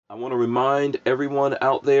I want to remind everyone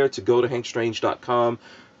out there to go to hankstrange.com,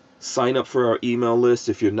 sign up for our email list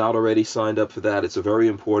if you're not already signed up for that. It's a very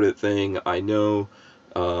important thing. I know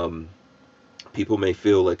um, people may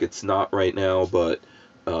feel like it's not right now, but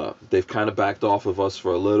they've kind of backed off of us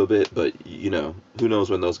for a little bit. But, who knows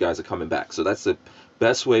when those guys are coming back. So that's the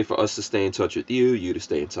best way for us to stay in touch with you to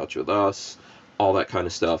stay in touch with us, all that kind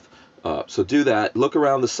of stuff. So do that. Look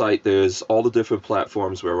around the site. There's all the different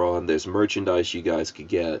platforms we're on. There's merchandise you guys could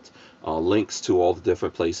get, links to all the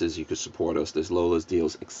different places you could support us. There's Lola's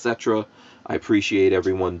Deals, etc. I appreciate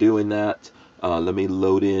everyone doing that. Let me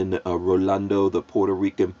load in Rolando, the Puerto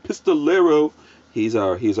Rican pistolero. He's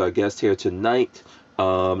our guest here tonight.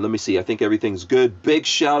 Let me see. I think everything's good. Big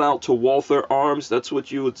shout out to Walther Arms. That's what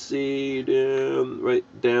you would see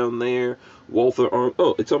right down there. Walther Arms.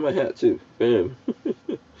 Oh, it's on my hat too. Bam.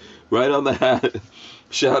 Right on the hat.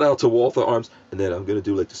 Shout out to Walther Arms. And then I'm going to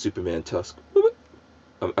do like the Superman tusk.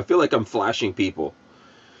 I feel like I'm flashing people.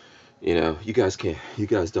 You guys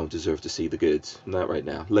don't deserve to see the goods. Not right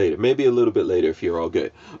now. Later. Maybe a little bit later if you're all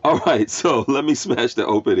good. All right. So let me smash the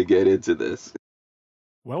open and get into this.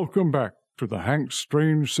 Welcome back to the Hank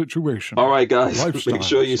Strange Situation. All right, guys. Make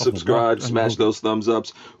sure you subscribe, smash those thumbs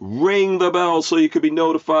ups, ring the bell so you can be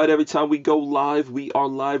notified every time we go live. We are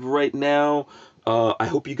live right now. I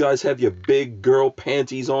hope you guys have your big girl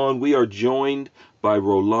panties on. We are joined by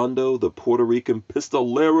Rolando, the Puerto Rican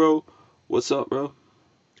pistolero. What's up, bro?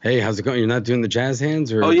 Hey, how's it going? You're not doing the jazz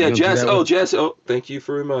hands? Or oh, yeah, jazz. Oh, jazz. Oh, thank you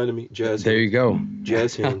for reminding me. Jazz There hands. you go.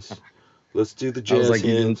 Jazz hands. Let's do the jazz I was like,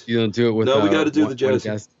 hands. You don't do it with No, we got to do the jazz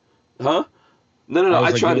hands. Huh? No.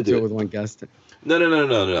 I try to do it with one guest.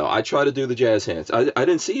 No. I try to do the jazz hands. I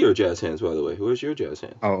didn't see your jazz hands, by the way. Where's your jazz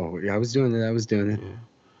hands? Oh, yeah, I was doing it. Yeah.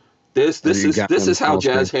 This is how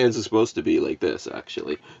jazz hands is supposed to be, like this,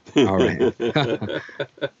 actually. All right.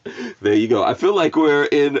 There you go. I feel like we're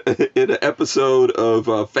in an episode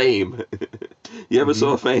of Fame. You ever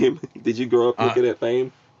saw Fame? Did you grow up looking at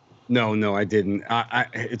Fame? No, I didn't.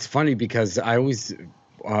 It's funny because I always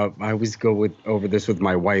go over this with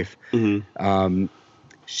my wife. Mm-hmm.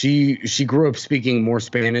 She grew up speaking more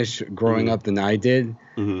Spanish growing up than I did,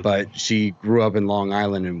 but she grew up in Long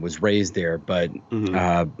Island and was raised there. But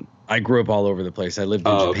I grew up all over the place. I lived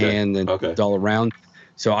in Japan and all around.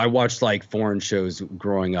 So I watched like foreign shows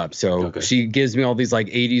growing up. So she gives me all these like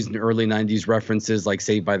 80s and early 90s references, like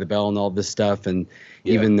Saved by the Bell and all this stuff, and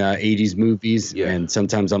even 80s movies. Yeah. And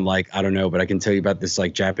sometimes I'm like, I don't know, but I can tell you about this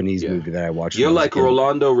like Japanese movie that I watched. You're like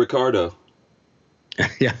Rolando Ricardo.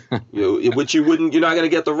 Yeah. Which you're not gonna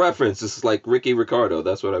get the reference. It's like Ricky Ricardo.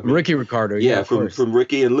 That's what I mean. Ricky Ricardo. Yeah, from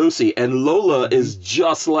Ricky and Lucy. And Lola is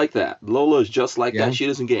just like that. Lola is just like that. She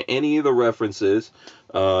doesn't get any of the references.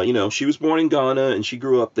 She was born in Ghana and she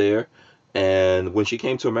grew up there. And when she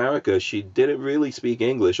came to America, she didn't really speak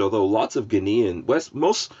English. Although lots of Ghanaian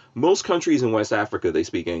most countries in West Africa, they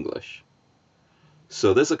speak English.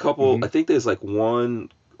 So there's a couple. I think there's like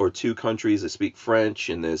one or two countries that speak French,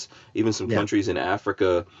 and there's even some countries in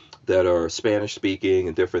Africa that are Spanish speaking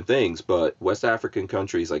and different things. But West African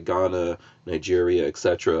countries like Ghana, Nigeria,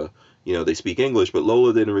 etc., they speak English. But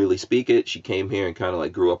Lola didn't really speak it. She came here and kind of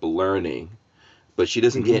like grew up learning, but she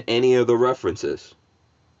doesn't get any of the references.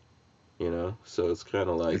 So it's kind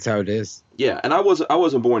of like that's how it is. Yeah, and I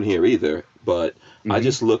wasn't born here either, but I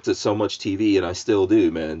just looked at so much TV, and I still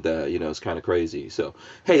do, man. That it's kind of crazy. So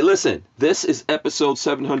hey, listen, this is episode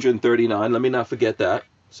 739. Let me not forget that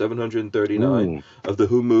 739 of the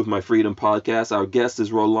Who Moved My Freedom podcast. Our guest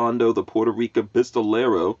is Rolando, the Puerto Rican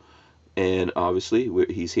pistolero, and obviously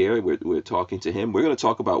he's here. We're talking to him. We're going to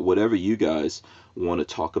talk about whatever you guys want to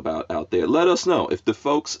talk about out there. Let us know if the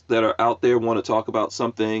folks that are out there want to talk about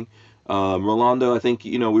something. Rolando, I think,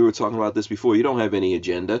 we were talking about this before. You don't have any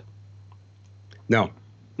agenda. No.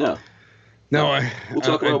 We'll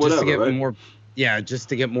talk about just whatever, to get right? more, just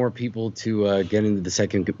to get more people to get into the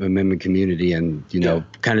Second Amendment community and,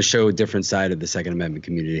 kind of show a different side of the Second Amendment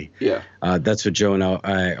community. Yeah. That's what Joe and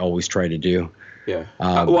I always try to do. Yeah.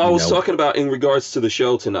 I was talking about in regards to the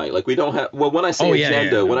show tonight. Like, we don't have, when I say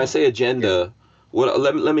agenda, when I say agenda,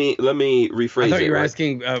 let me rephrase it. I thought you were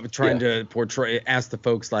asking, trying to ask the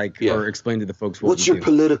folks or explain to the folks what's your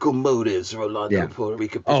political motives, Rolando, Puerto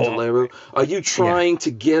Rican pistolero? Are you trying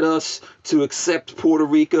to get us to accept Puerto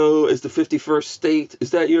Rico as the 51st state? Is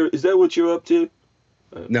that what you're up to?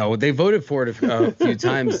 No, they voted for it a few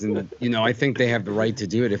times, and I think they have the right to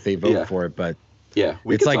do it if they vote for it. But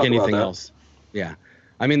it's like anything else. Yeah.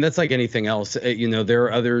 I mean, that's like anything else.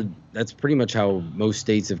 There are that's pretty much how most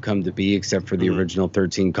states have come to be, except for the original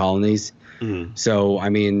 13 colonies. So, I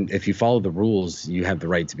mean, if you follow the rules, you have the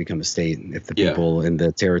right to become a state if the people in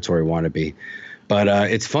the territory want to be. But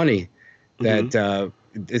it's funny that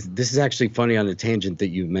this is actually funny on a tangent that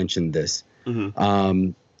you mentioned this.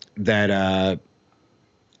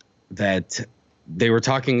 That they were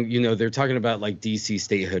talking, they're talking about like DC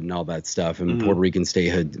statehood and all that stuff, and Puerto Rican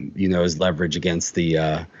statehood, is leverage against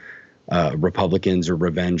the Republicans or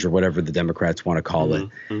revenge or whatever the Democrats want to call it.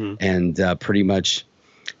 And pretty much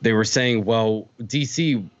they were saying, well,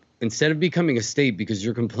 DC, instead of becoming a state because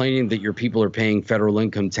you're complaining that your people are paying federal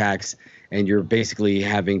income tax and you're basically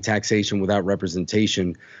having taxation without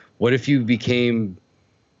representation, what if you became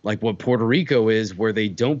like what Puerto Rico is, where they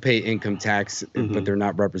don't pay income tax, but they're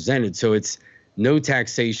not represented? So it's no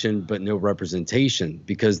taxation, but no representation,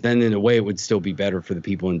 because then in a way it would still be better for the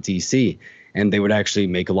people in DC, and they would actually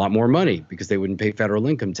make a lot more money because they wouldn't pay federal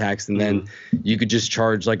income tax. And then you could just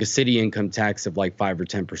charge like a city income tax of like 5 or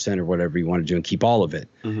 10% or whatever you want to do and keep all of it.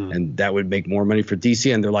 And that would make more money for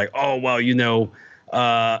DC. And they're like, oh, well,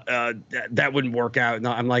 that wouldn't work out.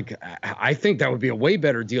 No, I'm like, I think that would be a way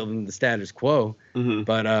better deal than the status quo.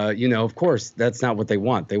 But, of course, that's not what they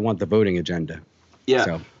want. They want the voting agenda.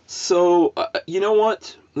 Yeah. So you know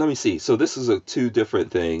what? Let me see. So this is two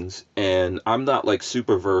different things, and I'm not like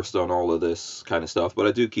super versed on all of this kind of stuff, but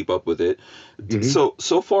I do keep up with it.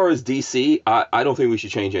 So far as DC, I don't think we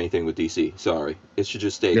should change anything with DC. Sorry. It should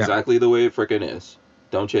just stay exactly the way it freaking is.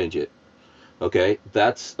 Don't change it. Okay,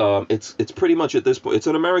 that's it's pretty much at this point. It's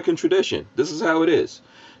an American tradition. This is how it is.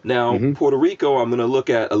 Now, Puerto Rico, I'm going to look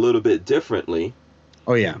at a little bit differently.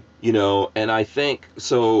 Oh yeah. And I think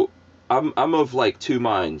so. I'm of like two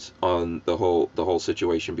minds on the whole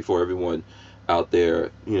situation. Before everyone out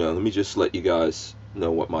there, let me just let you guys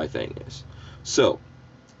know what my thing is. So,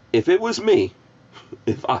 if it was me,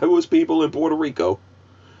 if I was people in Puerto Rico,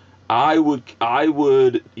 I would, I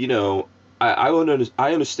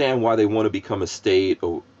understand why they want to become a state,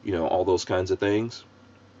 or all those kinds of things.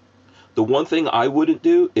 The one thing I wouldn't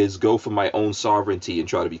do is go for my own sovereignty and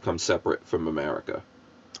try to become separate from America.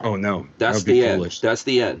 Oh no, that's the end. That's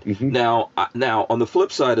the end. Now on the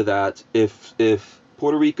flip side of that, if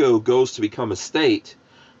Puerto Rico goes to become a state,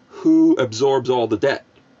 who absorbs all the debt?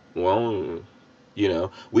 Well,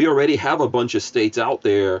 we already have a bunch of states out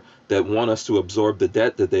there that want us to absorb the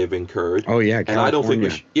debt that they've incurred. Oh yeah, California. And I don't think we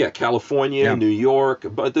should, California, New York,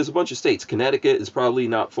 but there's a bunch of states. Connecticut is probably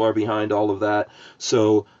not far behind all of that.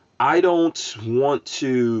 So I don't want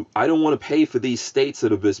to pay for these states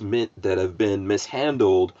that have been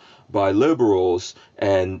mishandled by liberals,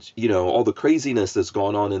 and all the craziness that's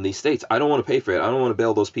gone on in these states. I don't want to pay for it. I don't want to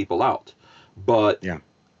bail those people out. But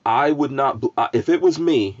I would not, if it was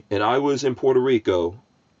me and I was in Puerto Rico,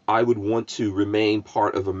 I would want to remain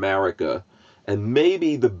part of America. And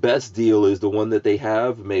maybe the best deal is the one that they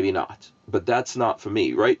have, maybe not. But that's not for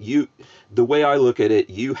me, right? The way I look at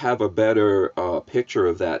it, you have a better picture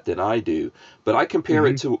of that than I do. But I compare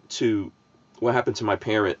it to what happened to my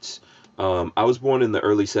parents. I was born in the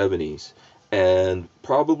early 70s, and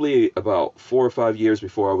probably about 4 or 5 years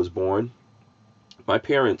before I was born, my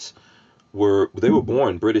parents were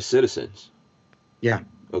born British citizens. Yeah.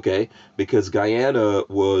 Okay? Because Guyana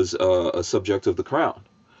was a subject of the crown.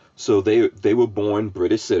 So they were born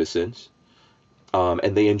British citizens,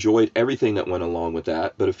 and they enjoyed everything that went along with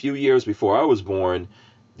that. But a few years before I was born,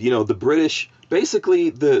 the British,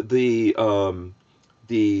 basically the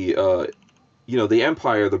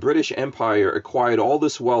empire, the British Empire, acquired all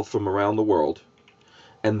this wealth from around the world,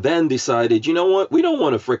 and then decided, you know what, we don't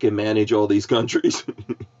want to frickin' manage all these countries.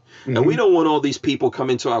 And we don't want all these people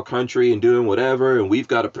coming to our country and doing whatever, and we've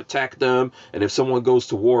got to protect them. And if someone goes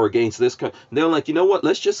to war against this country, they're like, you know what,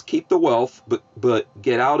 let's just keep the wealth, but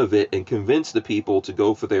get out of it and convince the people to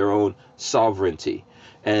go for their own sovereignty.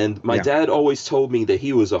 And my dad always told me that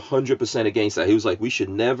he was 100% against that. He was like, we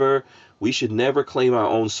should never claim our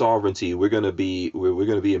own sovereignty. We're gonna be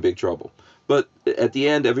in big trouble. But at the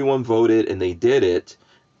end, everyone voted and they did it.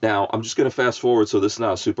 Now I'm just gonna fast forward, so this is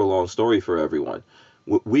not a super long story for everyone.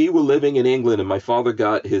 We were living in England, and my father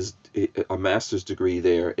got a master's degree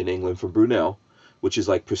there in England from Brunel, which is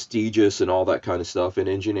like prestigious and all that kind of stuff in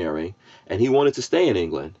engineering. And he wanted to stay in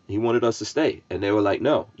England. He wanted us to stay. And they were like,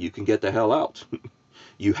 no, you can get the hell out.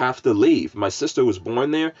 You have to leave. My sister was born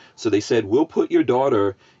there, so they said, we'll put your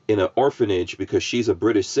daughter in an orphanage because she's a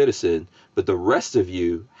British citizen, but the rest of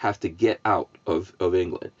you have to get out of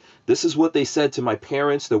England. This is what they said to my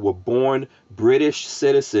parents that were born British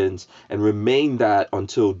citizens and remained that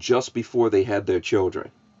until just before they had their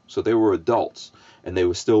children. So they were adults and they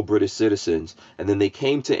were still British citizens. And then they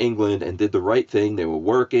came to England and did the right thing. They were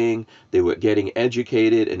working, they were getting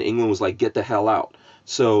educated, and England was like, get the hell out.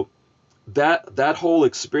 So that whole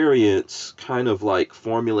experience kind of like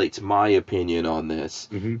formulates my opinion on this.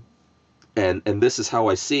 and this is how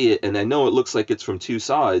I see it, and I know it looks like it's from two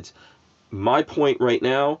sides. My point right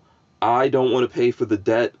now, I don't want to pay for the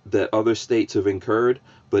debt that other states have incurred,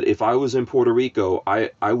 but if I was in Puerto Rico,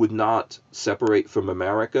 I would not separate from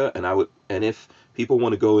America, and if people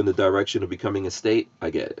want to go in the direction of becoming a state, I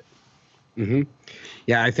get it. Mm-hmm.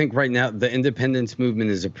 Yeah, I think right now the independence movement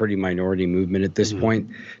is a pretty minority movement at this point,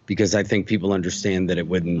 because I think people understand that it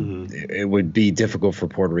would be difficult for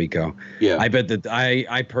Puerto Rico. Yeah, I bet that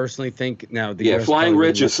I personally think now the US Flying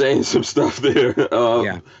Rich is saying some stuff there.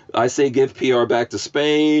 I say give PR back to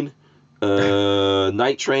Spain.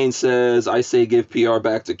 Night Train says I say give PR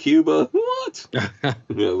back to Cuba. What?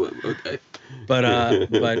 Okay. But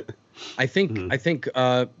I think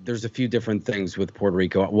there's a few different things with Puerto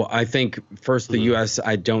Rico. Well, I think first the U.S.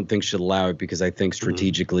 I don't think should allow it, because I think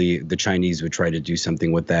strategically the Chinese would try to do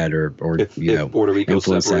something with that, or if Puerto Rico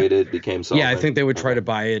separated, became sovereign. Yeah, I think they would try to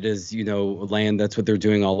buy it as land. That's what they're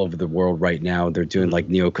doing all over the world right now. They're doing like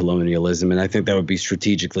neocolonialism, and I think that would be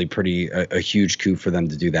strategically a huge coup for them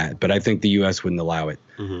to do that. But I think the U.S. wouldn't allow it.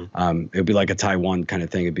 It would be like a Taiwan kind of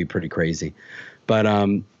thing. It'd be pretty crazy. But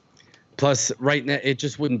plus, right now, it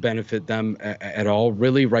just wouldn't benefit them at all.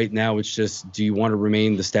 Really, right now, it's just, do you want to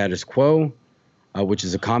remain the status quo, which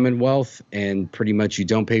is a commonwealth, and pretty much you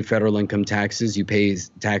don't pay federal income taxes. You pay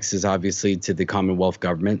taxes, obviously, to the Commonwealth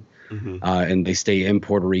government, and they stay in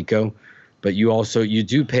Puerto Rico. But you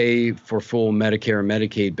do pay for full Medicare and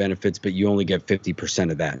Medicaid benefits, but you only get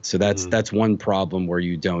 50% of that. So that's one problem where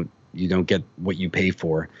you don't get what you pay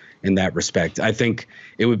for in that respect. I think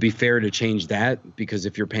it would be fair to change that, because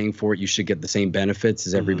if you're paying for it, you should get the same benefits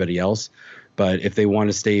as everybody else. But if they want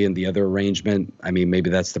to stay in the other arrangement, I mean,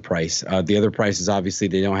 maybe that's the price. The other price is obviously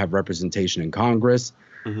they don't have representation in Congress,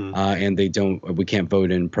 and we can't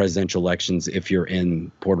vote in presidential elections if you're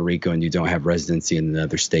in Puerto Rico and you don't have residency in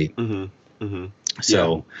another state.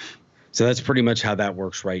 So that's pretty much how that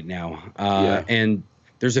works right now. And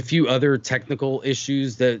there's a few other technical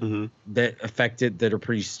issues that affect it that are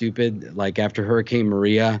pretty stupid. Like after Hurricane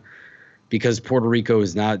Maria, because Puerto Rico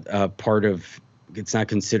is not it's not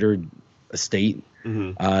considered a state.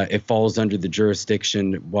 It falls under the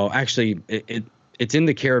jurisdiction. Well, actually, it's in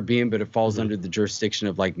the Caribbean, but it falls under the jurisdiction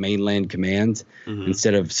of like mainland command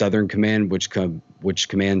instead of Southern Command, which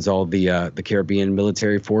commands all the Caribbean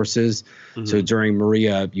military forces. So during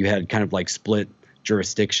Maria, you had kind of like split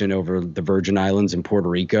jurisdiction over the Virgin Islands and Puerto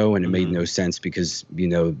Rico, and it made no sense because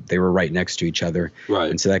they were right next to each other,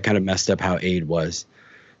 and so that kind of messed up how aid was.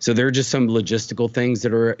 So there are just some logistical things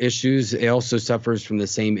that are issues. It also suffers from the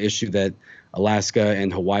same issue that Alaska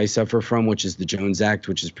and Hawaii suffer from, which is the Jones Act,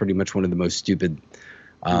 which is pretty much one of the most stupid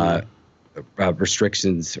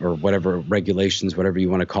restrictions or whatever, regulations, whatever you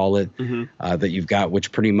want to call it, that you've got,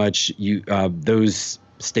 which pretty much those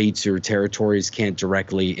states or territories can't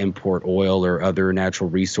directly import oil or other natural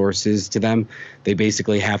resources to them. They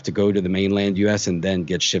basically have to go to the mainland U.S. and then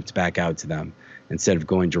get shipped back out to them instead of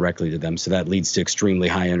going directly to them. So that leads to extremely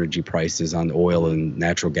high energy prices on oil and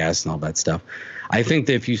natural gas and all that stuff. I think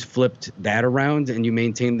that if you flipped that around and you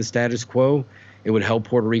maintain the status quo, it would help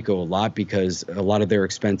Puerto Rico a lot, because a lot of their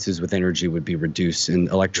expenses with energy would be reduced, and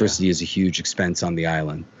electricity is a huge expense on the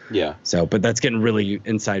island. Yeah. So, but that's getting really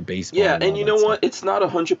inside baseball. Yeah, and you know what? It's not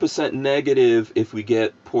 100% negative if we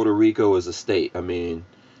get Puerto Rico as a state. I mean,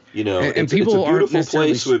 it's a beautiful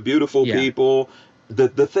place with beautiful people. The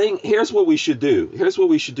thing, here's what we should do. Here's what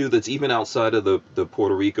we should do that's even outside of the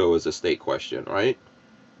Puerto Rico as a state question, right?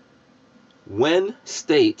 When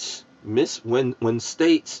states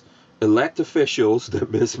elect officials that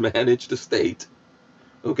mismanage the state,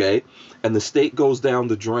 okay, and the state goes down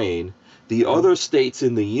the drain, the other states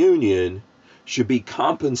in the union should be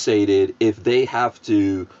compensated if they have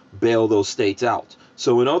to bail those states out.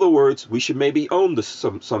 So in other words, we should maybe own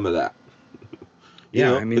some of that.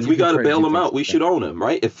 I mean, if we got to bail them out, we should own them,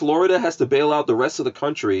 right? If Florida has to bail out the rest of the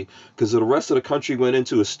country because the rest of the country went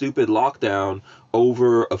into a stupid lockdown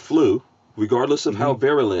over a flu, regardless of how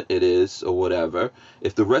virulent it is or whatever,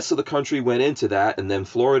 if the rest of the country went into that and then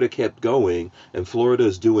Florida kept going and Florida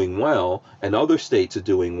is doing well and other states are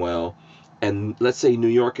doing well, and let's say New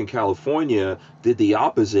York and California did the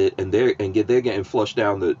opposite and they're getting flushed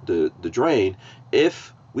down the drain,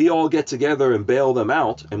 if we all get together and bail them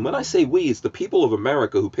out, and when I say we, it's the people of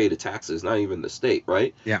America who pay the taxes, not even the state,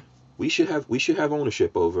 right? Yeah. We should have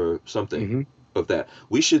ownership over something of that.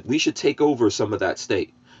 We should take over some of that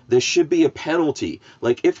state. There should be a penalty.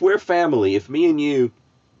 Like if we're family, if me and you,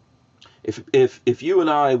 if you and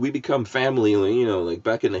I, we become family, like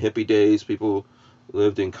back in the hippie days, people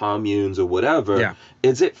lived in communes or whatever. Yeah.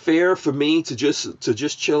 Is it fair for me to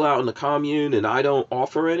just chill out in the commune and I don't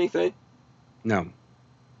offer anything? No.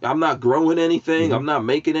 I'm not growing anything. Mm-hmm. I'm not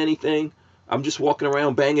making anything. I'm just walking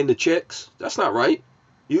around banging the chicks. That's not right.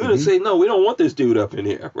 You're going to say, no, we don't want this dude up in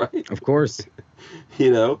here, right? Of course.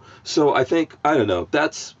 So I think, I don't know,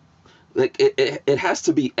 that's like, it has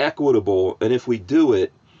to be equitable. And if we do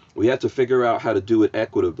it, we have to figure out how to do it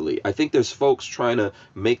equitably. I think there's folks trying to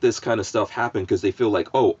make this kind of stuff happen because they feel like,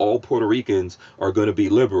 oh, all Puerto Ricans are going to be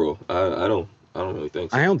liberal. I don't really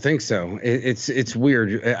think so. I don't think so. It's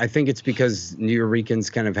weird. I think it's because New Yorkers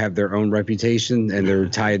kind of have their own reputation and they're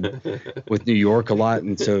tied with New York a lot,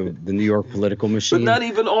 and so the New York political machine. But not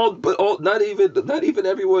even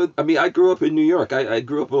everyone. I mean, I grew up in New York. I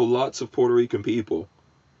grew up with lots of Puerto Rican people.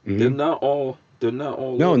 Mm-hmm. They're not all.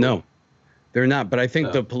 No. They're not, but I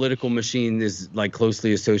think the political machine is like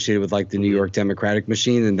closely associated with like the New York Democratic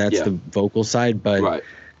machine, and that's the vocal side. But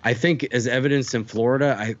I think, as evidenced in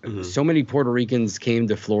Florida, so many Puerto Ricans came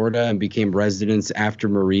to Florida and became residents after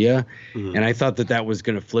Maria, and I thought that was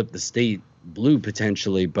going to flip the state blue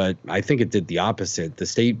potentially, but I think it did the opposite. The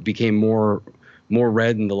state became more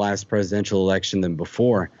red in the last presidential election than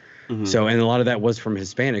before. So, and a lot of that was from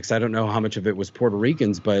Hispanics. I don't know how much of it was Puerto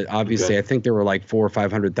Ricans, but obviously I think there were like 400,000 or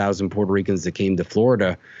 500,000 Puerto Ricans that came to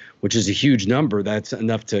Florida, which is a huge number. That's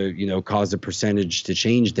enough to, cause a percentage to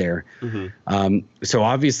change there. So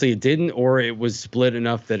obviously it didn't, or it was split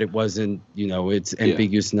enough that it wasn't, it's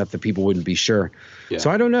ambiguous enough that people wouldn't be sure. So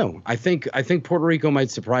I don't know. I think Puerto Rico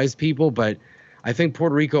might surprise people, but I think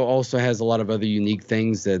Puerto Rico also has a lot of other unique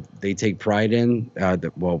things that they take pride in.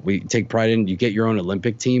 We take pride in. You get your own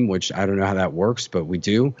Olympic team, which I don't know how that works, but we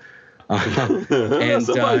do. And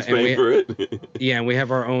somebody's paying for it. And we have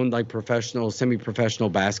our own like semi-professional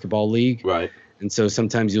basketball league. Right. And so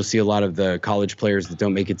sometimes you'll see a lot of the college players that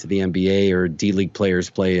don't make it to the NBA or D-League players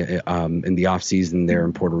play in the off season there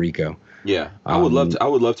in Puerto Rico. Yeah, I would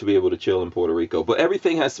love to be able to chill in Puerto Rico, but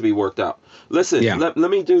everything has to be worked out. Listen, let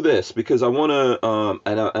me do this because I want to,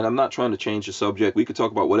 and I'm not trying to change the subject. We could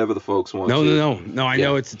talk about whatever the folks want. No. I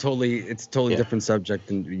know it's a totally different subject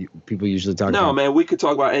than people usually talk about. No, man, we could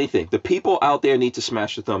talk about anything. The people out there need to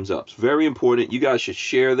smash the thumbs up. It's very important. You guys should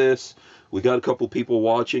share this. We got a couple people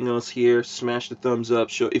watching us here. Smash the thumbs up.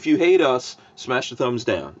 If you hate us, smash the thumbs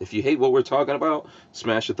down. If you hate what we're talking about,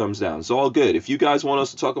 smash the thumbs down. It's all good. If you guys want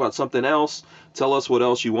us to talk about something else, tell us what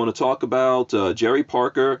else you want to talk about. Jerry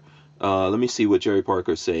Parker. Let me see what Jerry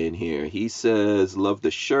Parker's saying here. He says, love the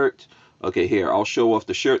shirt. Okay, here, I'll show off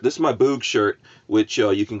the shirt. This is my Boog shirt, which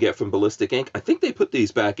you can get from Ballistic Ink. I think they put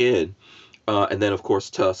these back in. And then, of course,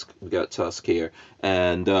 Tusk. We got Tusk here.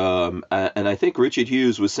 And I think Richard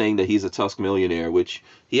Hughes was saying that he's a Tusk millionaire, which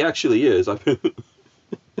he actually is.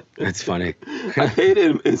 That's funny. I paid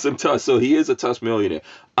him in some Tusk, so he is a Tusk millionaire.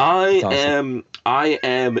 I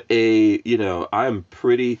am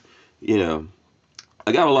pretty,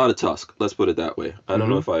 I got a lot of Tusk. Let's put it that way. I don't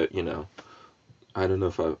know if I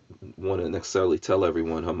want to necessarily tell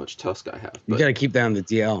everyone how much Tusk I have. You got to keep that on the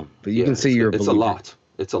DL, but you can say you're a believer. It's a lot.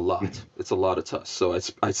 It's a lot. It's a lot of Tusk. So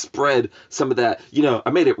I spread some of that.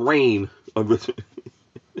 I made it rain.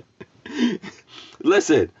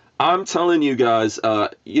 Listen, I'm telling you guys,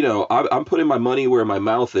 I'm putting my money where my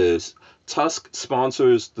mouth is. Tusk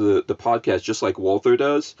sponsors the podcast just like Walther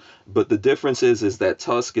does, but the difference is that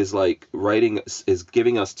Tusk is like is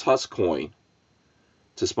giving us Tusk coin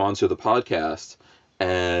to sponsor the podcast,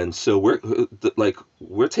 and so we're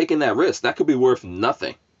taking that risk. That could be worth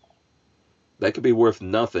nothing. Or it could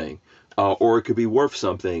be worth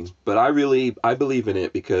something. But I believe in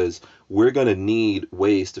it because we're going to need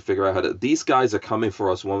ways to figure out how to. These guys are coming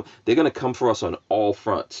for us. They're going to come for us on all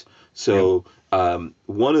fronts. So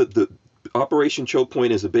one of the Operation Choke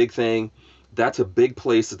Point is a big thing. That's a big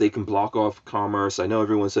place that they can block off commerce. I know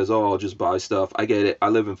everyone says, oh, I'll just buy stuff. I get it. I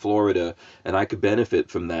live in Florida, and I could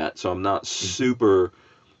benefit from that. So I'm not super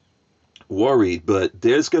worried, but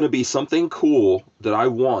there's going to be something cool that I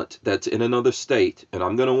want that's in another state, and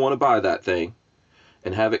I'm going to want to buy that thing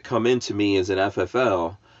and have it come into me as an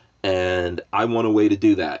FFL, and I want a way to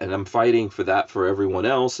do that, and I'm fighting for that for everyone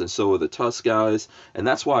else, and so are the Tusk guys, and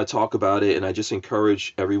that's why I talk about it, and I just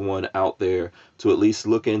encourage everyone out there to at least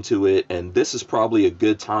look into it, and this is probably a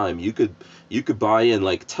good time. You could buy in,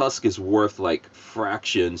 like, Tusk is worth, like,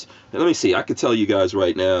 fractions, and let me see, I could tell you guys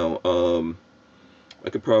right now, I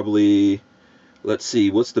could probably, let's see,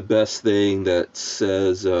 what's the best thing that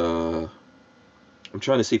says, I'm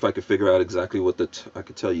trying to see if I could figure out exactly what I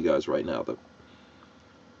could tell you guys right now, though.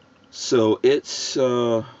 So it's,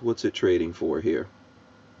 what's it trading for here?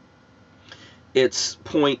 It's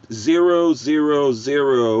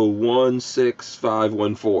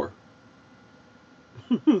 0.00016,514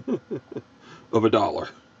 of a dollar.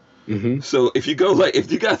 So if you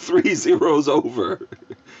got 3 zeros over,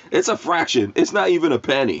 It's a fraction. It's not even a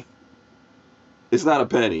penny. It's not a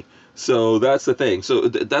penny. So that's the thing. So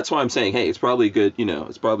that's why I'm saying, hey, it's probably good.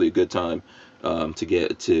 It's probably a good time to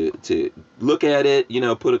get to look at it.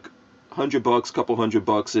 Put $100, couple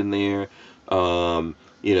 $100 in there. And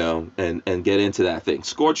get into that thing.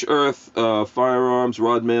 Scorched Earth Firearms,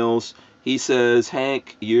 Rod Mills. He says,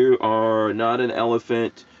 Hank, you are not an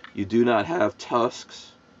elephant. You do not have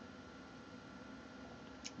tusks.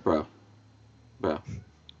 Bro.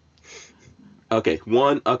 Okay,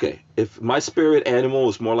 if my spirit animal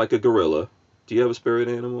is more like a gorilla, do you have a spirit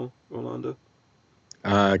animal, Rolando?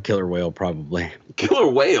 Killer whale, probably. Killer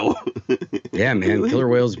whale? Yeah, man. Killer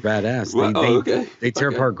whale's badass. Okay. They tear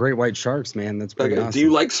apart great white sharks, man. That's pretty awesome. Do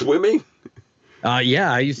you like swimming?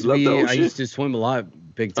 Yeah, I used to swim a lot,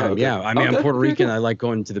 big time. Yeah, I mean, I'm Puerto Rican. I like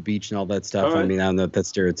going to the beach and all that stuff. I mean, I don't know if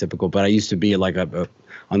that's stereotypical, but I used to be like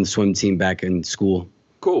on the swim team back in school.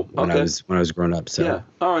 Cool. When I was growing up. So yeah.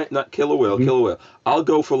 All right. Not killer whale. Killer whale. I'll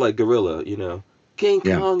go for like gorilla. King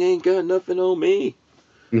Kong ain't got nothing on me.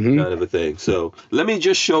 Kind of a thing. So let me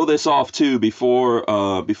just show this off too before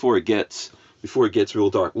it gets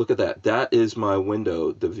real dark. Look at that. That is my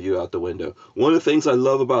window. The view out the window. One of the things I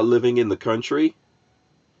love about living in the country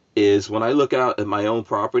is when I look out at my own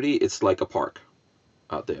property, it's like a park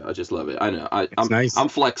out there. I just love it. I know. I'm nice. I'm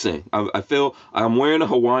flexing. I feel I'm wearing a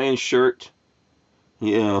Hawaiian shirt.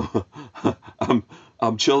 I'm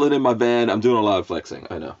chilling in my van. I'm doing a lot of flexing.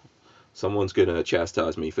 I know. Someone's gonna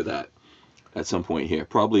chastise me for that at some point here.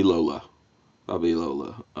 Probably Lola. Key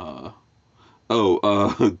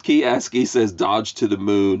Askey says Dodge to the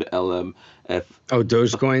moon. LMF. Oh,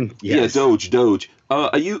 Dogecoin. Yes. Yeah, Doge.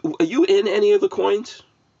 Are you in any of the coins?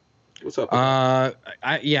 What's up? I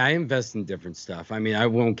invest in different stuff. I mean, I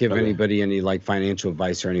won't give anybody any like financial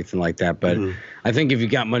advice or anything like that, but I think if you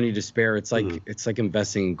got money to spare, it's like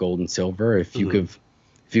investing in gold and silver. If you've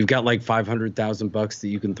got like $500,000 that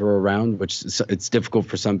you can throw around, which it's difficult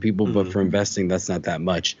for some people, but for investing, that's not that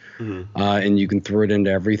much. And you can throw it into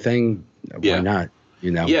everything. Why not?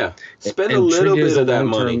 Yeah. Spend a little bit of that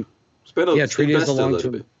money. Treat it as a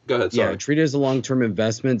long-term. Go ahead. Sorry. Yeah, treat it as a long-term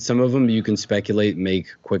investment. Some of them you can speculate, and make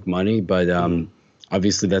quick money, but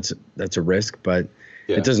obviously that's a risk. But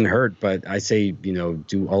it doesn't hurt. But I say,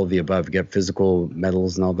 do all of the above. Get physical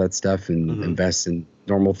metals and all that stuff, and invest in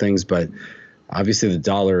normal things. But obviously, the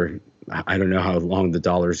dollar. I don't know how long the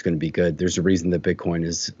dollar is going to be good. There's a reason that Bitcoin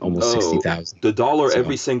is almost 60,000. The dollar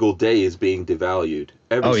every single day is being devalued.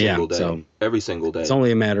 Every single day. So every single day. It's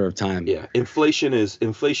only a matter of time. Yeah, inflation is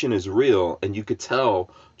real, and you could tell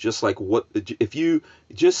just like if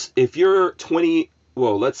you're 20.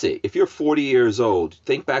 Well, let's say if you're 40 years old,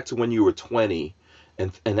 think back to when you were 20,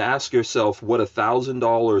 and ask yourself what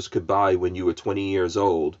 $1,000 could buy when you were 20 years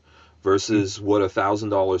old, versus what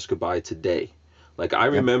 $1,000 could buy today. Like I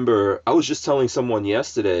remember, I was just telling someone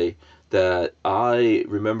yesterday that I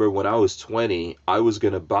remember when I was 20, I was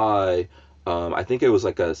gonna buy, I think it was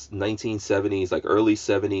like a 1970s, like early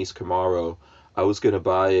 70s Camaro. I was gonna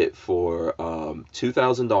buy it for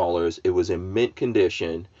 $2,000. It was in mint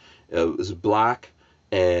condition. It was black,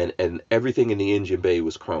 and everything in the engine bay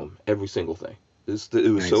was chrome. Every single thing.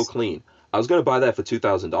 It was so clean. I was gonna buy that for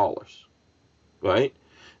 $2,000, right?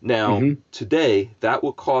 Now, today, that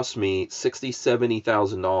will cost me $60,000,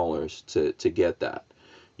 $70,000 to get that.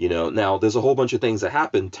 Now there's a whole bunch of things that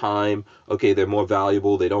happen. Time, okay, they're more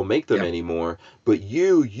valuable. They don't make them anymore. But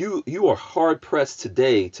you are hard pressed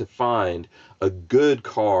today to find a good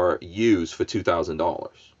car used for $2,000.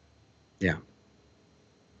 Yeah.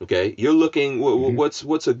 Okay, you're looking.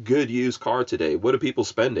 What's a good used car today? What are people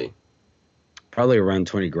spending? Probably around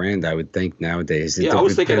 20 grand, I would think nowadays. I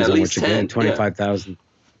was thinking at least 10. 25,000.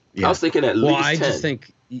 Yeah. I was thinking at least 10.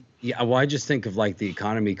 I just think of like the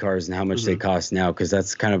economy cars and how much they cost now, because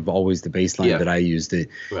that's kind of always the baseline that I used. It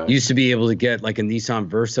used to be able to get like a Nissan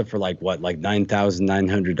Versa for like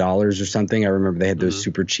 $9,900 or something. I remember they had those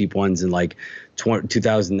super cheap ones in like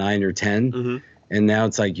 2009 or 10. And now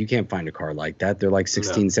it's like you can't find a car like that. They're like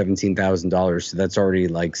 $17,000. So that's already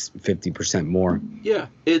like 50% more. Yeah,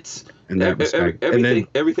 it's in that respect.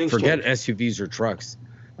 Everything's forget changed. SUVs or trucks.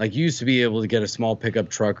 Like you used to be able to get a small pickup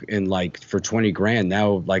truck in like for 20 grand.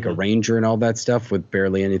 Now like a Ranger and all that stuff with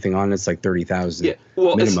barely anything on it's like 30,000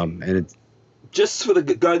 minimum. And it's just for the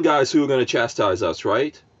gun guys who are going to chastise us,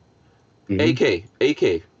 right?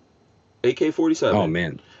 AK-47. Oh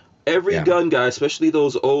man. Every gun guy, especially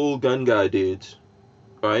those old gun guy dudes,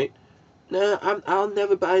 right? No, I'll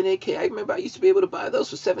never buy an AK. I remember I used to be able to buy those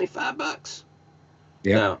for $75.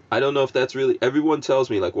 Yeah. Now, I don't know if that's really, everyone tells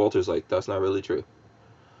me, like Walter's like, that's not really true.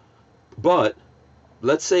 But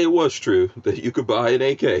let's say it was true that you could buy an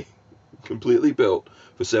AK completely built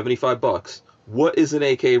for $75. What is an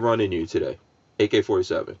AK running you today?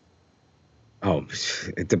 AK-47. Oh,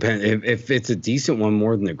 it depends. If it's a decent one,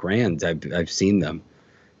 more than $1,000. I've seen them.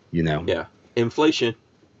 Yeah, inflation.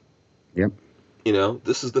 Yep.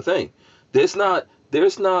 This is the thing. There's not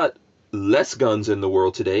less guns in the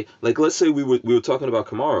world today. Like, let's say we were talking about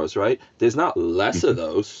Camaros, right? There's not less of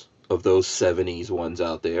those 70s ones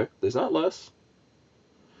out there. There's not less.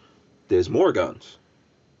 There's more guns.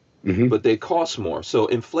 But they cost more. So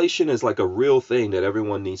inflation is like a real thing that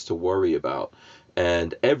everyone needs to worry about.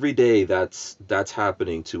 And every day that's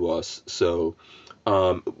happening to us. So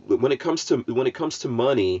when it comes to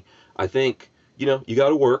money, I think, you got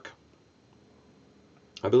to work.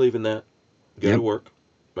 I believe in that. You got to work,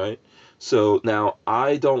 right? So now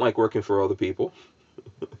I don't like working for other people.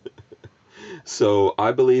 So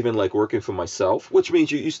I believe in like working for myself, which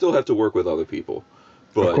means you still have to work with other people.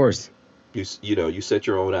 But of course. You set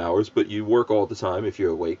your own hours, but you work all the time if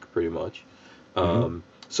you're awake, pretty much.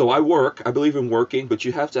 So I work. I believe in working, but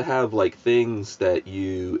you have to have like things that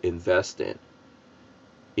you invest in.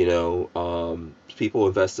 People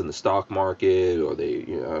invest in the stock market, or they, I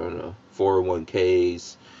don't know,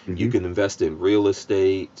 401ks. You can invest in real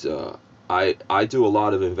estate. I do a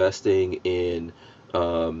lot of investing in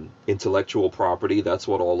intellectual property. That's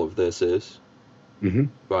what all of this is.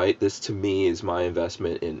 Right? This to me is my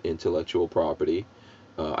investment in intellectual property.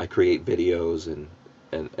 I create videos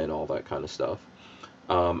and all that kind of stuff.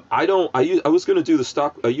 I was going to do the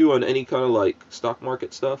stock. Are you on any kind of like stock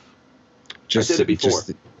market stuff? I did it before.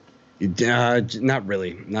 Not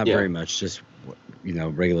really. Not very much. Just,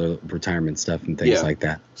 regular retirement stuff and things like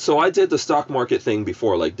that. So I did the stock market thing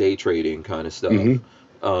before, like day trading kind of stuff,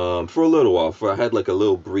 for a little while. I had like a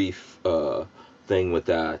little brief thing with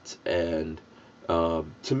that. And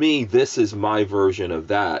to me, this is my version of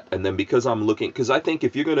that. And then because I think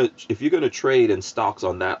if you're gonna trade in stocks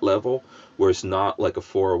on that level, where it's not like a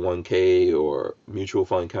 401k or mutual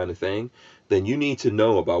fund kind of thing, then you need to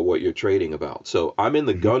know about what you're trading about. So I'm in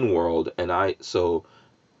the gun world, and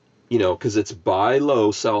because it's buy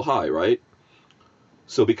low, sell high, right?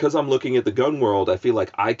 So because I'm looking at the gun world, I feel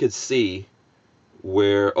like I could see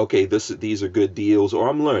where, okay, these are good deals, or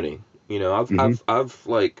I'm learning. I've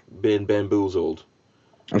like been bamboozled,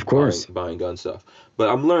 of course, buying gun stuff, but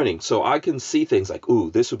I'm learning, so I can see things like,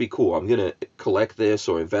 ooh, this would be cool. I'm gonna collect this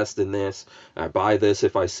or invest in this. I buy this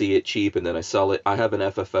if I see it cheap, and then I sell it. I have an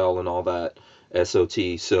FFL and all that,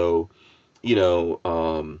 SOT. So,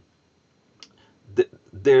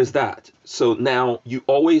 there's that. So now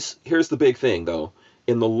here's the big thing though.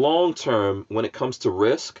 In the long term, when it comes to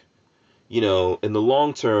risk, in the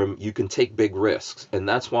long term, you can take big risks. And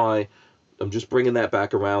that's why I'm just bringing that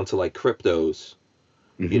back around to like cryptos,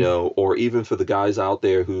 or even for the guys out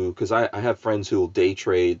there because I have friends who will day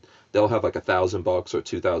trade. They'll have like $1,000 or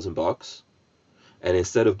 $2,000. And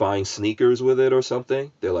instead of buying sneakers with it or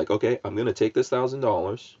something, they're like, okay, I'm going to take this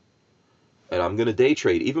 $1,000 and I'm going to day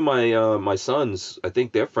trade. Even my sons, I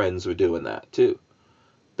think their friends were doing that too.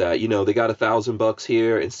 That, they got $1,000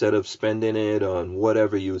 here, instead of spending it on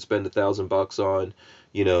whatever you would spend $1,000 on,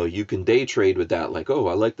 you can day trade with that. Like, oh,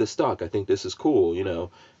 I like this stock. I think this is cool,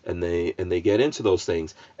 and they get into those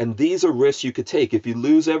things. And these are risks you could take. If you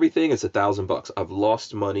lose everything, it's $1,000. I've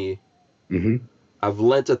lost money. I've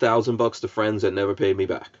lent $1,000 to friends that never paid me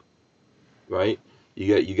back. Right?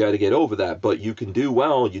 You got to get over that. But you can do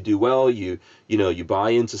well. You do well. You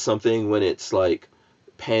buy into something when it's like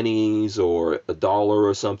pennies or $1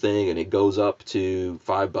 or something, and it goes up to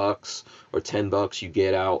 $5 or $10, you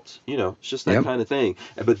get out. It's just that kind of thing.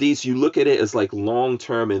 But you look at it as like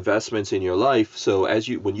long-term investments in your life. So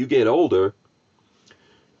when you get older,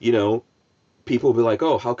 people will be like,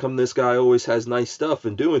 oh, how come this guy always has nice stuff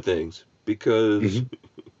and doing things? Because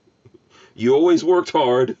you always worked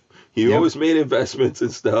hard. You always made investments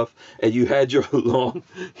and stuff, and you had your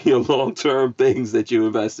long-term things that you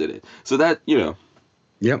invested in. So that,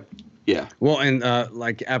 Yep. Yeah. Well, and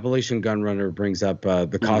like Appalachian Gunrunner brings up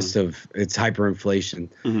the cost of its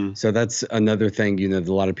hyperinflation. So that's another thing, that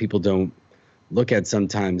a lot of people don't look at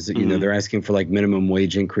sometimes. They're asking for like minimum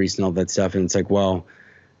wage increase and all that stuff. And it's like, well,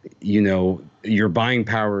 your buying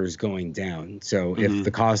power is going down. So if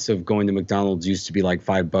the cost of going to McDonald's used to be like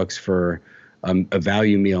 $5 for a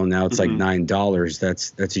value meal, now it's like $9.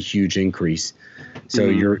 That's a huge increase. So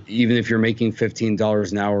even if you're making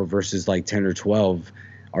 $15 an hour versus like 10 or 12,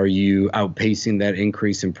 are you outpacing that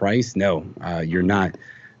increase in price? No, you're not.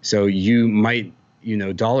 So you might,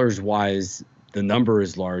 dollars wise, the number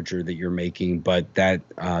is larger that you're making, but that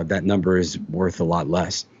number is worth a lot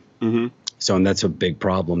less. So, and that's a big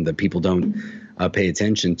problem that people don't pay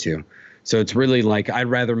attention to. So it's really like I'd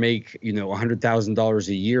rather make, $100,000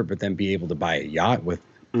 a year, but then be able to buy a yacht with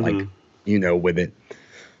like, with it.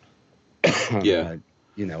 Yeah.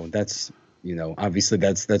 But, that's, obviously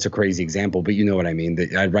that's a crazy example, but you know what I mean?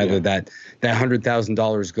 That I'd rather that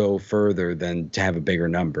 $100,000 go further than to have a bigger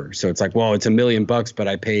number. So it's like, well, it's $1 million, but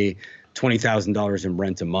I pay $20,000 in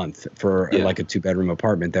rent a month for like a 2-bedroom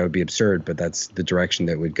apartment. That would be absurd, but that's the direction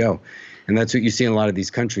that would go. And that's what you see in a lot of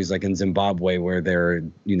these countries, like in Zimbabwe, where their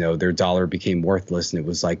dollar became worthless and it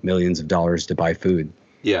was like millions of dollars to buy food.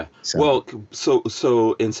 Yeah. So. Well,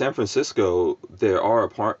 so in San Francisco, there are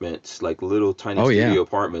apartments, like little tiny studio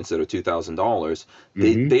apartments that are $2,000.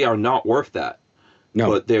 They are not worth that.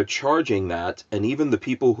 No. But they're charging that, and even the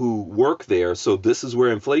people who work there, so this is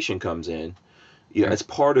where inflation comes in. As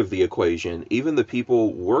part of the equation. Even the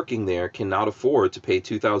people working there cannot afford to pay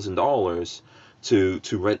 $2,000 to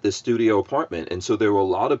rent this studio apartment. And so there were a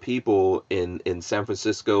lot of people in San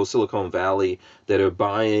Francisco, Silicon Valley, that are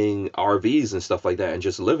buying RVs and stuff like that and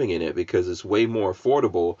just living in it because it's way more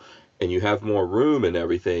affordable and you have more room and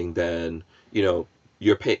everything than,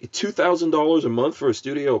 you're paying $2,000 a month for a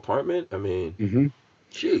studio apartment. I mean,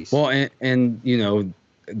 jeez. Well, and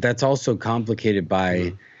that's also complicated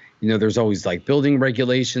by, there's always like building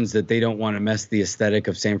regulations that they don't want to mess the aesthetic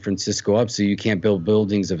of San Francisco up. So you can't build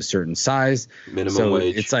buildings of a certain size. Minimum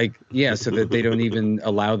wage. It's like, so that they don't even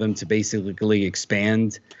allow them to basically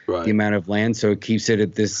expand the amount of land. So it keeps it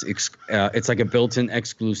at this, it's like a built-in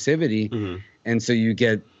exclusivity. And so you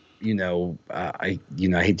get, I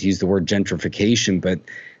hate to use the word gentrification, but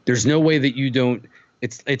there's no way that you don't,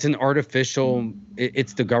 it's an artificial,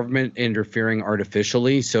 it's the government interfering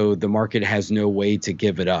artificially. So the market has no way to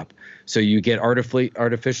give it up. So you get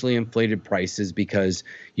artificially inflated prices because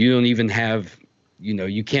you don't even have,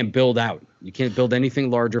 you can't build out. You can't build anything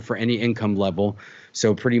larger for any income level.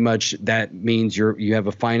 So pretty much that means you have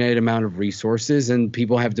a finite amount of resources and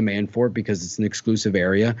people have demand for it because it's an exclusive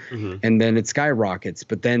area. And then it skyrockets.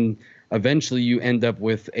 But then eventually you end up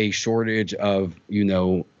with a shortage of,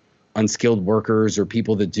 unskilled workers or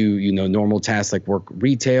people that do, normal tasks like work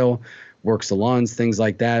retail, work salons, things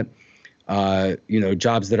like that,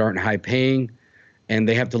 jobs that aren't high paying, and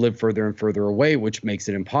they have to live further and further away, which makes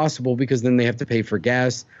it impossible because then they have to pay for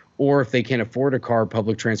gas, or if they can't afford a car,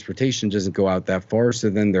 public transportation doesn't go out that far, so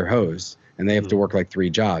then they're hosed and they have to work like 3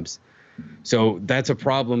 jobs. So that's a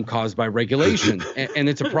problem caused by regulation. and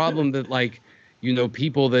it's a problem that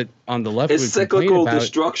people that on the left it's would cyclical about,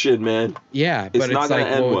 destruction, man. Yeah, it's but not it's gonna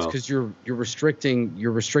like, end well, well. it's because you're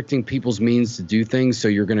restricting people's means to do things, so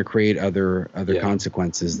you're going to create other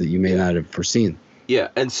consequences that you may not have foreseen. Yeah,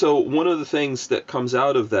 and so one of the things that comes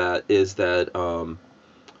out of that is that,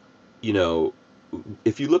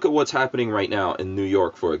 if you look at what's happening right now in New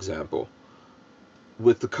York, for example,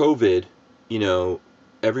 with the COVID,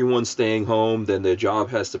 everyone's staying home, then their job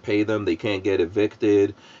has to pay them. They can't get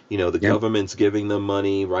evicted. The government's giving them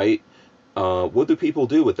money, right? What do people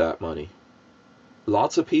do with that money?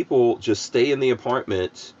 Lots of people just stay in the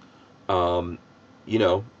apartment, I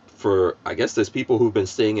guess there's people who've been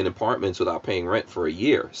staying in apartments without paying rent for a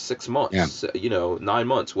year, 6 months, 9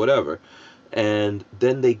 months, whatever. And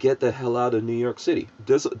then they get the hell out of New York City.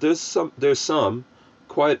 There's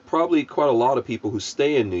probably quite a lot of people who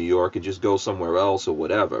stay in New York and just go somewhere else or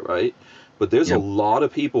whatever, right? But there's a lot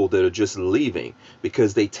of people that are just leaving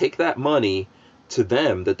because they take that money to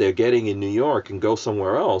them that they're getting in New York and go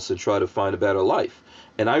somewhere else and try to find a better life.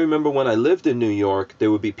 And I remember when I lived in New York,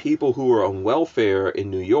 there would be people who were on welfare in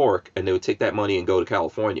New York and they would take that money and go to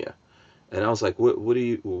California. And I was like, why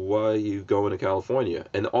are you going to California?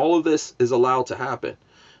 And all of this is allowed to happen.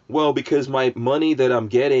 Well, because my money that I'm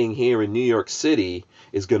getting here in New York City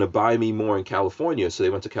is going to buy me more in California, so they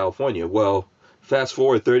went to California. Well, fast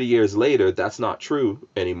forward 30 years later, that's not true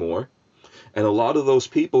anymore. And a lot of those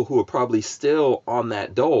people who are probably still on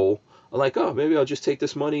that dole are like, oh, maybe I'll just take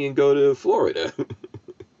this money and go to Florida.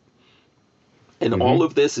 And all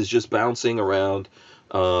of this is just bouncing around.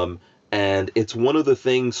 And it's one of the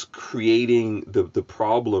things creating the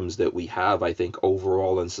problems that we have, I think,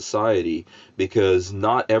 overall in society, because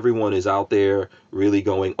not everyone is out there really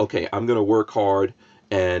going, okay, I'm going to work hard,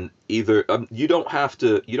 and either you don't have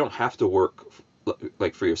to work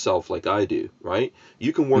like for yourself like I do, right?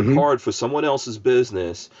 You can work hard for someone else's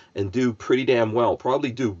business and do pretty damn well,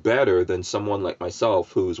 probably do better than someone like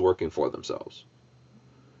myself who's working for themselves.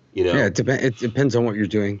 Yeah, it depends on what you're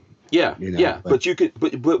doing. Yeah, but you could,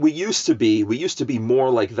 but we used to be more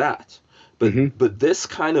like that. But this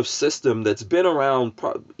kind of system that's been around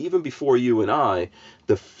even before you and I,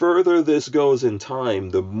 the further this goes in time,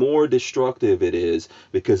 the more destructive it is,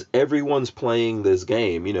 because everyone's playing this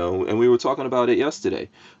game, and we were talking about it yesterday.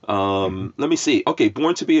 Let me see. Okay,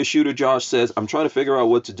 Born to be a Shooter, Josh says, I'm trying to figure out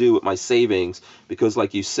what to do with my savings because,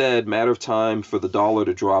 like you said, matter of time for the dollar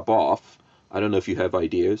to drop off. I don't know if you have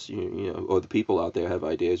ideas, or the people out there have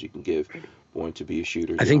ideas you can give Born to be a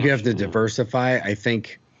Shooter. I think you have to diversify. I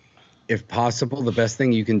think, if possible, the best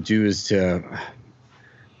thing you can do is to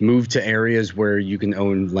move to areas where you can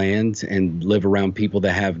own land and live around people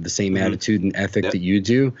that have the same attitude and ethic that you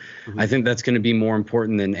do. I think that's going to be more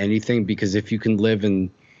important than anything, because if you can live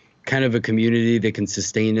in kind of a community that can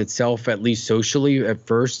sustain itself, at least socially at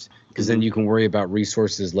first, because then you can worry about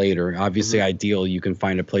resources later. Obviously, ideal, you can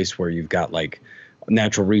find a place where you've got like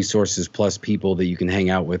natural resources plus people that you can hang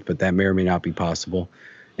out with, but that may or may not be possible.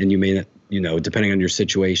 And you may not, depending on your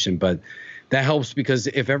situation, but that helps, because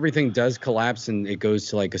if everything does collapse and it goes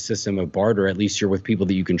to like a system of barter, at least you're with people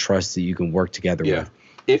that you can trust, that you can work together with.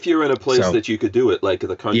 If you're in a place that you could do it, like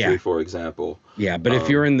the country, for example. Yeah, but if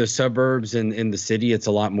you're in the suburbs and in the city, it's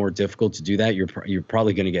a lot more difficult to do that. You're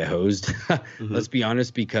probably going to get hosed. Let's be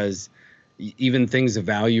honest, because even things of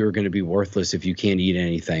value are going to be worthless if you can't eat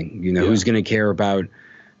anything. Who's going to care about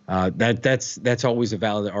that's always a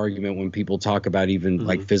valid argument when people talk about even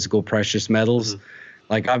like physical precious metals.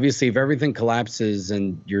 Like, obviously, if everything collapses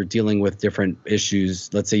and you're dealing with different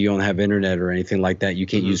issues, let's say you don't have internet or anything like that, you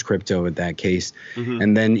can't use crypto in that case.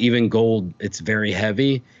 And then even gold, it's very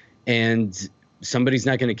heavy, and somebody's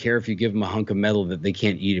not going to care if you give them a hunk of metal that they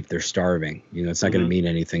can't eat if they're starving. It's not going to mean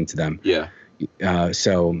anything to them.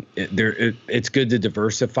 So it's good to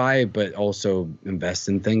diversify, but also invest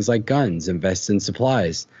in things like guns, invest in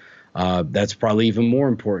supplies. That's probably even more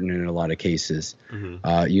important in a lot of cases.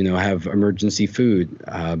 Have emergency food.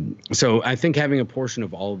 So I think having a portion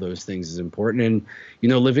of all of those things is important. And,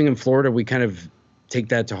 living in Florida, we kind of take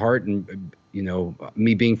that to heart. And,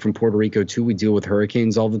 me being from Puerto Rico too, we deal with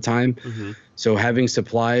hurricanes all the time. So having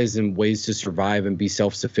supplies and ways to survive and be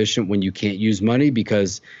self-sufficient when you can't use money,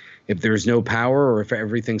 because if there's no power or if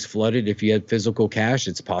everything's flooded, if you had physical cash,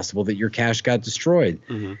 it's possible that your cash got destroyed.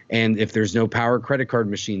 And if there's no power, credit card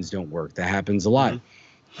machines don't work. That happens a lot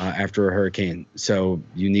after a hurricane. So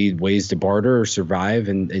you need ways to barter or survive,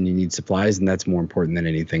 and you need supplies, and that's more important than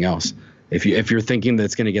anything else. If you're thinking that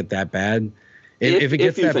it's going to get that bad, if it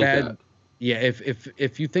gets that bad,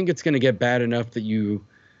 if you think it's going to get bad enough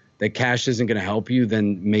that cash isn't going to help you,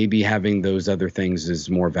 then maybe having those other things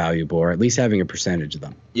is more valuable, or at least having a percentage of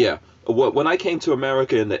them. Yeah. When I came to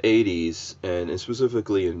America in the 80s, and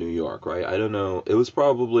specifically in New York, right? I don't know. It was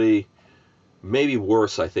probably maybe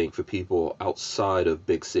worse, I think, for people outside of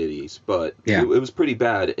big cities, but it was pretty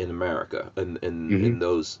bad in America in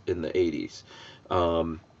the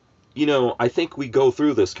 80s. I think we go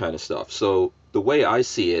through this kind of stuff. So the way I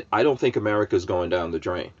see it, I don't think America's going down the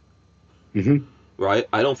drain. Right?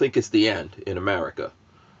 I don't think it's the end in America.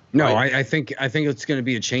 No, right? I think it's going to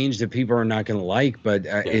be a change that people are not going to like, but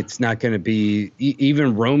it's not going to be.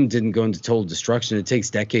 Even Rome didn't go into total destruction. It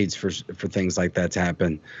takes decades for things like that to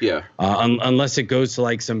happen. Unless it goes to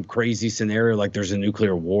like some crazy scenario, like there's a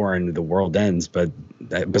nuclear war and the world ends. But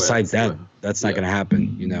besides that, that's not going to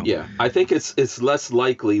happen. Yeah, I think it's less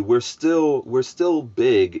likely. We're still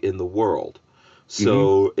big in the world.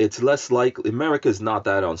 So it's less likely. America's not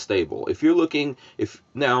that unstable. If you're looking,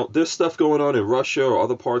 now there's stuff going on in Russia or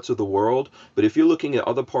other parts of the world, but if you're looking at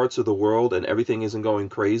other parts of the world and everything isn't going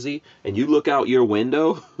crazy, and you look out your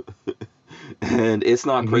window and it's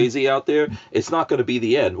not crazy out there, it's not going to be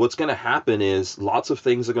the end. What's going to happen is lots of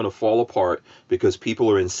things are going to fall apart because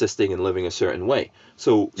people are insisting and living a certain way.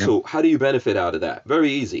 So how do you benefit out of that?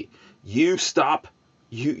 Very easy. You stop.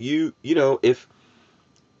 If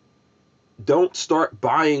don't start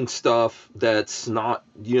buying stuff that's not,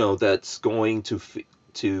 that's going to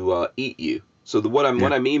eat you. So what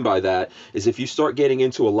I mean by that is, if you start getting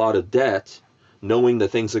into a lot of debt, knowing that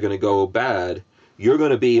things are going to go bad, you're going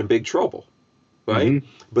to be in big trouble, right?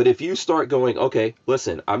 But if you start going, okay,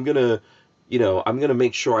 listen, I'm going to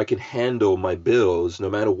make sure I can handle my bills no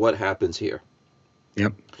matter what happens here.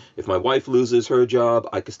 If my wife loses her job,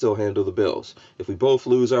 I could still handle the bills. If we both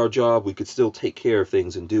lose our job, we could still take care of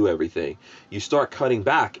things and do everything. You start cutting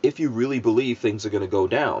back if you really believe things are going to go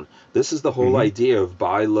down. This is the whole idea of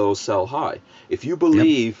buy low, sell high. If you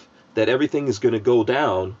believe that everything is going to go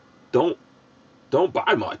down, don't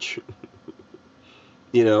buy much.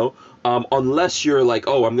 Unless you're like,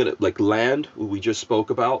 oh, I'm gonna like land, we just spoke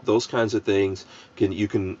about those kinds of things. You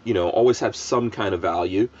can always have some kind of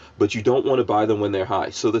value, but you don't want to buy them when they're high.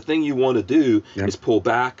 So the thing you want to do is pull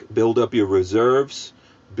back, build up your reserves,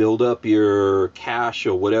 build up your cash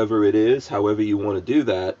or whatever it is, however you want to do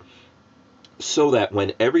that, so that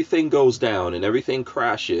when everything goes down and everything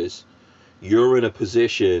crashes, you're in a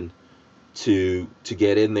position to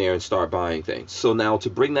get in there and start buying things. So now to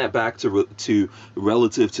bring that back to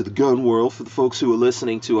relative to the gun world, for the folks who are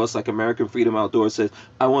listening to us, like American Freedom Outdoors says,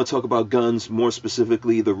 I want to talk about guns, more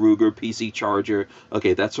specifically the Ruger PC Charger.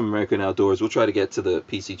 Okay, that's from American Outdoors. We'll try to get to the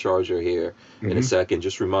PC Charger here in a second.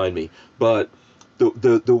 Just remind me. But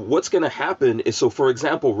the what's going to happen is, so for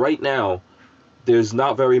example, right now there's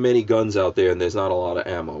not very many guns out there and there's not a lot of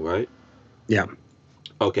ammo, right? Yeah.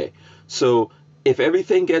 Okay. So if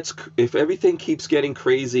everything keeps getting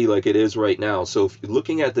crazy like it is right now, so if you're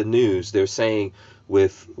looking at the news, they're saying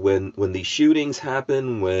when these shootings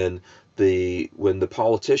happen, when the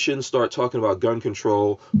politicians start talking about gun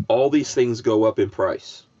control, all these things go up in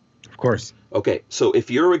price. Of course. Okay, so if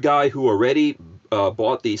you're a guy who already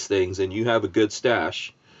bought these things and you have a good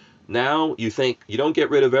stash, now you think you don't get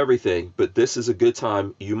rid of everything, but this is a good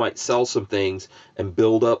time. You might sell some things and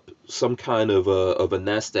build up some kind of a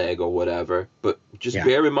nest egg or whatever. But just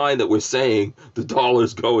bear in mind that we're saying the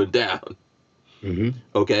dollar's going down.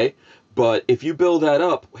 Okay? But if you build that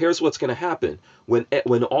up, here's what's going to happen.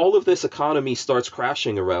 When all of this economy starts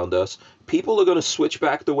crashing around us, people are going to switch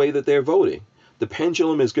back the way that they're voting. The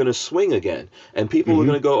pendulum is going to swing again, and people are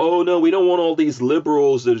going to go, oh no, we don't want all these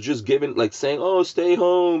liberals that are just giving, like saying, oh, stay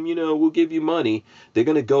home, we'll give you money. They're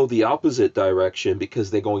going to go the opposite direction because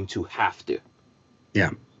they're going to have to. Yeah.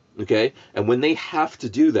 Okay. And when they have to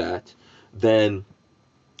do that, then,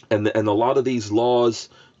 and a lot of these laws,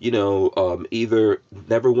 either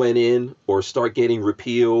never went in or start getting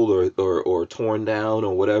repealed or torn down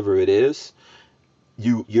or whatever it is.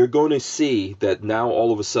 You're going to see that now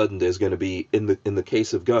all of a sudden there's going to be, in the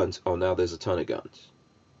case of guns, now there's a ton of guns.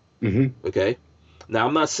 Okay? Now,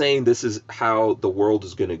 I'm not saying this is how the world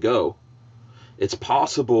is going to go. It's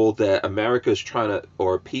possible that America's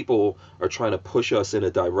people are trying to push us in a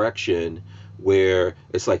direction where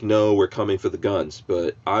it's like, no, we're coming for the guns.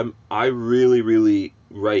 But I really, really,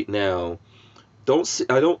 right now,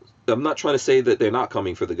 I'm not trying to say that they're not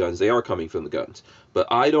coming for the guns. They are coming for the guns. But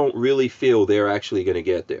I don't really feel they're actually going to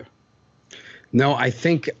get there. No, I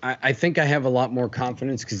think I have a lot more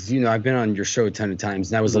confidence because, I've been on your show a ton of times,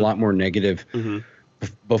 and I was a lot more negative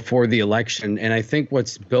before the election. And I think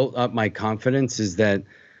what's built up my confidence is that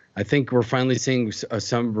I think we're finally seeing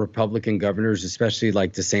some Republican governors, especially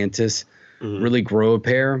like DeSantis, really grow a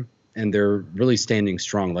pair. And they're really standing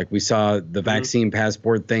strong. Like we saw the vaccine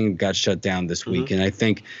passport thing got shut down this week. And I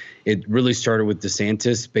think it really started with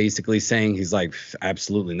DeSantis basically saying, he's like,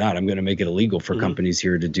 absolutely not. I'm going to make it illegal for companies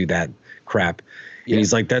here to do that crap. And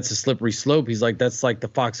he's like, that's a slippery slope. He's like, that's like the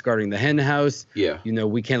fox guarding the hen house. Yeah.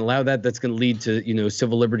 We can't allow that. That's going to lead to,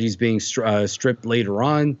 civil liberties being stripped later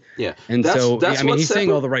on. Yeah. And he's saying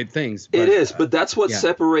all the right things. It is, but that's what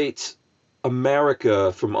separates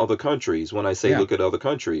America from other countries. When I say look at other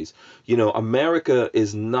countries, America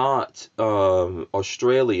is not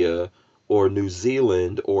Australia or New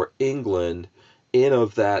Zealand or England, in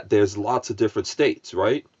of that there's lots of different states,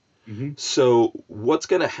 right? So what's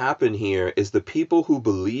going to happen here is the people who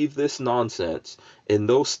believe this nonsense in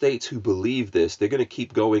those states who believe this, they're going to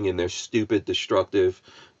keep going in their stupid, destructive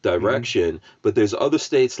direction. But there's other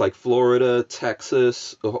states like Florida,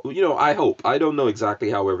 Texas, I hope. I don't know exactly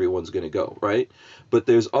how everyone's going to go, right? But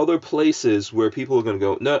there's other places where people are going to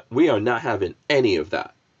go, no, we are not having any of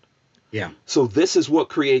that. Yeah. So this is what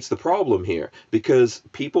creates the problem here, because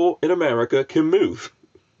people in America can move.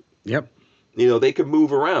 Yep. They can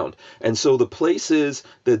move around. And so the places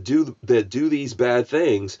that do these bad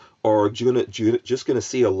things are just going to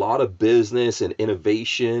see a lot of business and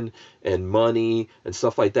innovation and money and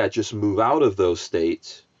stuff like that just move out of those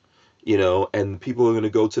states, and people are going to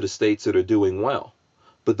go to the states that are doing well.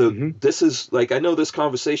 But this is, like, I know this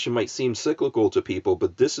conversation might seem cyclical to people,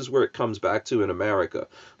 but this is where it comes back to in America.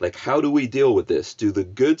 Like, how do we deal with this? Do the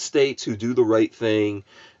good states who do the right thing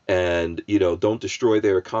and, don't destroy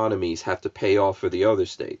their economies have to pay off for the other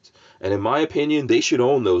states? And in my opinion, they should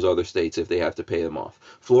own those other states if they have to pay them off.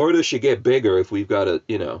 Florida should get bigger if we've got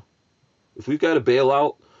to bail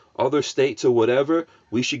out other states or whatever.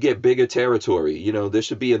 We should get bigger territory. There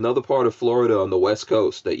should be another part of Florida on the West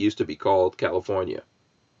Coast that used to be called California.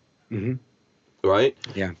 Right?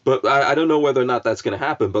 Yeah. But I don't know whether or not that's going to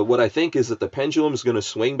happen. But what I think is that the pendulum is going to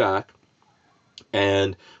swing back.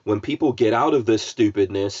 And when people get out of this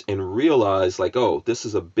stupidness and realize, like, oh, this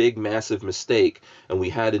is a big, massive mistake, and we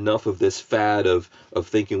had enough of this fad of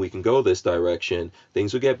thinking we can go this direction,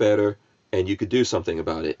 things will get better, and you could do something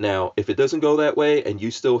about it. Now, if it doesn't go that way, and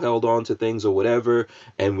you still held on to things or whatever,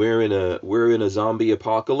 and we're in a zombie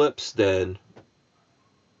apocalypse, then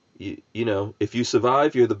you know, if you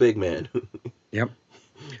survive, you're the big man. Yep.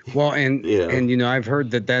 Well, and you know, I've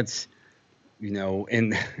heard that's, you know,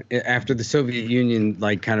 and after the Soviet Union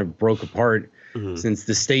like kind of broke apart, since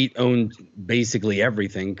the state owned basically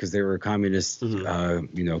everything because they were a communist,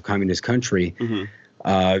 you know, communist country.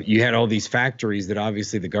 You had all these factories that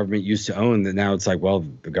obviously the government used to own. That now it's like, well,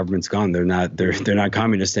 the government's gone. They're not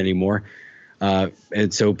communist anymore.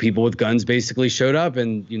 And so people with guns basically showed up,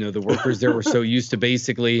 and you know, the workers there were so used to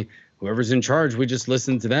basically whoever's in charge, we just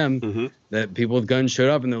listened to them, that people with guns showed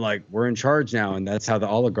up and they're like, we're in charge now. And that's how the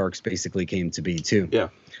oligarchs basically came to be too. Yeah.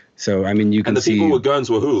 So, I mean, you can see. And the people with guns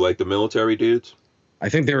were who? Like the military dudes? I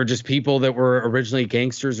think they were just people that were originally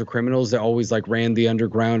gangsters or criminals that always like ran the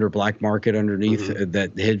underground or black market underneath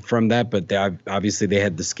that hid from that. But obviously they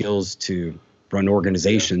had the skills to run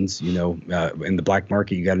organizations, you know, in the black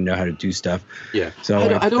market, you got to know how to do stuff. Yeah. So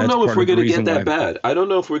I don't know if we're going to get that bad. I don't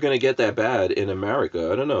know if we're going to get that bad in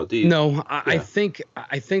America. I don't know. Do you? No, I think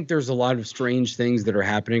there's a lot of strange things that are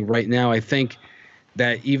happening right now. I think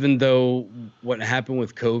that even though what happened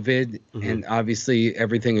with COVID and obviously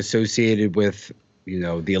everything associated with, you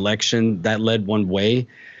know, the election that led one way,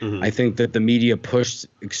 I think that the media pushed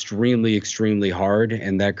extremely, extremely hard,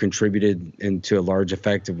 and that contributed into a large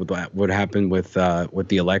effect of what happened with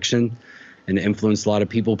the election, and influenced a lot of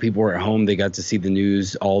people. People were at home; they got to see the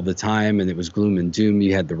news all the time, and it was gloom and doom.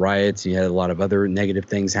 You had the riots, you had a lot of other negative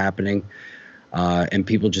things happening, and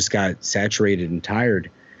people just got saturated and tired.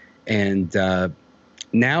 And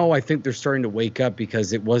now I think they're starting to wake up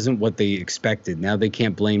because it wasn't what they expected. Now they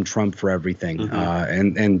can't blame Trump for everything,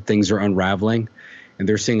 and things are unraveling. And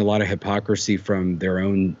they're seeing a lot of hypocrisy from their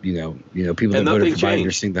own, you know, people that voted for Biden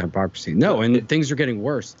are seeing the hypocrisy. No, and things are getting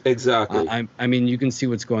worse. Exactly. I mean, you can see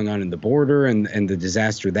what's going on in the border and the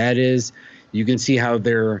disaster that is. You can see how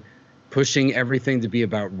they're pushing everything to be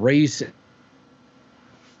about race.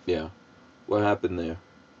 Yeah. What happened there?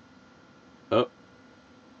 Oh.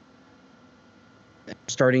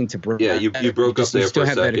 Starting to break. Yeah, you broke up there for a second. You still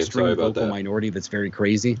have that extreme vocal minority that's very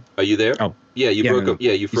crazy. Are you there? Oh. Yeah, you broke up.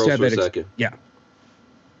 Yeah, you froze for a second. Yeah.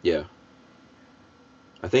 Yeah.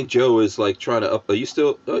 I think Joe is like trying to up. Are you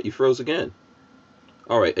still? Oh, you froze again.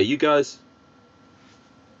 All right. Are you guys?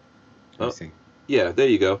 Let me see. Yeah, there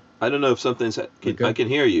you go. I don't know if something's. I can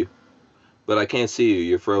hear you, but I can't see you.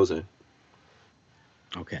 You're frozen.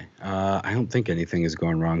 Okay. I don't think anything is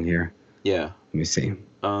going wrong here. Yeah. Let me see.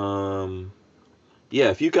 Yeah,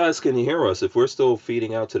 if you guys can hear us, if we're still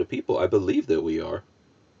feeding out to the people, I believe that we are.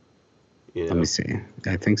 You know? Let me see.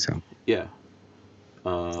 I think so. Yeah.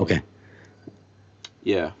 Okay.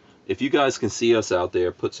 Yeah. If you guys can see us out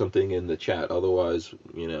there, put something in the chat. Otherwise,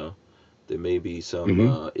 you know, there may be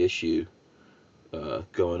some issue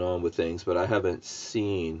going on with things, but I haven't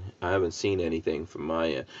seen anything from my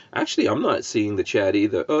end. Actually, I'm not seeing the chat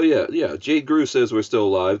either. Oh yeah. Jade Grew says we're still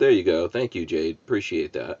live. There you go. Thank you, Jade.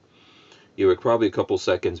 Appreciate that. You were probably a couple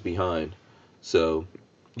seconds behind. So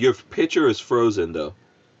your picture is frozen though.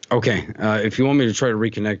 Okay. If you want me to try to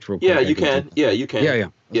reconnect real quick. Yeah, you can. Yeah, you can. Yeah.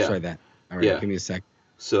 Let's try that. All right. Give me a sec.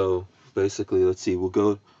 So basically, let's see. We'll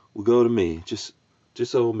go to me. Just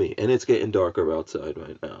old me. And it's getting darker outside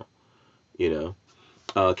right now. You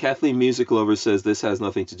know. Kathleen Music Lover says this has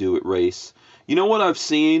nothing to do with race. You know what I've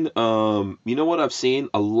seen? A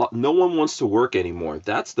lot. No one wants to work anymore.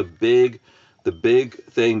 That's the big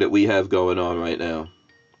thing that we have going on right now.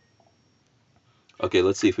 Okay,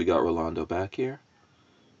 let's see if we got Rolando back here.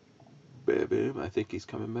 Babe, I think he's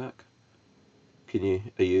coming back. There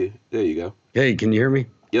you go. Hey, can you hear me?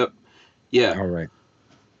 Yep. Yeah. All right.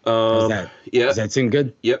 How's that? Yeah. Does that seem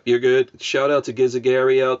good? Yep, you're good. Shout out to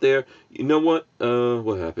Gizagary out there. You know what?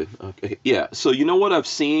 What happened? Okay. Yeah. So you know what I've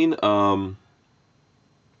seen? No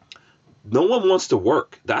one wants to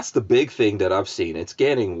work. That's the big thing that I've seen. It's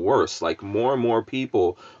getting worse. Like more and more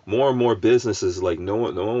people, more and more businesses, like no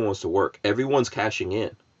one wants to work. Everyone's cashing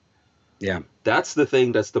in. Yeah. That's the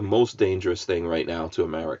thing that's the most dangerous thing right now to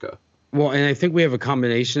America. Well, and I think we have a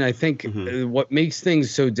combination. I think what makes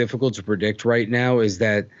things so difficult to predict right now is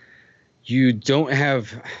that you don't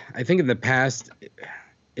have, I think in the past,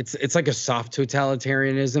 it's like a soft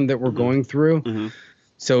totalitarianism that we're going through.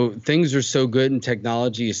 So things are so good and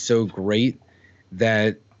technology is so great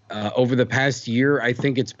that over the past year, I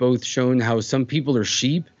think it's both shown how some people are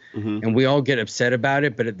sheep and we all get upset about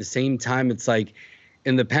it. But at the same time, it's like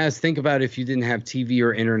in the past, think about if you didn't have TV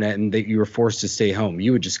or internet and that you were forced to stay home,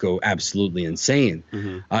 you would just go absolutely insane.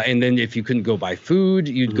 And then if you couldn't go buy food,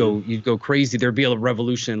 you'd go crazy. There'd be a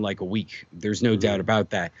revolution in like a week. There's no doubt about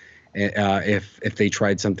that. If they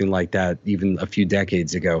tried something like that even a few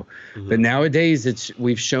decades ago. But nowadays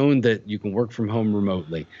we've shown that you can work from home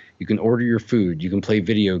remotely. You can order your food. You can play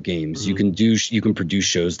video games. You can produce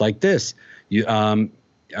shows like this. You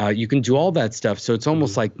can do all that stuff. So it's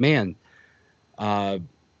almost like, man,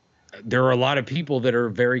 there are a lot of people that are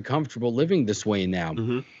very comfortable living this way now.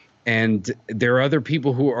 And there are other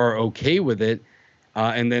people who are okay with it.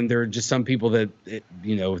 And then there are just some people that,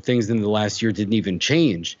 things in the last year didn't even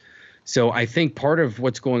change. So I think part of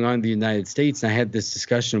what's going on in the United States, and I had this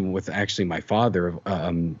discussion with actually my father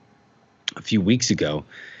a few weeks ago,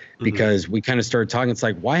 because we kind of started talking. It's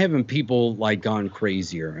like, why haven't people like gone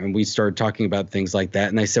crazier? And we started talking about things like that.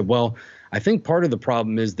 And I said, well, I think part of the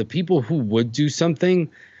problem is the people who would do something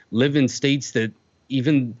live in states that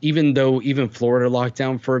even though Florida locked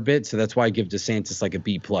down for a bit, so that's why I give DeSantis like a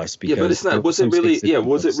B plus. Because but it's not. Was it really? Yeah,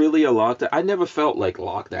 was it really a lockdown? I never felt like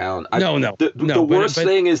lockdown. No. The worst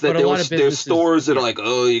thing is that there's stores that are like,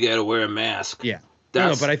 oh, you got to wear a mask. Yeah.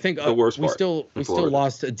 But I think the worst part. We still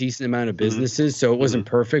lost a decent amount of businesses, so it wasn't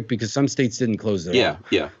perfect because some states didn't close at all.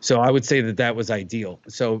 Yeah. So I would say that was ideal.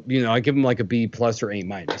 So I give them like a B plus or A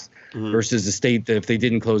minus, versus a state that if they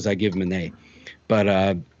didn't close, I give them an A.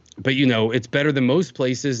 But it's better than most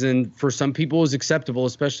places, and for some people it was acceptable,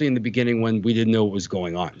 especially in the beginning when we didn't know what was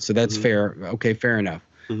going on. So that's fair. Okay, fair enough.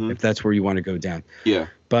 If that's where you want to go down. Yeah.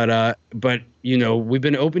 But we've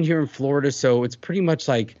been open here in Florida, so it's pretty much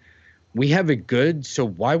like we have it good. So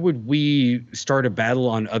why would we start a battle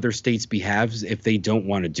on other states' behalves if they don't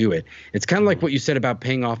want to do it? It's kind of like what you said about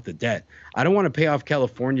paying off the debt. I don't want to pay off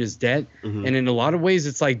California's debt. And in a lot of ways,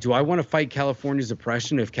 it's like, do I want to fight California's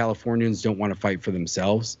oppression if Californians don't want to fight for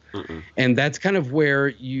themselves? And that's kind of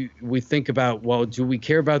where we think about, well, do we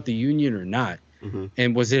care about the union or not?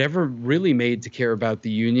 And was it ever really made to care about the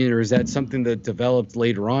union, or is that something that developed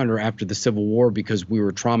later on or after the Civil War because we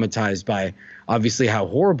were traumatized by obviously how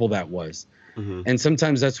horrible that was? And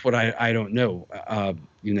sometimes that's what I don't know.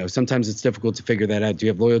 Sometimes it's difficult to figure that out. Do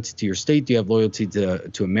you have loyalty to your state? Do you have loyalty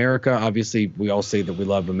to America? Obviously, we all say that we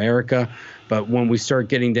love America. But when we start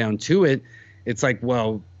getting down to it, it's like,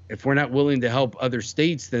 well, if we're not willing to help other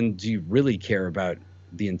states, then do you really care about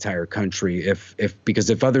the entire country? Because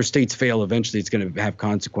if other states fail, eventually it's going to have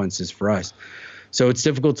consequences for us. So it's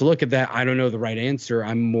difficult to look at that. I don't know the right answer.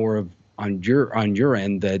 I'm more of on your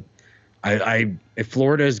end that if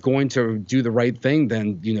Florida is going to do the right thing,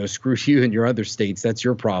 then screw you and your other states. That's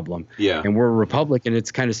your problem. Yeah. And we're a republic, and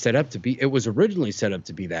it's kind of set up to be. It was originally set up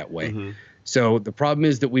to be that way. So the problem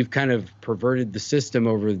is that we've kind of perverted the system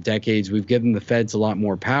over the decades. We've given the feds a lot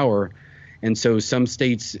more power. And so some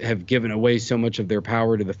states have given away so much of their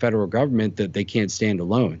power to the federal government that they can't stand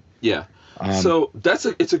alone. Yeah. So I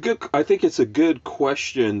think it's a good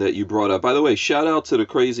question that you brought up. By the way, shout out to the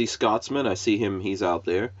Crazy Scotsman. I see him. He's out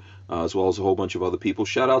there, as well as a whole bunch of other people.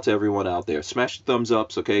 Shout out to everyone out there. Smash the thumbs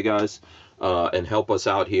ups, okay, guys, and help us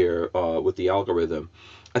out here with the algorithm.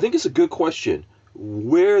 I think it's a good question.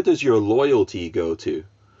 Where does your loyalty go to?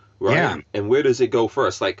 Right? Yeah. And where does it go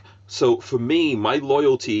first? So for me, my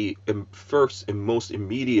loyalty first and most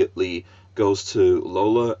immediately goes to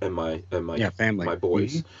Lola and my family, my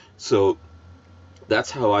boys. So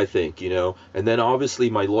that's how I think, and then obviously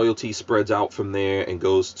my loyalty spreads out from there and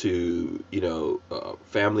goes to,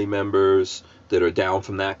 family members that are down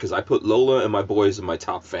from that, because I put Lola and my boys in my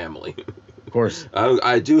top family. Of course.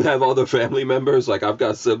 I do have other family members, like I've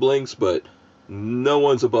got siblings, but no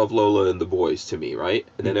one's above Lola and the boys to me, right?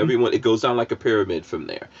 And then everyone, it goes down like a pyramid from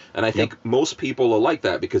there. And I think most people are like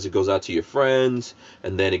that, because it goes out to your friends,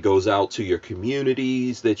 and then it goes out to your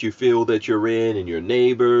communities that you feel that you're in, and your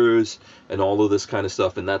neighbors, and all of this kind of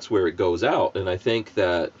stuff, and that's where it goes out. And I think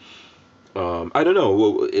that, I don't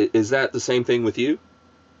know, is that the same thing with you?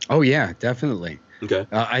 Oh, yeah, definitely. Okay.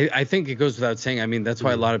 I think it goes without saying. I mean, that's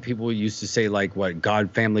why a lot of people used to say, like, what,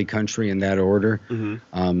 God, family, country, in that order.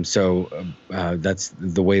 So that's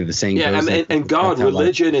the way the saying goes. Yeah, and God,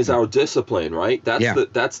 religion is our discipline, right?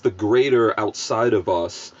 That's the greater outside of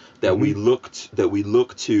us that we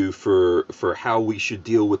look to for how we should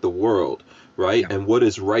deal with the world, right? And what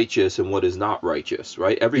is righteous and what is not righteous,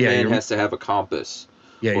 right? Every man has to have a compass.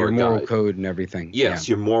 Yeah, your moral code and everything. Yes,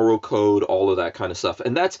 your moral code, all of that kind of stuff.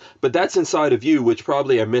 And that's inside of you, which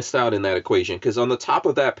probably I missed out in that equation, because on the top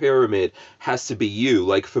of that pyramid has to be you.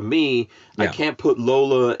 Like for me, I can't put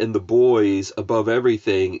Lola and the boys above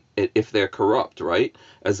everything if they're corrupt, right?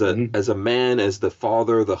 As a man, as the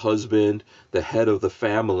father, the husband, the head of the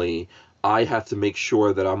family, I have to make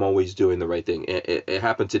sure that I'm always doing the right thing. It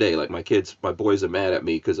happened today. Like my boys are mad at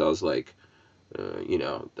me because I was like,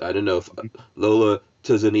 I don't know if Lola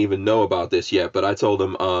doesn't even know about this yet, but I told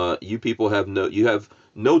them, you people have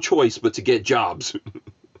no choice but to get jobs.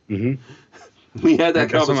 Mm-hmm. We had that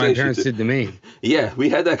That's conversation. what my parents did to me. Yeah, we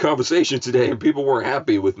had that conversation today, and people weren't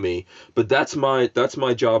happy with me. But that's my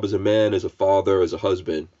job as a man, as a father, as a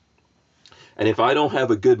husband. And if I don't have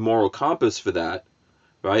a good moral compass for that,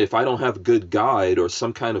 right? If I don't have a good guide or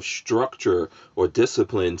some kind of structure or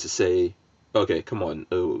discipline to say, okay, come on,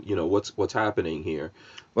 what's happening here?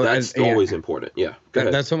 Well, that's always important. Yeah,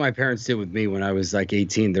 that's what my parents did with me when I was like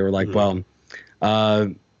 18. They were like, well,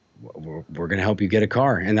 we're going to help you get a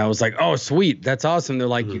car. And I was like, oh, sweet. That's awesome. They're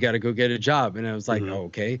like, you got to go get a job. And I was like, oh,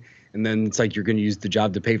 okay. And then it's like, you're going to use the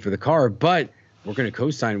job to pay for the car, but we're going to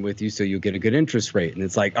co-sign with you so you'll get a good interest rate. And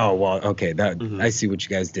it's like, oh, well, okay, I see what you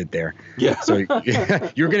guys did there. Yeah. So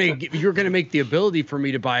you're going to make the ability for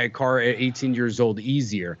me to buy a car at 18 years old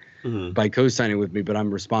easier by co-signing with me, but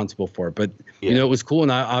I'm responsible for it. But it was cool.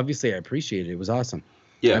 And obviously I appreciate it. It was awesome.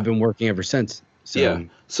 Yeah. I've been working ever since. So, yeah.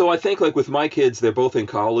 So I think like with my kids, they're both in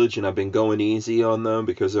college, and I've been going easy on them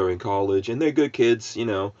because they're in college, and they're good kids. They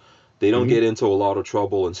don't get into a lot of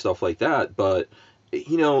trouble and stuff like that. But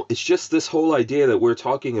it's just this whole idea that we're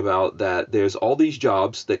talking about, that there's all these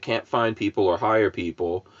jobs that can't find people or hire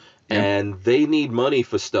people, and they need money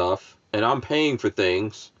for stuff, and I'm paying for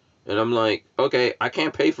things, and I'm like, okay, I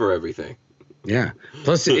can't pay for everything. Yeah.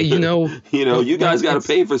 Plus, you guys got to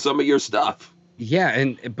pay for some of your stuff. Yeah,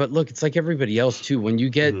 but look, it's like everybody else too. When you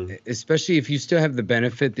get, especially if you still have the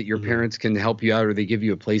benefit that your parents can help you out, or they give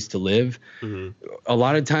you a place to live, a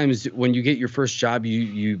lot of times when you get your first job,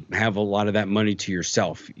 you have a lot of that money to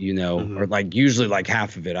yourself, or like usually like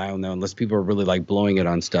half of it. I don't know, unless people are really like blowing it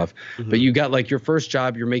on stuff. But you got like your first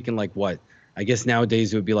job, you're making like what? I guess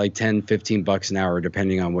nowadays it would be like $10-15 an hour,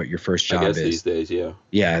 depending on what your first job is. These days, yeah.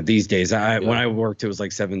 Yeah, these days. When I worked, it was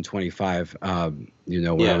like $7.25. When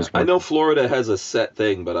I was working. I know Florida has a set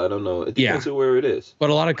thing, but I don't know. It depends on where it is. But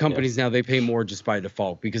a lot of companies now, they pay more just by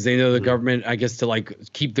default because they know the government, I guess, to like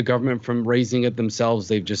keep the government from raising it themselves,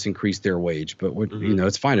 they've just increased their wage. But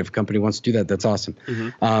it's fine if a company wants to do that. That's awesome.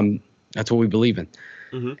 That's what we believe in.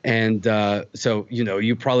 And so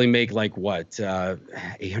you probably make like what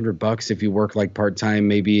 $800 if you work like part-time,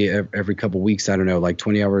 maybe every couple weeks. I don't know, like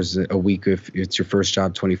 20 hours a week if it's your first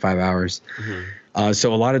job, 25 hours.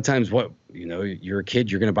 So a lot of times you're a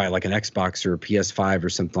kid, you're going to buy like an Xbox or a PS5 or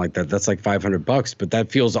something like that. That's like $500, but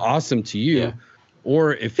that feels awesome to you. Yeah.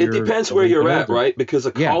 Or if it depends where you're at, right? Because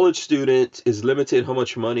a college student is limited how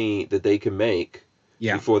much money that they can make.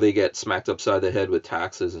 Yeah. Before they get smacked upside the head with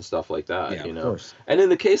taxes and stuff like that, Of course. And in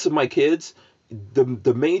the case of my kids,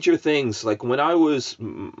 the major things, like when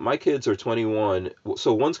my kids are 21,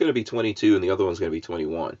 so one's going to be 22 and the other one's going to be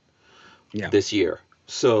 21 this year.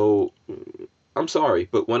 So I'm sorry,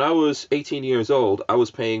 but when I was 18 years old, I was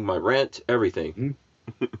paying my rent, everything.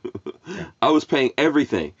 I was paying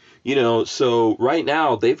everything, so right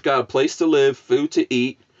now they've got a place to live, food to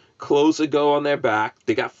eat, clothes that go on their back.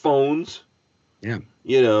 They got phones. Yeah.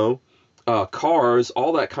 Cars,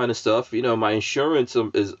 all that kind of stuff. My insurance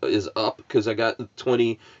is up because I got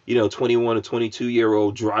 21 and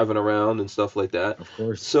 22-year-old driving around and stuff like that. Of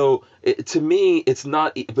course. So to me, it's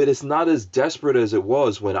not as desperate as it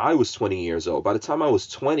was when I was 20 years old. By the time I was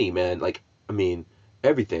 20, man,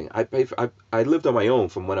 everything. I lived on my own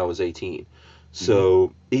from when I was 18.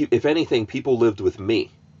 So if anything, people lived with me,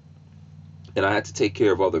 and I had to take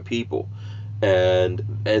care of other people.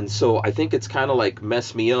 And so I think it's kind of like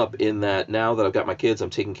messed me up in that now that I've got my kids,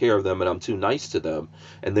 I'm taking care of them and I'm too nice to them,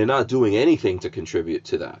 and they're not doing anything to contribute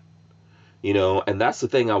to that. And that's the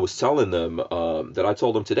thing I was telling them, that I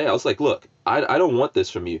told them today. I was like, look, I don't want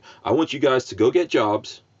this from you. I want you guys to go get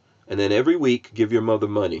jobs, and then every week give your mother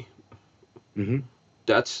money.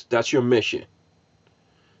 That's your mission.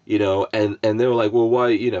 And they were like, well,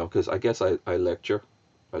 why? Because I guess I lecture.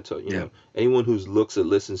 I tell you, anyone who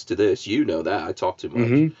listens to this, that I talk too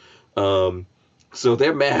much. So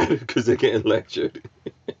they're mad because they're getting lectured.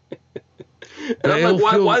 And I'm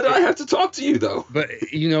like, why do I have to talk to you though? But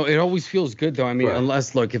it always feels good though. I mean,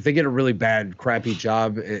 unless if they get a really bad, crappy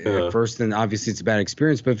job at first, then obviously it's a bad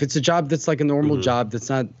experience. But if it's a job that's like a normal job that's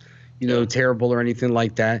not, terrible or anything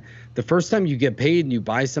like that, the first time you get paid and you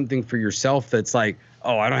buy something for yourself that's like,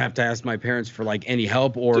 oh, I don't have to ask my parents for like any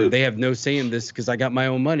help, or they have no say in this because I got my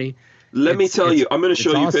own money. Let me tell you, I'm going to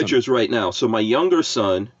show you pictures right now. So my younger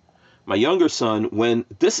son, when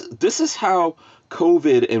this is how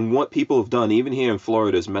COVID and what people have done, even here in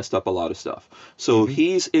Florida, has messed up a lot of stuff. So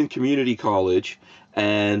he's in community college,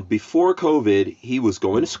 and before COVID, he was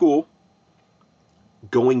going to school.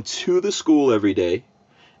 going to the school every day,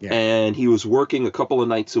 Yeah. and he was working a couple of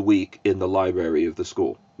nights a week in the library of the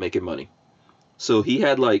school, making money. So he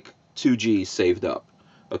had like 2 G's saved up.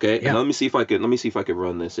 Okay, and Yeah. let me see if I could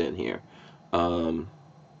run this in here. Let me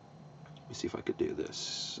see if I could do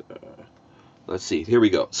this. Let's see. Here we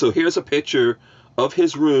go. So here's a picture of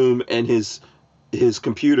his room and his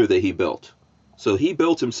computer that he built. So he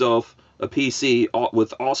built himself a PC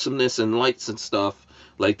with awesomeness and lights and stuff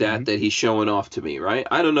like that that he's showing off to me, right?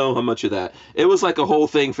 I don't know how much of that. It was like a whole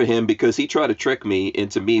thing for him because he tried to trick me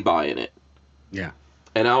into me buying it. Yeah.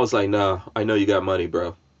 And I was like, nah, I know you got money,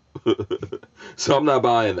 bro. So I'm not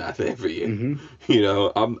buying that thing for you. You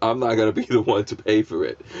know, I'm not going to be the one to pay for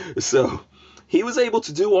it. So he was able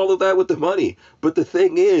to do all of that with the money. But the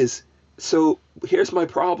thing is, so here's my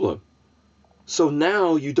problem. So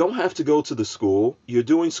now you don't have to go to the school. You're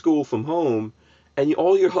doing school from home, and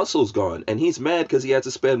all your hustle's gone. And he's mad because he had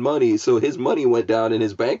to spend money. So his money went down in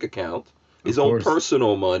his bank account, his own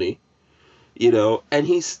personal money, you know, and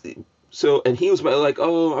he was like,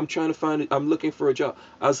 oh, I'm looking for a job.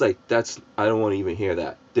 I was like, I don't want to even hear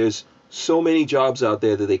that. There's so many jobs out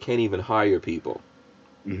there that they can't even hire people.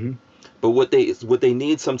 But what they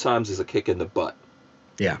need sometimes is a kick in the butt.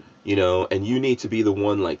 Yeah. You know, and you need to be the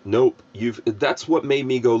one like, nope, that's what made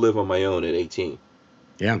me go live on my own at 18.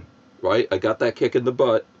 Yeah. Right? I got that kick in the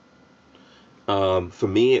butt. For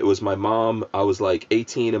me, it was my mom. I was like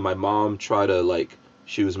 18 and my mom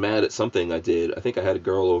she was mad at something I did. I think I had a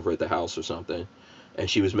girl over at the house or something, and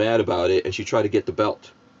she was mad about it, and she tried to get the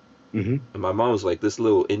belt. And my mom was like this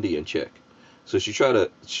little Indian chick. So she tried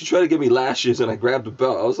to give me lashes, and I grabbed the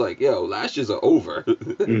belt. I was like, yo, lashes are over.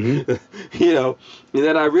 You know? And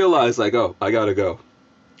then I realized, like, oh, I got to go.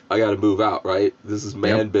 I got to move out, right? This is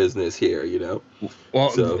man business here, you know?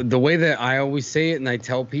 Well, the way that I always say it, and I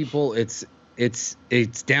tell people, it's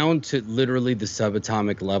down to literally the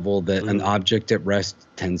subatomic level that an object at rest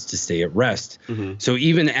tends to stay at rest. So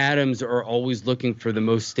even atoms are always looking for the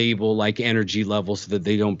most stable like energy level so that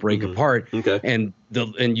they don't break apart and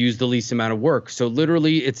use the least amount of work. So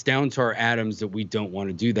literally it's down to our atoms that we don't want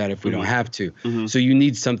to do that if we don't have to. So you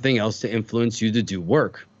need something else to influence you to do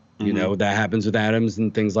work. You know, that happens with atoms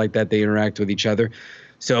and things like that. They interact with each other.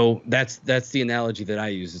 So that's the analogy that I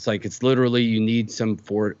use. It's like it's literally you need some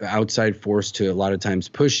outside force to a lot of times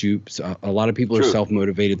push you. So a lot of people are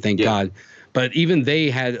self-motivated, thank God. But even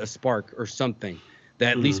they had a spark or something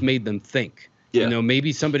that at least made them think. You know,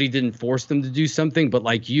 maybe somebody didn't force them to do something, but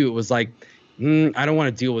like you, it was like, I don't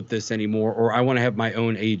want to deal with this anymore, or I want to have my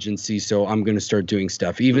own agency, so I'm going to start doing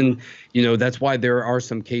stuff. Even, you know, that's why there are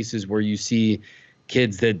some cases where you see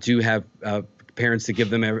kids that do have parents that give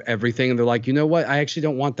them everything, and they're like, you know what, I actually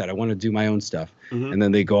don't want that. I want to do my own stuff. And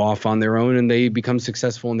then they go off on their own and they become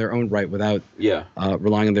successful in their own right without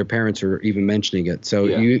relying on their parents or even mentioning it. So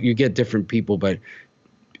you get different people, but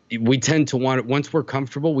we tend to once we're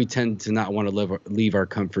comfortable, we tend to not want to leave our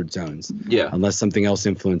comfort zones unless something else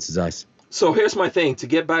influences us. So here's my thing, to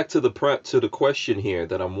get back to the question here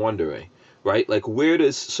that I'm wondering, right? Like where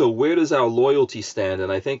does our loyalty stand?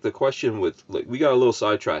 And I think the question we got a little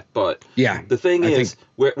sidetracked, but the thing is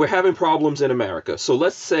we're having problems in America. So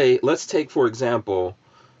let's take for example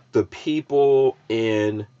the people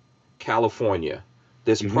in California.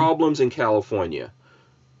 There's problems in California.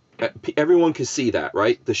 Everyone can see that,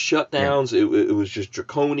 right? The shutdowns, it was just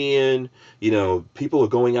draconian. You know, people are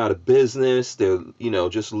going out of business. They're, you know,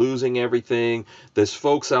 just losing everything. There's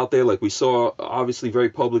folks out there, like we saw, obviously, very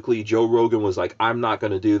publicly, Joe Rogan was like, I'm not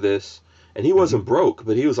going to do this. And he wasn't broke,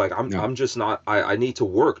 but he was like, I'm just not, I need to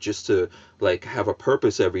work just to, like, have a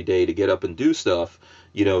purpose every day to get up and do stuff.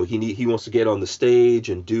 You know, he wants to get on the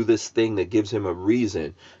stage and do this thing that gives him a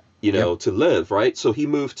reason, you know, to live, right? So he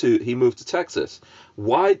moved to Texas.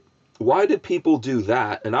 Why did people do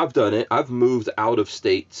that? And I've done it. I've moved out of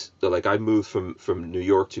states. Like I moved from New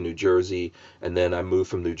York to New Jersey, and then I moved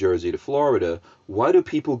from New Jersey to Florida. Why do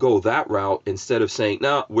people go that route instead of saying,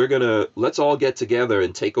 no, let's all get together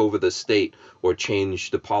and take over the state or change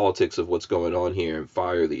the politics of what's going on here and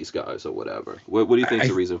fire these guys or whatever? What do you think is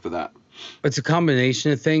the reason for that? It's a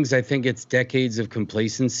combination of things. I think it's decades of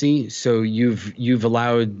complacency. So you've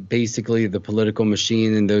allowed basically the political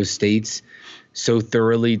machine in those states so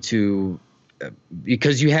thoroughly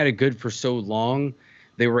because you had it good for so long,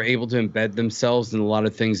 they were able to embed themselves in a lot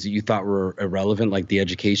of things that you thought were irrelevant, like the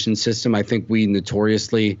education system. I think we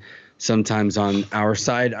notoriously, sometimes on our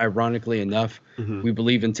side, ironically enough, we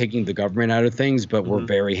believe in taking the government out of things, but we're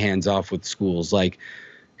very hands off with schools. Like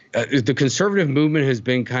the conservative movement has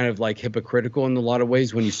been kind of like hypocritical in a lot of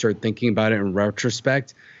ways when you start thinking about it in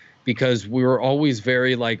retrospect, because we were always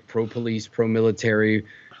very like pro-police, pro-military,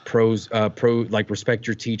 like respect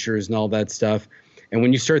your teachers and all that stuff. And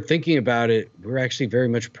when you start thinking about it, we're actually very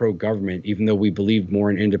much pro-government, even though we believe more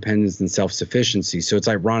in independence and self-sufficiency. So it's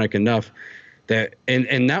ironic enough that,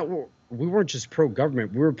 and that we weren't just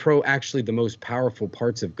pro-government, we were pro actually the most powerful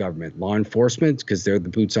parts of government. Law enforcement, because they're the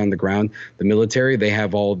boots on the ground. The military, they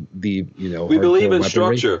have all the, we believe in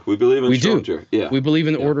structure. We believe in structure. Yeah. We believe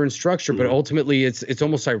in order and structure, but ultimately it's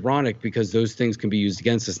almost ironic because those things can be used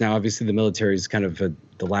against us. Now, obviously the military is kind of the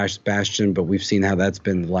last bastion, but we've seen how that's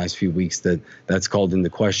been the last few weeks that's called into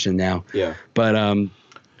question now. Yeah. But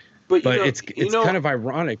it's kind of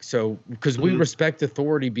ironic. So because we respect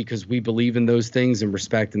authority because we believe in those things and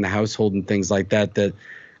respect in the household and things like that, that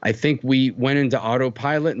I think we went into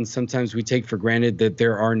autopilot, and sometimes we take for granted that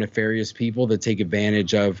there are nefarious people that take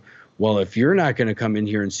advantage of, well, if you're not going to come in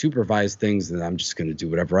here and supervise things, then I'm just going to do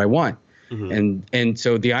whatever I want. And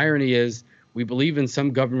so the irony is, we believe in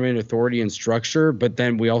some government authority and structure, but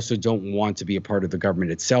then we also don't want to be a part of the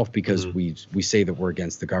government itself because we say that we're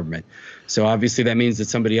against the government. So obviously that means that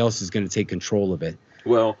somebody else is going to take control of it.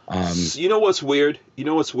 Well, you know what's weird?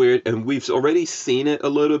 And we've already seen it a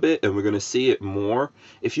little bit, and we're going to see it more.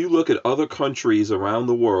 If you look at other countries around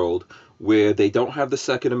the world where they don't have the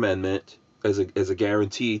Second Amendment as a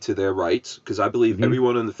guarantee to their rights, because I believe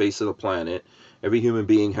everyone on the face of the planet, every human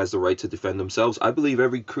being has the right to defend themselves. I believe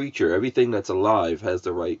every creature, everything that's alive has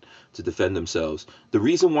the right to defend themselves. The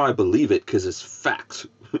reason why I believe it, because it's facts.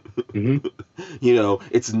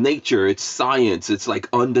 It's nature, it's science, it's like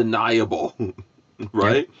undeniable,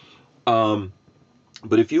 right? But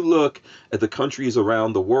if you look at the countries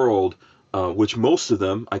around the world, which most of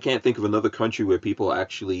them, I can't think of another country where people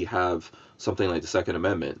actually have something like the Second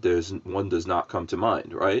Amendment. One does not come to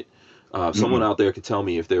mind, right? Someone out there could tell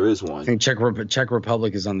me if there is one. I think Czech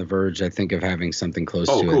Republic is on the verge, I think, of having something close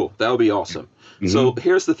to it. Oh, cool. That would be awesome. So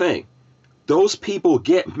here's the thing. Those people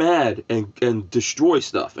get mad and destroy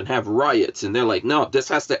stuff and have riots. And they're like, no, this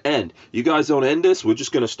has to end. You guys don't end this? We're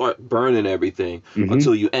just going to start burning everything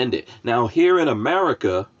until you end it. Now, here in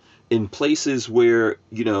America, in places where,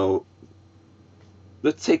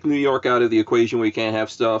 let's take New York out of the equation where you can't have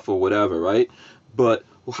stuff or whatever, right? But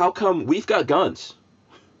how come we've got guns?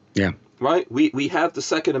 Yeah. Right? We have the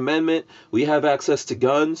Second Amendment. We have access to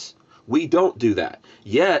guns. We don't do that.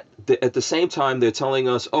 Yet, at the same time, they're telling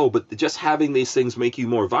us, oh, but just having these things make you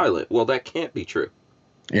more violent. Well, that can't be true.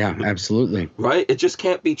 Yeah, absolutely. Right? It just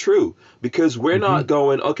can't be true because we're not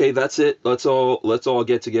going, okay, that's it. Let's all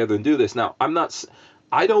get together and do this. Now,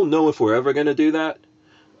 I don't know if we're ever going to do that.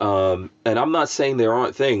 And I'm not saying there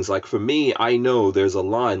aren't things. Like, for me, I know there's a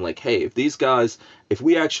line like, hey, if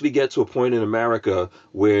we actually get to a point in America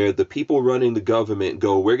where the people running the government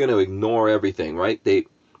go, we're going to ignore everything, right?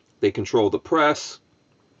 They control the press.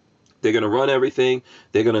 They're going to run everything.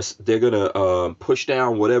 They're going to push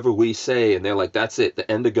down whatever we say. And they're like, that's it, the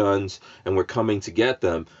end of guns. And we're coming to get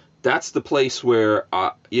them. That's the place where,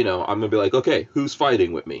 I'm going to be like, okay, who's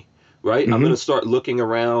fighting with me? Right? I'm going to start looking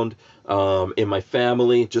around in my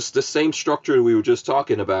family, just the same structure we were just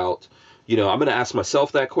talking about. I'm going to ask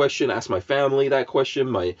myself that question, ask my family that question,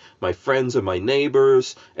 my friends and my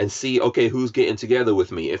neighbors, and see, okay, who's getting together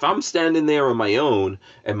with me. If I'm standing there on my own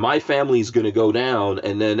and my family's going to go down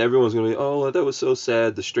and then everyone's going to be, oh, that was so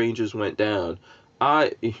sad, the strangers went down.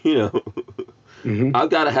 I've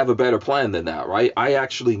got to have a better plan than that, right? I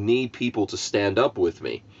actually need people to stand up with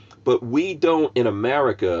me. But we don't in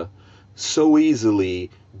America so easily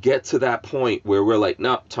get to that point where we're like,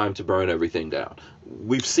 no, time to burn everything down.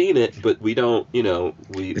 We've seen it, but we don't, we don't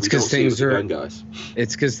see it with the gun guys.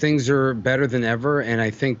 It's because things are better than ever, and I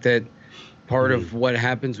think that part of what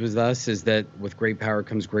happens with us is that with great power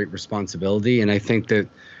comes great responsibility, and I think that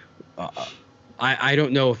I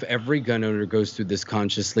don't know if every gun owner goes through this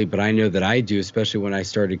consciously, but I know that I do, especially when I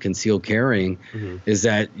started concealed carrying, is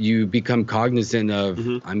that you become cognizant of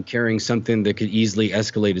I'm carrying something that could easily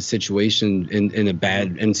escalate a situation in a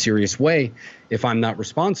bad and serious way if I'm not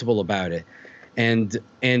responsible about it. And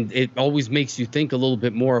it always makes you think a little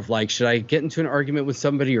bit more of like, should I get into an argument with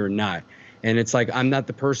somebody or not? And it's like, I'm not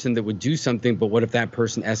the person that would do something, but what if that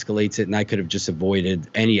person escalates it and I could have just avoided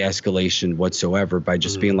any escalation whatsoever by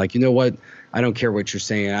just being like, you know what? I don't care what you're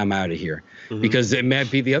saying. I'm out of here. Because it might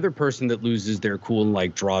be the other person that loses their cool and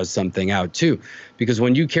like draws something out too. Because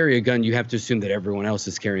when you carry a gun, you have to assume that everyone else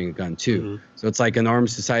is carrying a gun too. So it's like an armed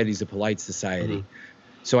society is a polite society.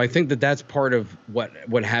 So I think that that's part of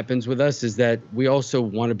what happens with us is that we also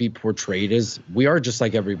want to be portrayed as we are just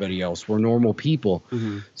like everybody else. We're normal people.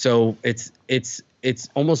 So it's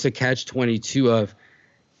almost a catch-22 of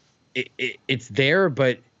it's there,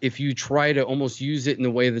 but if you try to almost use it in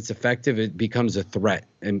a way that's effective, it becomes a threat.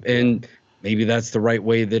 And maybe that's the right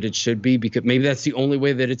way that it should be, because maybe that's the only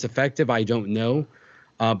way that it's effective. I don't know.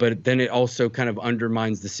 But then it also kind of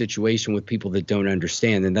undermines the situation with people that don't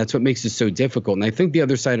understand. And that's what makes it so difficult. And I think the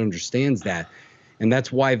other side understands that. And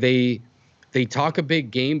that's why they talk a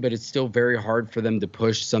big game, but it's still very hard for them to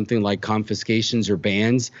push something like confiscations or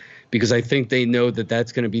bans, because I think they know that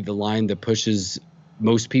that's going to be the line that pushes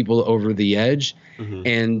most people over the edge.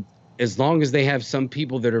 And as long as they have some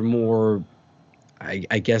people that are more,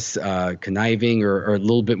 I guess, conniving or a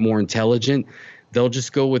little bit more intelligent, they'll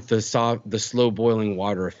just go with the slow boiling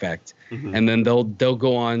water effect. And then they'll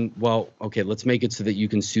go on, well, okay, let's make it so that you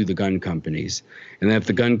can sue the gun companies. And then if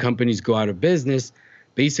the gun companies go out of business,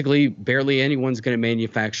 basically barely anyone's going to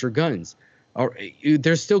manufacture guns. Or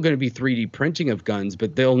there's still going to be 3D printing of guns,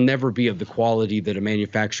 but they'll never be of the quality that a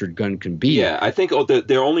manufactured gun can be. Yeah, I think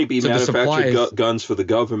there'll only be manufactured guns for the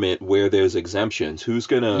government where there's exemptions. Who's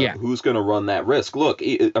gonna run that risk? Look,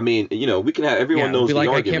 I mean, we can have everyone knows the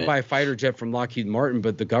argument. I can't buy a fighter jet from Lockheed Martin,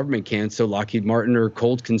 but the government can. So Lockheed Martin or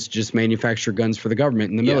Colt can just manufacture guns for the government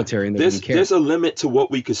and the military, and they wouldn't care. There's a limit to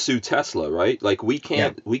what we could sue Tesla, right? Like we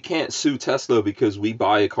can't sue Tesla because we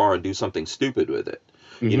buy a car and do something stupid with it.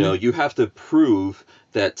 You have to prove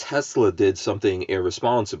that Tesla did something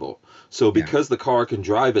irresponsible. So because the car can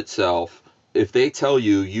drive itself, if they tell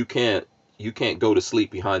you can't go to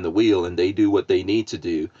sleep behind the wheel, and they do what they need to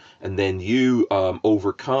do, and then you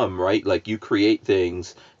overcome, right? Like you create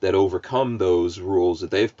things that overcome those rules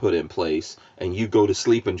that they've put in place, and you go to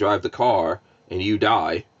sleep and drive the car and you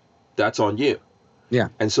die, that's on you. Yeah.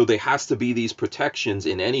 And so there has to be these protections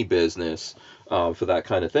in any business for that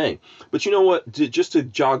kind of thing. But you know what? Just to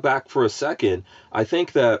jog back for a second, I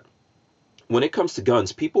think that when it comes to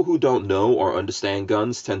guns, people who don't know or understand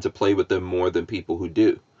guns tend to play with them more than people who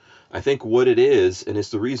do. I think what it is, and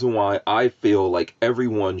it's the reason why I feel like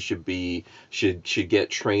everyone should get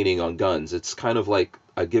training on guns. It's kind of like,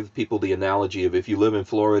 I give people the analogy of, if you live in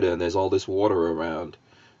Florida and there's all this water around,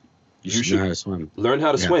 you should learn how to swim. Learn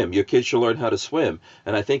how to swim. Your kids should learn how to swim.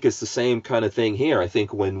 And I think it's the same kind of thing here. I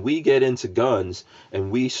think when we get into guns and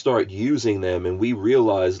we start using them, and we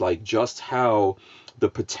realize like just how the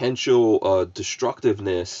potential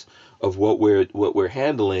destructiveness of what we're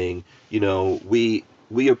handling, we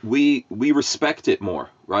respect it more,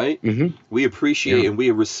 right? We appreciate and we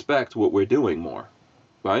respect what we're doing more,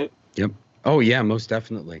 right? Yep. Oh, yeah, most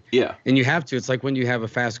definitely. Yeah. And you have to. It's like when you have a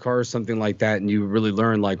fast car or something like that, and you really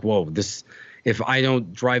learn like, whoa, if I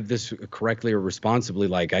don't drive this correctly or responsibly,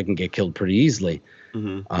 like I can get killed pretty easily.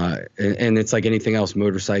 And it's like anything else,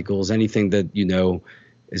 motorcycles, anything that,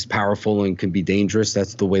 is powerful and can be dangerous.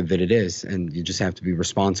 That's the way that it is. And you just have to be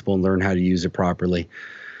responsible and learn how to use it properly.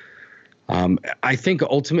 I think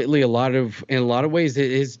ultimately in a lot of ways, it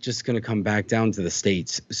is just going to come back down to the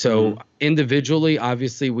states. So individually,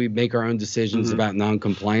 obviously, we make our own decisions about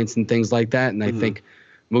non-compliance and things like that. And I think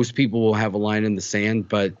most people will have a line in the sand.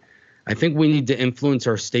 But I think we need to influence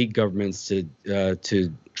our state governments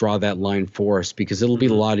to draw that line for us, because it'll be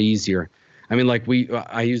a lot easier. I mean, like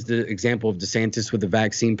I used the example of DeSantis with the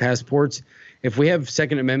vaccine passports. If we have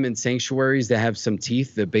Second Amendment sanctuaries that have some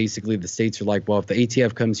teeth, that basically the states are like, well, if the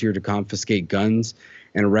ATF comes here to confiscate guns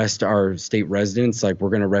and arrest our state residents, like we're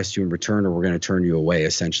going to arrest you in return, or we're going to turn you away,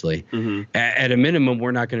 essentially. At a minimum,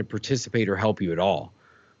 we're not going to participate or help you at all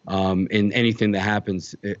in anything that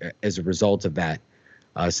happens as a result of that,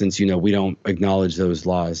 since, we don't acknowledge those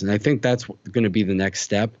laws. And I think that's going to be the next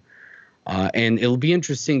step. And it'll be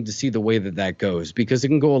interesting to see the way that goes, because it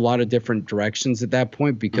can go a lot of different directions at that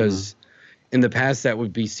point, because in the past, that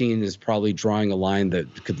would be seen as probably drawing a line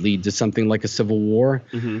that could lead to something like a civil war.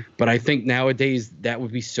 But I think nowadays that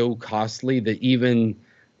would be so costly that even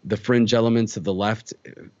the fringe elements of the left,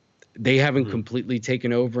 they haven't completely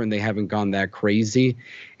taken over, and they haven't gone that crazy.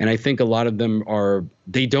 And I think a lot of them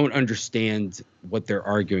they don't understand what they're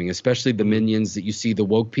arguing, especially the minions that you see, the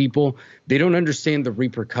woke people. They don't understand the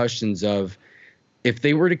repercussions of, if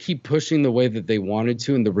they were to keep pushing the way that they wanted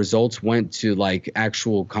to, and the results went to like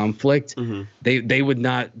actual conflict, they would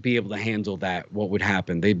not be able to handle that. What would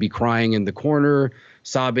happen? They'd be crying in the corner,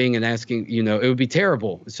 sobbing and asking, it would be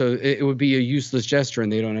terrible. So it would be a useless gesture,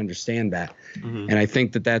 and they don't understand that. And I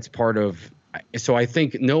think that's part of, so I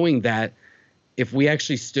think knowing that, if we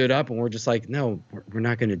actually stood up and we're just like, no, we're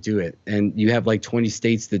not going to do it. And you have like 20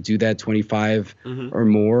 states that do that, 25 or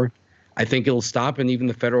more. I think it'll stop, and even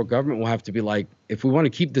the federal government will have to be like, if we want to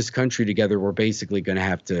keep this country together, we're basically going to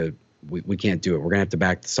have to, we can't do it. We're going to have to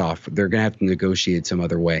back this off. They're going to have to negotiate some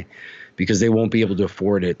other way, because they won't be able to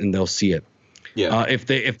afford it, and they'll see it. Yeah. If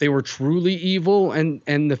they were truly evil and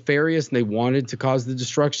nefarious, and they wanted to cause the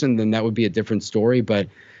destruction, then that would be a different story. But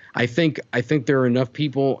I think there are enough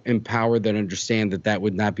people in power that understand that that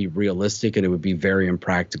would not be realistic and it would be very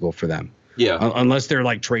impractical for them. Yeah. Unless they're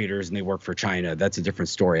like traders and they work for China, that's a different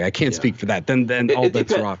story. I can't speak for that. Then all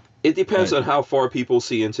bets are off. It depends on how far people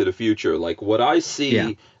see into the future. Like what I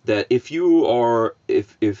see, that if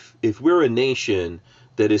we're a nation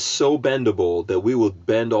that is so bendable that we will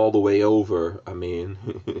bend all the way over. I mean,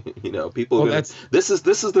 people. This is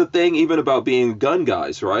the thing even about being gun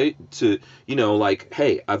guys, right? To like,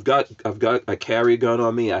 hey, I carry a gun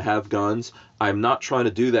on me. I have guns. I'm not trying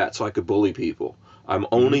to do that so I could bully people. I'm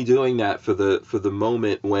only doing that for the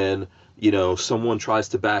moment when someone tries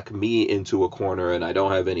to back me into a corner and I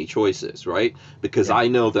don't have any choices, right? Because I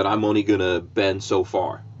know that I'm only gonna bend so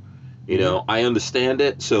far. I understand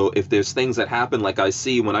it. So if there's things that happen, like I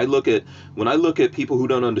see when I look at people who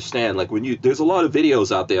don't understand, like there's a lot of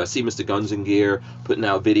videos out there. I see Mr. Guns and Gear putting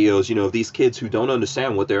out videos, of these kids who don't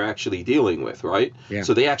understand what they're actually dealing with, right? Yeah.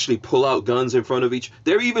 So they actually pull out guns in front of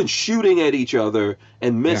they're even shooting at each other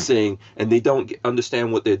and missing, and they don't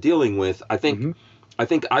understand what they're dealing with. I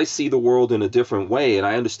think I see the world in a different way, and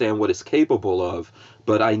I understand what it's capable of,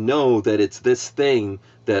 but I know that it's this thing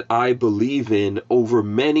that I believe in over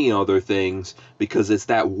many other things, because it's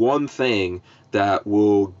that one thing that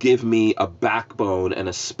will give me a backbone and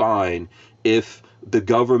a spine if the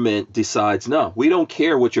government decides, no, we don't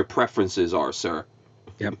care what your preferences are, sir.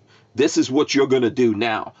 Yep. This is what you're going to do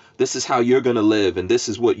now. This is how you're going to live, and this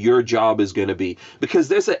is what your job is going to be. Because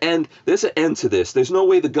there's an end to this. There's no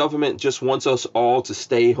way the government just wants us all to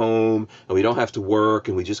stay home and we don't have to work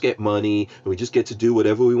and we just get money and we just get to do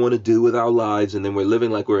whatever we want to do with our lives, and then we're living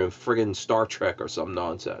like we're in friggin' Star Trek or some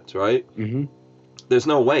nonsense, right? Mm-hmm. There's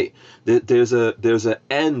no way. There's an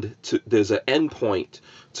end point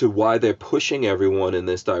to why they're pushing everyone in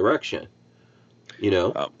this direction.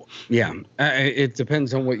 It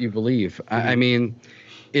depends on what you believe. Mm-hmm. I mean,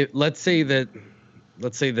 let's say that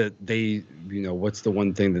they, what's the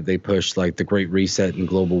one thing that they push, like the Great Reset and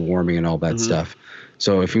global warming and all that stuff.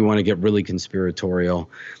 So if we want to get really conspiratorial,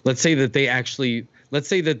 let's say that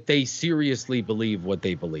they seriously believe what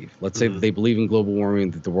they believe. Let's say that they believe in global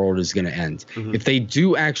warming, that the world is going to end. Mm-hmm. If they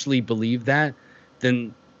do actually believe that,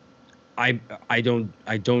 then I don't,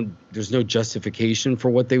 there's no justification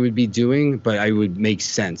for what they would be doing, but I would make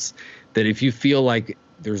sense that if you feel like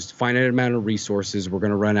there's a finite amount of resources, we're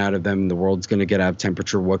going to run out of them, the world's going to get out of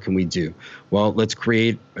temperature, what can we do? Well, let's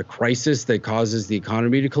create a crisis that causes the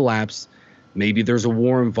economy to collapse. Maybe there's a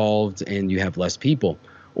war involved and you have less people,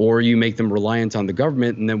 or you make them reliant on the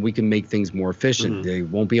government, and then we can make things more efficient. Mm-hmm. They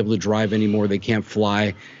won't be able to drive anymore. They can't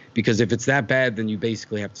fly. Because if it's that bad, then you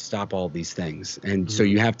basically have to stop all these things. And so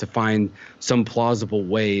you have to find some plausible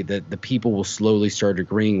way that the people will slowly start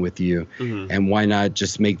agreeing with you. Mm-hmm. And why not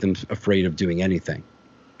just make them afraid of doing anything?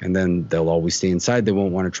 And then they'll always stay inside. They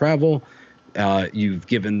won't want to travel. You've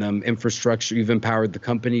given them infrastructure. You've empowered the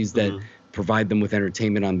companies that provide them with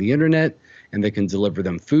entertainment on the internet, and they can deliver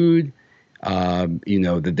them food.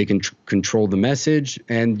 That they can control the message.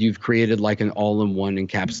 And you've created like an all-in-one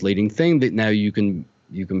encapsulating thing that now you can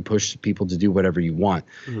push people to do whatever you want.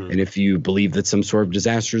 Mm-hmm. And if you believe that some sort of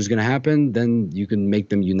disaster is going to happen, then you can make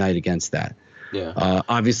them unite against that. Yeah.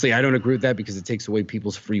 Obviously, I don't agree with that because it takes away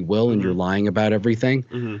people's free will and you're lying about everything.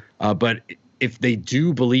 Mm-hmm. But if they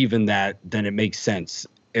do believe in that, then it makes sense.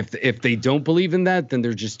 If they don't believe in that, then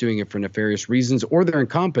they're just doing it for nefarious reasons, or they're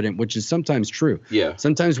incompetent, which is sometimes true. Yeah.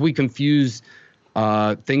 Sometimes we confuse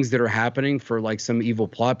things that are happening for like some evil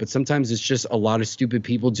plot, but sometimes it's just a lot of stupid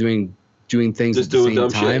people doing things just at the same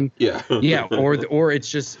time. Shit. Yeah. Yeah. Or it's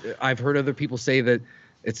just, I've heard other people say that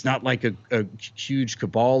it's not like a huge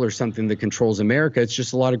cabal or something that controls America. It's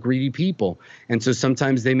just a lot of greedy people. And so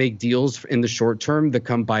sometimes they make deals in the short term that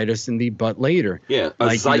come bite us in the butt later. Yeah.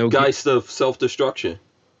 A zeitgeist of self-destruction.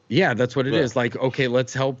 Yeah, that's what it is. Like, okay,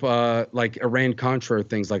 let's help like Iran-Contra or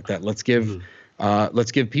things like that. Let's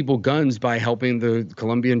give people guns by helping the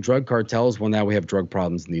Colombian drug cartels. Well, now we have drug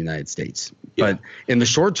problems in the United States. Yeah. But in the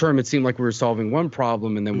short term, it seemed like we were solving one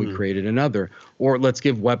problem and then we created another. Or let's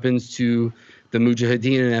give weapons to the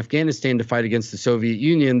Mujahideen in Afghanistan to fight against the Soviet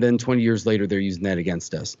Union. Then 20 years later, they're using that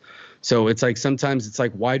against us. So it's like sometimes it's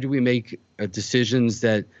like, why do we make decisions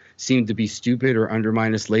that seem to be stupid or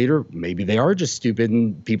undermine us later? Maybe they are just stupid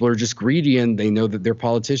and people are just greedy and they know that they're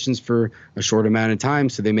politicians for a short amount of time.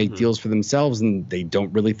 So they make deals for themselves and they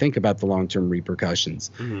don't really think about the long-term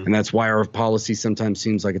repercussions. And that's why our policy sometimes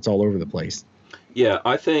seems like it's all over the place. Yeah,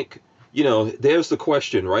 I think, there's the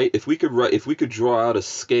question, right? If we could draw out a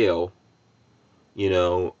scale,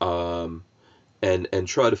 and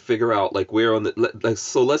try to figure out like where on the,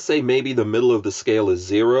 so let's say maybe the middle of the scale is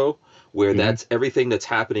 0, where that's everything that's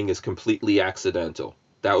happening is completely accidental.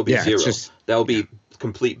 That would be Yeah, it's zero. just That would yeah, be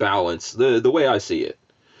complete balance. The way I see it.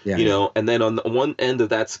 yeah, You yeah, know, and then on the one end of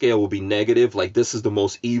that scale will be negative, like this is the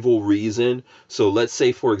most evil reason. So let's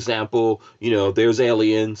say, for example, you know, there's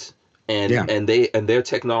aliens, yeah, and their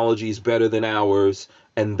technology is better than ours,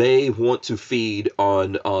 and they want to feed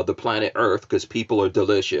on the planet Earth because people are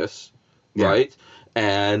delicious, yeah. right?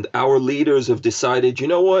 And our leaders have decided, you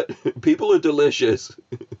know what, people are delicious.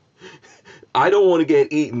 I don't want to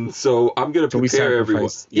get eaten, so I'm gonna So we prepare everyone.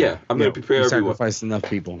 sacrifice. Yeah, Yeah, I'm yeah. gonna prepare We everyone. sacrifice enough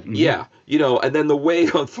people. Yeah, you know, and then the way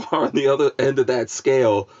on far on the other end of that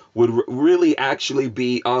scale would really actually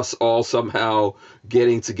be us all somehow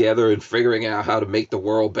getting together and figuring out how to make the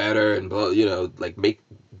world better and you know, like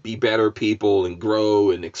be better people and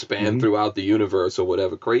grow and expand Hmm. throughout the universe or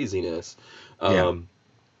whatever craziness. Yeah. Um,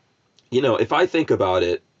 you know, if I think about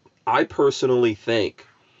it, I personally think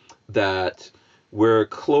that we're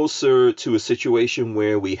closer to a situation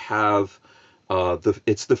where we have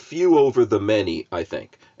it's the few over the many, I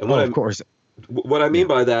think. And Oh, of course. what I mean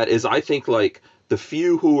Yeah. by that is I think like the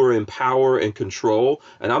few who are in power and control,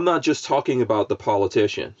 and I'm not just talking about the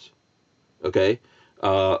politicians, okay,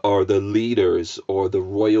 or the leaders or the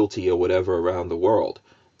royalty or whatever around the world.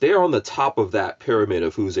 They're on the top of that pyramid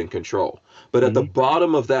of who's in control. But at the Hmm.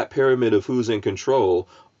 bottom of that pyramid of who's in control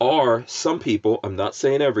are some people, I'm not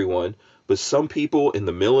saying everyone, but some people in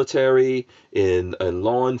the military, in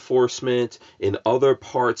law enforcement, in other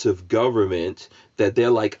parts of government that they're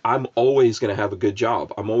like, I'm always going to have a good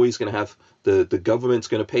job. I'm always going to have the government's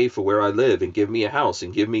going to pay for where I live and give me a house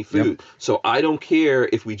and give me Yep. food. So I don't care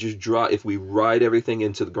if we just if we ride everything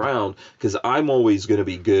into the ground because I'm always going to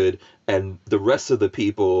be good and the rest of the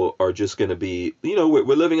people are just going to be, you know,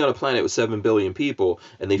 we're living on a planet with 7 billion people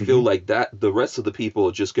and they feel Hmm. like that the rest of the people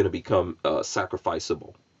are just going to become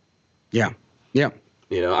sacrificable. Yeah. Yeah.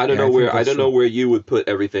 You know, I don't Yeah. know I think where that's true. you would put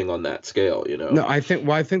everything on that scale, you know. No, I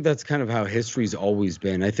think that's kind of how history's always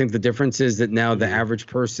been. I think the difference is that now the Mhm. average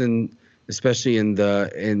person, especially in the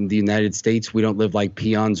United States, we don't live like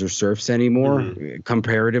peons or serfs anymore. Mhm.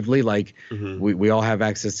 Comparatively, like Mhm. we all have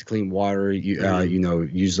access to clean water. Mhm. You know,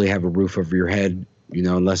 usually have a roof over your head. You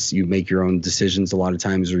know, unless you make your own decisions a lot of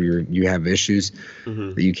times, or you have issues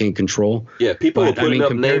Mhm. that you can't control. Yeah, people are But I putting mean,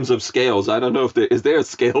 up names compared, of scales. I don't know if there a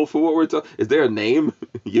scale for what we're talking. Is there a name?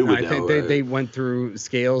 You would I think know, they right? went through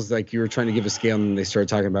scales, like you were trying to give a scale and then they started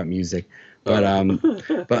talking about music. But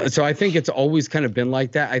Oh. but so I think it's always kind of been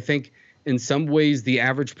like that. I think in some ways the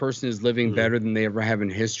average person is living Mhm. better than they ever have in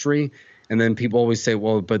history. And then people always say,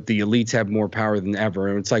 well, but the elites have more power than ever.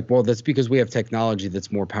 And it's like, well, that's because we have technology that's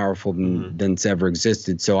more powerful Mhm. than's ever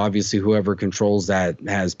existed. So obviously whoever controls that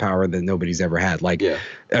has power that nobody's ever had. Like Yeah.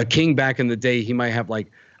 a king back in the day, he might have like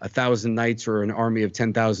 1,000 knights or an army of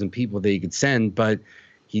 10,000 people that he could send, but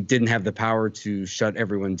he didn't have the power to shut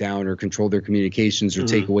everyone down or control their communications or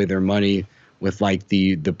take Mhm. away their money with like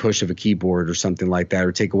the push of a keyboard or something like that,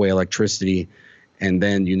 or take away electricity. And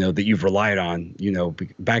then, you know, that you've relied on, you know,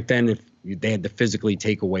 back then, if they had to physically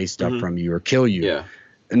take away stuff Mhm. from you or kill you. Yeah.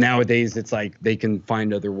 And nowadays it's like they can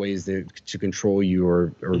find other ways to control you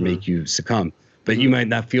or Mhm. make you succumb. But you Mhm. might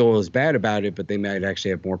not feel as bad about it, but they might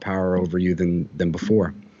actually have more power over you than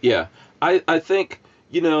before. Yeah. I think,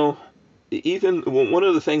 you know, even one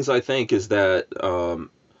of the things I think is that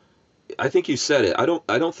I think you said it. I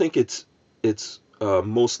don't think it's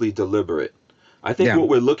mostly deliberate. I think Yeah. what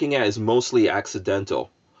we're looking at is mostly accidental,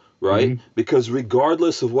 right? Hmm. Because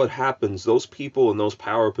regardless of what happens, those people in those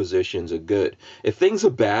power positions are good. If things are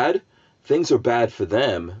bad for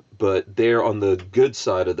them, but they're on the good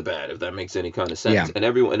side of the bad, if that makes any kind of Yeah. sense.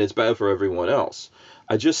 And it's bad for everyone else.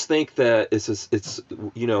 I just think that it's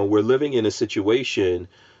you know, we're living in a situation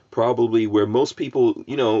probably where most people,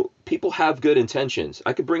 you know, people have good intentions.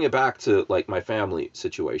 I could bring it back to like my family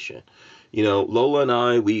situation. You know, Lola and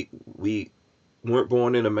I, we weren't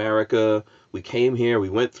born in America. We came here, we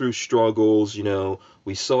went through struggles, you know,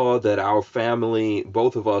 we saw that our family,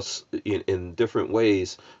 both of us in different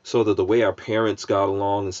ways, saw that the way our parents got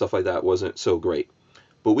along and stuff like that wasn't so great.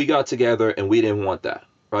 But we got together and we didn't want that,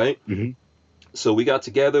 right? Hmm. So we got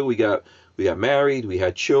together, we got married, we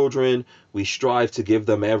had children, we strived to give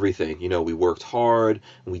them everything. You know, we worked hard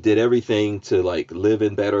and we did everything to like live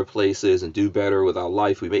in better places and do better with our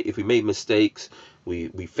life. If we made mistakes, we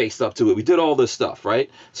faced up to it. We did all this stuff, right?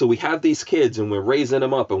 So we have these kids and we're raising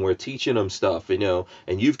them up and we're teaching them stuff, you know,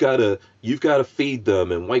 and you've got to feed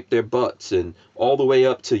them and wipe their butts and all the way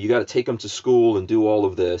up to you got to take them to school and do all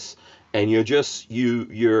of this. And you're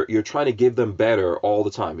trying to give them better all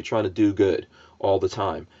the time. You're trying to do good all the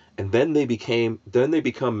time. And then they become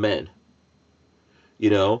men, you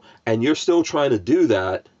know, and you're still trying to do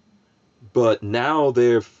that, but now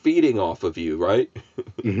they're feeding off of you, right?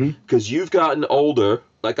 because you've gotten older.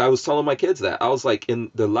 Like I was telling my kids that. I was like,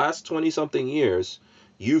 in the last 20 something years,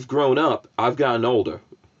 you've grown up. I've gotten older.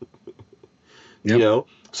 You know?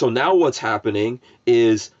 So now what's happening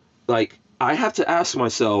is, like, I have to ask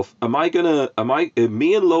myself, me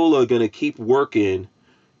and Lola gonna keep working?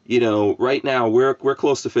 You know, right now we're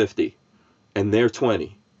close to 50 and they're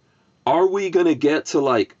 20. Are we gonna get to,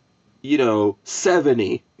 like,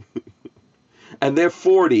 70 and they're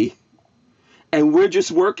 40 and we're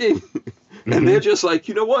just working and they're just like,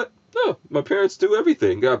 you know what? Oh, my parents do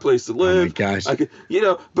everything. Got a place to live. Oh my gosh.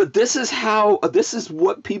 But this is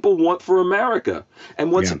what people want for America.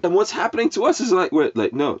 And what's happening to us is like,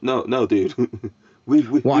 no, dude.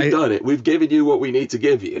 We've done it. We've given you what we need to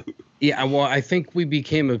give you. Yeah, well, I think we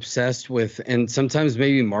became obsessed with, and sometimes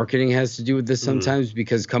maybe marketing has to do with this sometimes,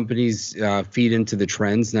 because companies feed into the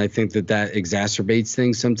trends, and I think that exacerbates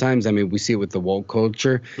things sometimes. I mean, we see it with the woke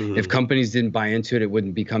culture. If companies didn't buy into it, it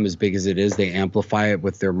wouldn't become as big as it is. They amplify it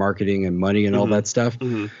with their marketing and money and all that stuff.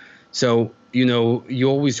 So, you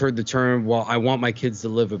always heard the term, well, I want my kids to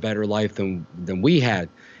live a better life than we had.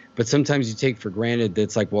 But sometimes you take for granted that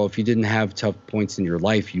it's like, well, if you didn't have tough points in your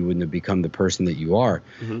life, you wouldn't have become the person that you are.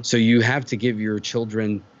 So you have to give your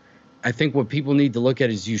children, I think what people need to look at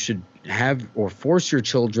is you should have or force your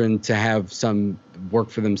children to have some work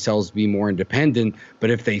for themselves, be more independent. But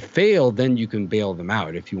if they fail, then you can bail them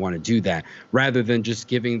out if you want to do that, rather than just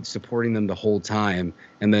supporting them the whole time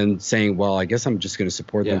and then saying, well, I guess I'm just going to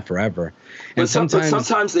support them forever. And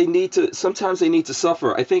sometimes they need to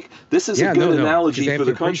suffer. I think this is a good analogy for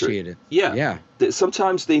the country.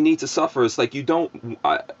 Sometimes they need to suffer. It's like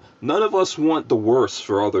none of us want the worst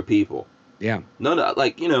for other people. Yeah.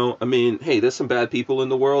 I mean, hey, there's some bad people in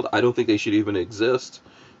the world. I don't think they should even exist,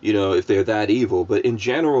 if they're that evil. But in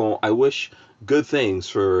general, I wish good things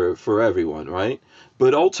for everyone, right?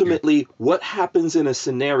 But ultimately, what happens in a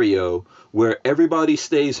scenario where everybody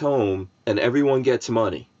stays home and everyone gets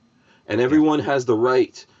money and everyone has the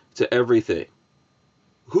right to everything?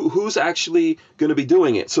 Who's actually going to be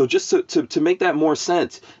doing it? So just to make that more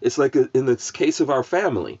sense, it's like in this case of our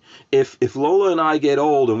family. If Lola and I get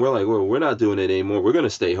old and we're like, well, we're not doing it anymore, we're going to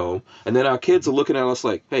stay home. And then our kids are looking at us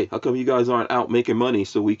like, hey, how come you guys aren't out making money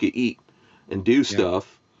so we could eat and do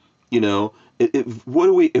stuff? What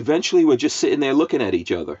do we, eventually we're just sitting there looking at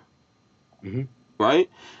each other. Right?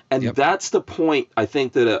 And that's the point I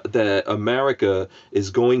think that America is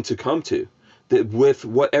going to come to. That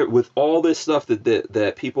with all this stuff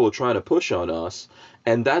that people are trying to push on us,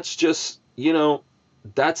 and that's just,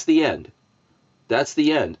 that's the end. That's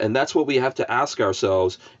the end. And that's what we have to ask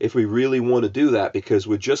ourselves if we really want to do that, because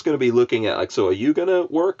we're just going to be looking at, like, so are you going to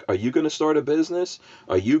work? Are you going to start a business?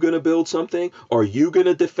 Are you going to build something? Are you going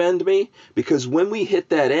to defend me? Because when we hit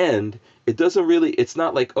that end, it's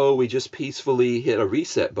not like, oh, we just peacefully hit a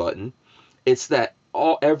reset button. It's that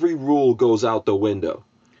every rule goes out the window.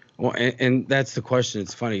 Well, and that's the question.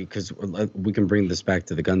 It's funny because we can bring this back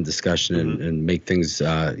to the gun discussion and make things,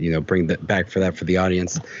 bring that back for the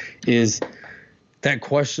audience, is that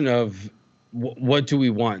question of what do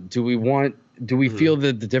we want? Do we feel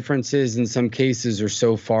that the differences in some cases are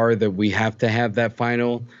so far that we have to have that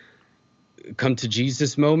final come to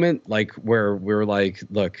Jesus moment, like where we're like,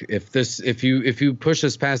 look, if you push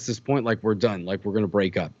us past this point, like we're done, like we're going to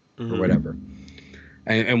break up or whatever.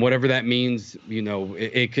 And whatever that means,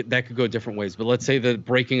 that could go different ways. But let's say that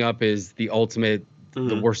breaking up is the ultimate,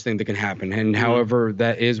 the worst thing that can happen. And however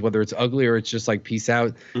that is, whether it's ugly or it's just like peace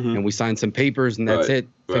out and we sign some papers and that's it,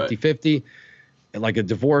 50-50. Like a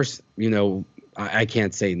divorce, I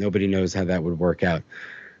can't say. Nobody knows how that would work out.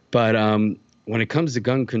 But when it comes to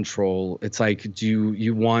gun control, it's like, do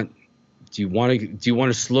you want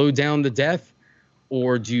to slow down the death,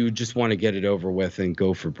 or do you just want to get it over with and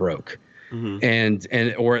go for broke?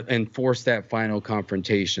 And force that final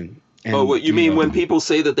confrontation. And, what you mean when people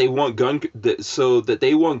say that they want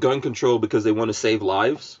they want gun control because they want to save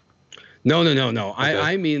lives? No. Okay.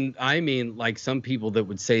 I mean like some people that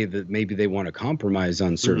would say that maybe they want to compromise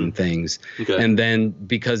on certain things, and then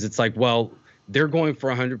because it's like, well, they're going for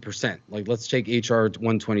 100%. Like, let's take HR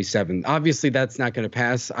 127. Obviously, that's not going to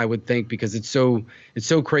pass, I would think, because it's so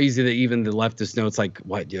crazy that even the leftists know it's like,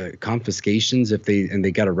 what, confiscations if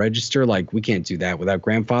they got to register? Like, we can't do that without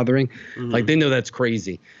grandfathering. Like, they know that's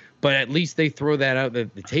crazy. But at least they throw that out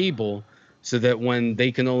at the table so that when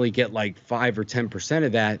they can only get like 5 or 10%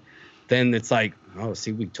 of that, then it's like, oh,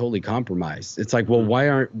 see, we totally compromised. It's like, well,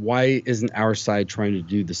 why isn't our side trying to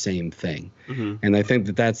do the same thing? And I think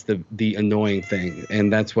that's the annoying thing,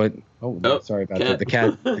 and that's what. Oh, sorry about that. The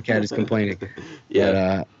cat is complaining.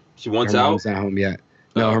 Yeah, she wants her out. Mom's not home yet.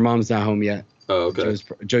 No, her mom's not home yet. Oh, okay.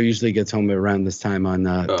 Joe usually gets home around this time on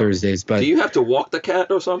Oh. Thursdays. But do you have to walk the cat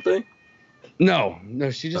or something? No,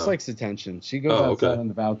 she just likes attention. She goes outside on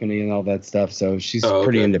the balcony and all that stuff. So she's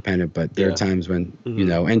pretty independent. But there are times when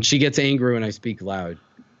and she gets angry when I speak loud,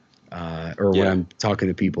 or when I'm talking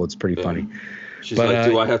to people. It's pretty funny. She's like,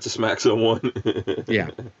 do I have to smack someone? Yeah.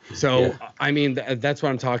 So, I mean, that's what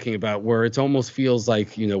I'm talking about, where it almost feels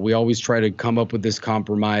like, we always try to come up with this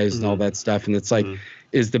compromise and all that stuff. And it's like,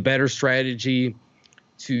 is the better strategy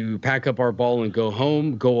to pack up our ball and go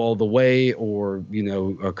home, go all the way, or,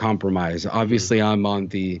 a compromise? Obviously, I'm on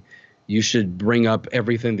you should bring up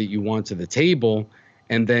everything that you want to the table.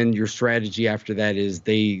 And then your strategy after that is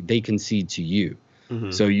they concede to you.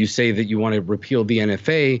 So you say that you want to repeal the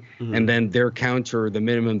NFA, and then their counter, the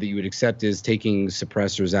minimum that you would accept, is taking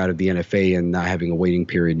suppressors out of the NFA and not having a waiting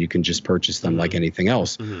period. You can just purchase them like anything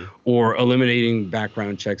else, or eliminating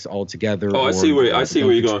background checks altogether. Oh, I see where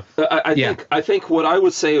you're going. I think what I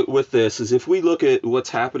would say with this is, if we look at what's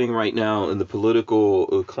happening right now in the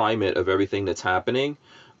political climate of everything that's happening,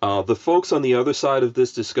 the folks on the other side of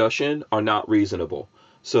this discussion are not reasonable.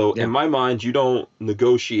 So in my mind, you don't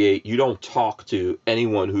negotiate, you don't talk to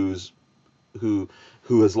anyone who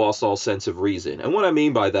has lost all sense of reason. And what I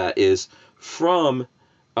mean by that is from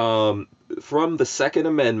the Second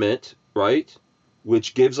Amendment, right,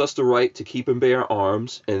 which gives us the right to keep and bear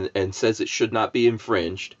arms and says it should not be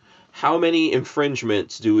infringed. How many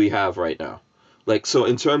infringements do we have right now? Like, so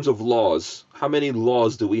in terms of laws, how many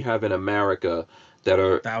laws do we have in America that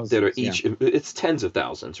are each, it's tens of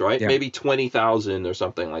thousands, right? Maybe 20,000 or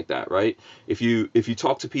something like that, right? If you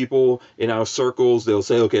talk to people in our circles, they'll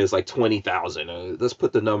say, okay, it's like 20,000. Let's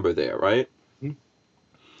put the number there, right?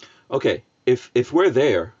 Okay, if we're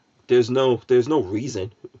there, there's no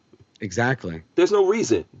reason. Exactly. There's no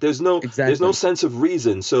reason. There's no sense of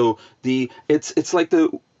reason. So it's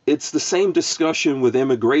the same discussion with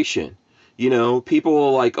immigration. People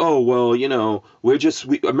are like, oh, well,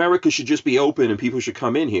 America should just be open and people should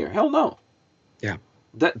come in here. Hell no. Yeah.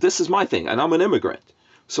 This is my thing, and I'm an immigrant.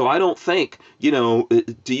 So I don't think, do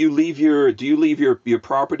you leave your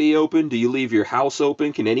property open? Do you leave your house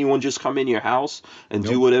open? Can anyone just come in your house and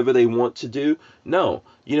do whatever they want to do? No.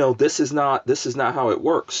 This is not how it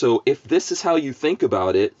works. So if this is how you think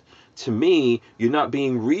about it, to me, you're not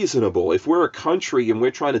being reasonable. If we're a country and we're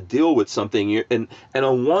trying to deal with something, and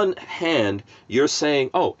on one hand, you're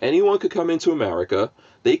saying, oh, anyone could come into America,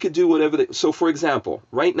 they could do whatever so for example,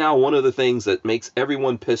 right now, one of the things that makes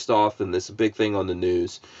everyone pissed off, and this big thing on the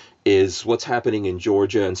news, is what's happening in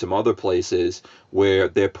Georgia and some other places where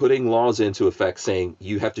they're putting laws into effect saying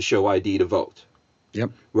you have to show ID to vote.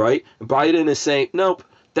 Yep. Right? Biden is saying, nope,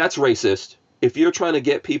 that's racist. If you're trying to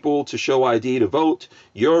get people to show ID to vote,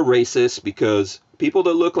 you're racist, because people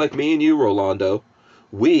that look like me and you, Rolando,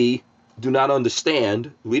 we do not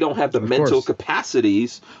understand. We don't have the mental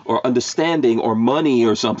capacities or understanding or money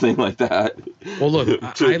or something like that. Well,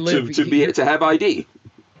 look, to have ID.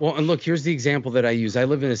 Well, and look, here's the example that I use. I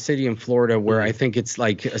live in a city in Florida where I think it's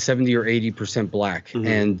like 70 or 80% black,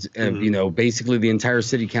 and basically the entire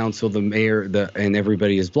city council, the mayor, and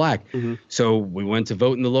everybody is black. So we went to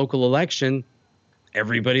vote in the local election.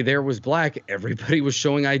 Everybody there was black. Everybody was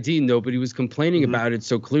showing ID. Nobody was complaining about it.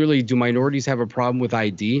 So clearly, do minorities have a problem with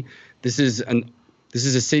ID? This is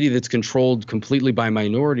a city that's controlled completely by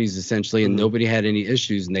minorities, essentially, and nobody had any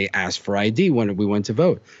issues. And they asked for ID when we went to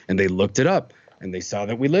vote, and they looked it up, and they saw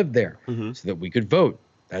that we lived there, so that we could vote.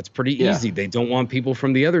 That's pretty easy. They don't want people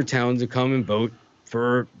from the other town to come and vote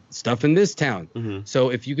for stuff in this town. So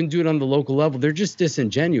if you can do it on the local level, they're just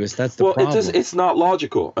disingenuous. That's the problem. It's not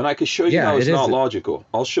logical, and I can show you how it's not logical.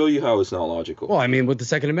 I'll show you how it's not logical. Well, I mean, with the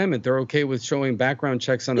Second Amendment, they're okay with showing background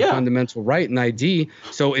checks on a fundamental right and ID.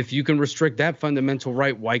 So if you can restrict that fundamental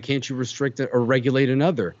right, why can't you restrict it or regulate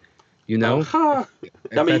another? I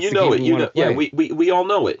mean, you know it. Yeah, we all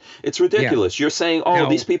know it. It's ridiculous. You're saying,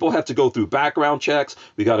 these people have to go through background checks.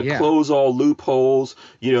 We got to close all loopholes.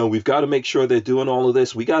 We've got to make sure they're doing all of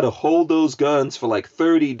this. We got to hold those guns for like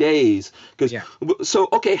 30 days. So,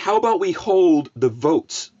 okay, how about we hold the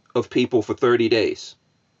votes of people for 30 days?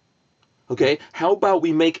 Okay, how about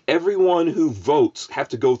we make everyone who votes have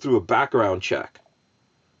to go through a background check?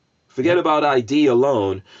 Forget about ID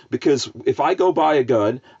alone, because if I go buy a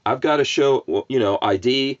gun, I've got to show,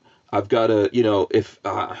 ID. I've got to, if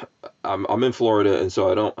I'm in Florida, and so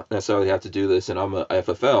I don't necessarily have to do this, and I'm a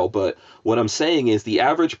FFL. But what I'm saying is, the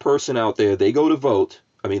average person out there, they go to vote.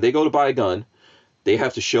 I mean, they go to buy a gun. They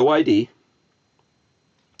have to show ID.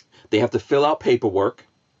 They have to fill out paperwork,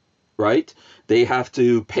 right? They have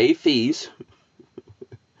to pay fees.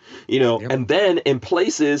 You know, Yep. and then in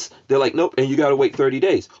places they're like, nope, and you got to wait 30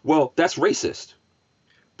 days. Well, that's racist.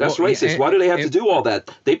 That's Well, racist. Why do they have to do all that?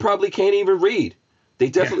 They probably can't even read. They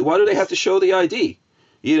definitely. Why do they have to show the ID?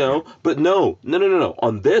 You know, but no.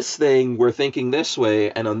 On this thing, we're thinking this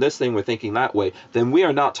way, and on this thing, we're thinking that way. Then we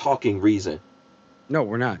are not talking reason. No,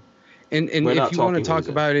 we're not. And We're if not you want to talking talk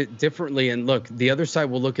reason. about it differently, and look, the other side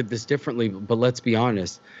will look at this differently, but let's be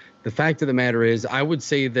honest. The fact of the matter is, I would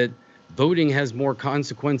say that voting has more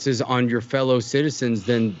consequences on your fellow citizens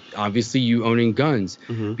than obviously you owning guns.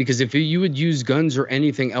 Mm-hmm. Because if you would use guns or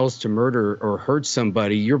anything else to murder or hurt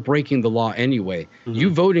somebody, you're breaking the law anyway. Mm-hmm. You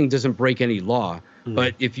voting doesn't break any law. Mm-hmm.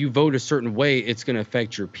 But if you vote a certain way, it's going to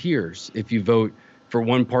affect your peers. If you vote for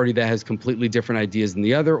one party that has completely different ideas than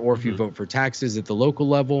the other, or if you vote for taxes at the local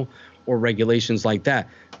level or regulations like that.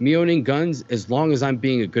 Me owning guns, as long as I'm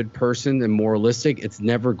being a good person and moralistic, it's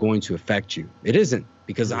never going to affect you. It isn't,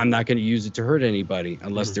 because I'm not going to use it to hurt anybody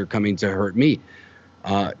unless they're coming to hurt me.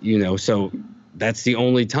 You know, so that's the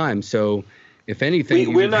only time. So if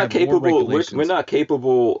anything, we're not capable. We're not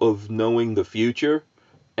capable of knowing the future,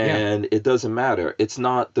 and it doesn't matter. It's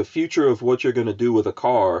not the future of what you're going to do with a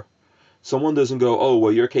car. Someone doesn't go, oh,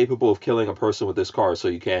 well, you're capable of killing a person with this car, so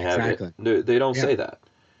you can't have it. They don't say that,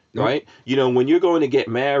 right? You know, when you're going to get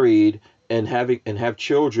married and have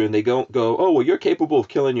children, they don't go, oh, well, you're capable of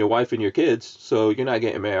killing your wife and your kids, so you're not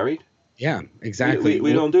getting married. Yeah, exactly.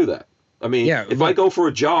 We don't do that. I mean, if I go for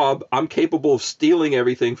a job, I'm capable of stealing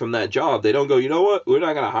everything from that job. They don't go, you know what? We're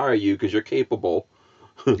not going to hire you because you're capable.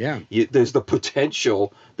 Yeah. There's the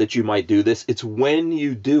potential that you might do this. It's when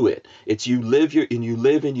you do it. It's you live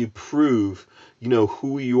and you prove, you know,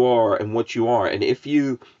 who you are and what you are. And if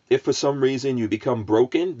for some reason you become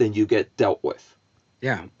broken, then you get dealt with.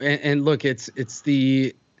 Yeah. And look, it's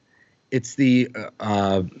the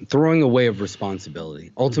throwing away of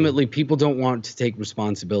responsibility. Ultimately, people don't want to take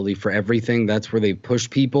responsibility for everything. That's where they push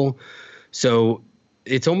people. So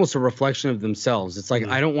it's almost a reflection of themselves. It's like,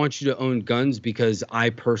 I don't want you to own guns because I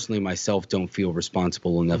personally myself don't feel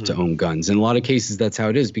responsible enough to own guns. In a lot of cases, that's how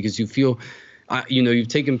it is, because you feel, you know, you've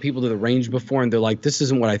taken people to the range before and they're like, this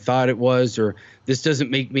isn't what I thought it was, or this doesn't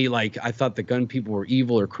make me like, I thought the gun people were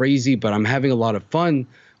evil or crazy, but I'm having a lot of fun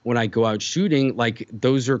when I go out shooting. Like,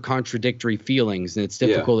 those are contradictory feelings, and it's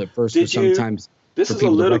difficult at first. Sometimes this is a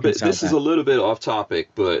little bit off topic,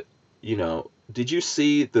 but you know, did you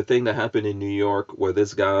see the thing that happened in New York where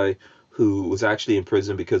this guy who was actually in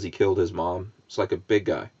prison because he killed his mom? It's like a big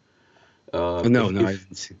guy. I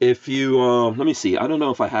didn't see. If you let me see, I don't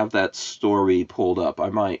know if I have that story pulled up. I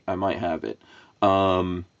might have it.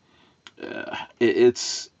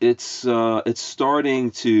 It's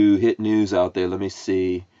starting to hit news out there. Let me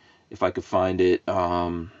see if I could find it.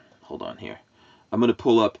 Hold on here. I'm gonna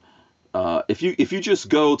pull up. If you just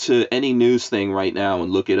go to any news thing right now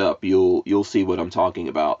and look it up, you'll see what I'm talking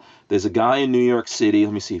about. There's a guy in New York City.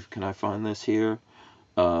 Let me see. Can I find this here?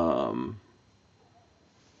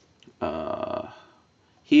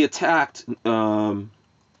 He attacked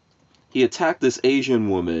this Asian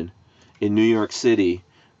woman in New York City,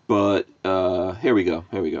 but here we go.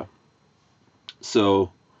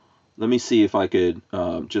 So let me see if I could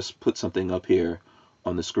just put something up here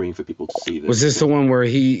on the screen for people to see this. Was this the one where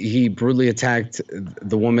he brutally attacked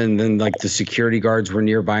the woman, and then like the security guards were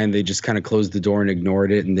nearby and they just kind of closed the door and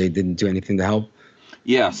ignored it and they didn't do anything to help?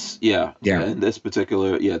 Yes, yeah. And this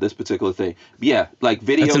particular thing. Yeah, like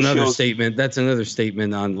video shows. That's another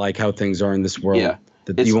statement on like how things are in this world. Yeah.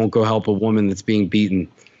 That you won't go help a woman that's being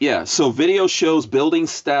beaten. Yeah, so video shows building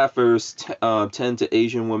staffers tend to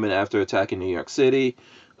Asian women after attacking New York City.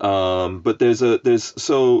 But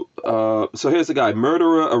so here's the guy: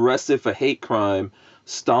 murderer arrested for hate crime,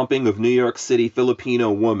 stomping of New York City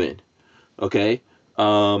Filipino woman. Okay.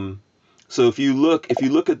 So if you look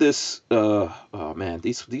at this, oh man,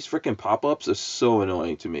 these freaking pop-ups are so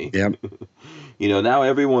annoying to me. Yep. You know, now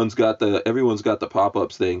everyone's got the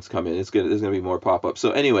pop-ups things coming. There's gonna be more pop-ups.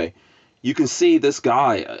 So anyway, you can see this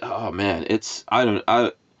guy. Oh man, and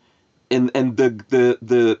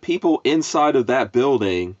the people inside of that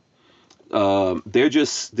building, they're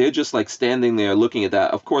just like standing there looking at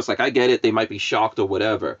that. Of course, like I get it, they might be shocked or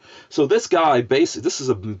whatever. So this guy, basically, this is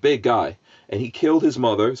a big guy, and he killed his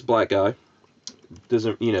mother. He's a black guy.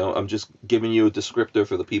 Doesn't, you know, I'm just giving you a descriptor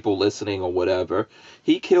for the people listening or whatever.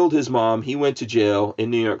 He killed his mom. He went to jail in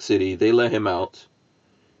New York City. They let him out.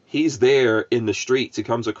 He's there in the streets. He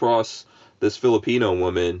comes across this Filipino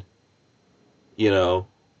woman, you know,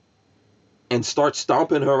 and starts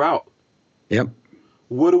stomping her out. Yep.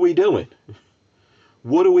 What are we doing?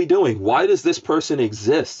 What are we doing? Why does this person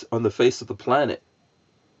exist on the face of the planet?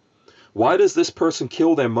 Why does this person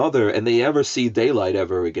kill their mother and they ever see daylight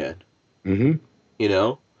ever again? Mm-hmm. You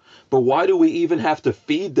know? But why do we even have to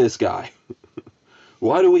feed this guy?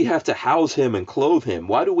 Why do we have to house him and clothe him?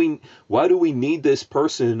 Why do we need this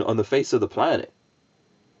person on the face of the planet?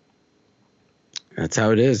 That's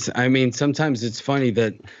how it is. I mean, sometimes it's funny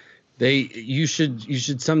that you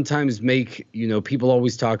should sometimes make, people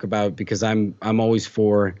always talk about, because I'm always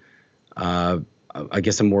for, I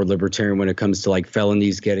guess I'm more libertarian when it comes to like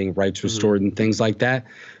felonies getting rights restored and things like that,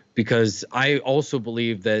 because I also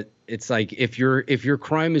believe that it's like if your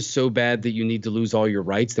crime is so bad that you need to lose all your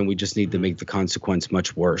rights, then we just need to make the consequence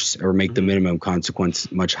much worse, or make the minimum consequence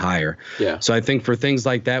much higher. Yeah. So I think for things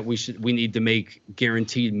like that, we need to make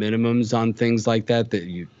guaranteed minimums on things like that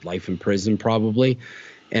life in prison probably.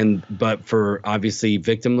 But for obviously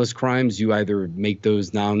victimless crimes, you either make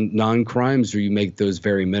those non-crimes or you make those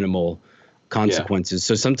very minimal consequences.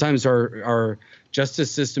 So sometimes our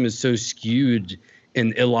justice system is so skewed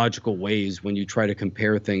in illogical ways when you try to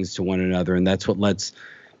compare things to one another. And that's what lets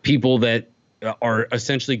people that are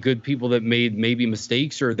essentially good people that made maybe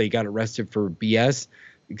mistakes or they got arrested for BS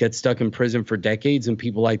get stuck in prison for decades, and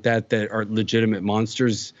people like that are legitimate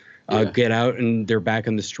monsters get out and they're back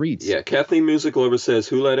in the streets. Yeah, Kathleen Music Lover says,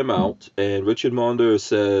 who let him out? And Richard Monder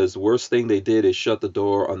says, worst thing they did is shut the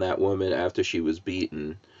door on that woman after she was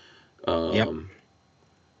beaten. And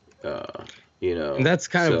that's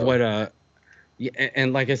kind of what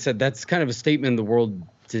and like I said, that's kind of a statement in the world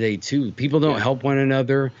today too. People don't help one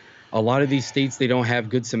another. A lot of these states, they don't have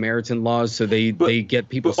good Samaritan laws, so they get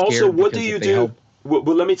people scared. Also, what do you do? Well,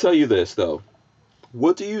 let me tell you this though.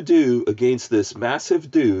 What do you do against this massive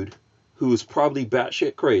dude who is probably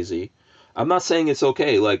batshit crazy? I'm not saying it's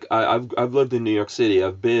okay. Like I've lived in New York City.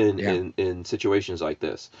 I've been in situations like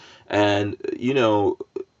this, and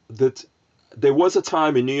that there was a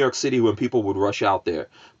time in New York City when people would rush out there.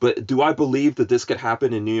 But do I believe that this could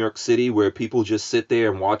happen in New York City where people just sit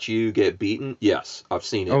there and watch you get beaten? Yes, I've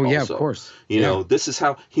seen it. Oh, also. Yeah, of course. You know, this is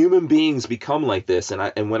how human beings become like this.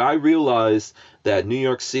 And when I realized that New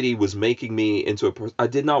York City was making me into I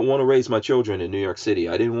did not want to raise my children in New York City.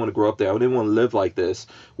 I didn't want to grow up there. I didn't want to live like this,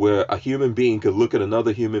 where a human being could look at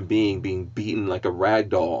another human being being beaten like a rag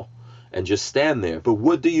doll and just stand there. But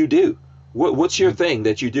what do? What's your thing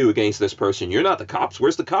that you do against this person? You're not the cops.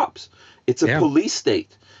 Where's the cops? It's a police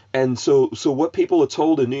state. And so what people are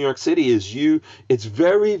told in New York City is it's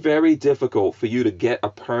very, very difficult for you to get a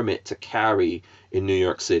permit to carry in New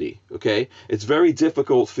York City. Okay. It's very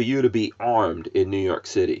difficult for you to be armed in New York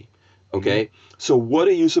City. Okay. So what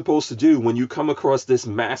are you supposed to do when you come across this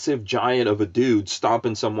massive giant of a dude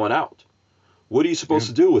stomping someone out? What are you supposed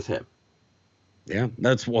to do with him? Yeah,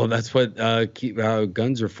 that's what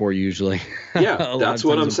guns are for usually. Yeah, that's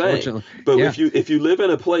what I'm saying. But if you live in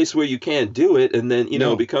a place where you can't do it, and then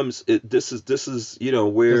it becomes this is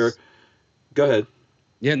where. Go ahead.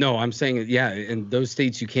 Yeah, no, I'm saying in those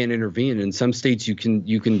states you can't intervene. In some states you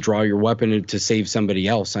can draw your weapon to save somebody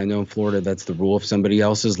else. I know in Florida that's the rule. If somebody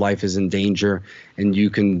else's life is in danger and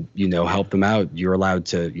you can help them out, you're allowed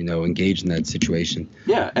to engage in that situation.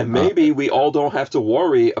 Yeah, and maybe we all don't have to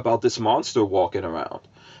worry about this monster walking around.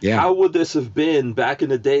 Yeah. How would this have been back in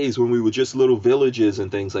the days when we were just little villages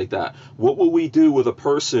and things like that? What would we do with a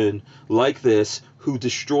person like this who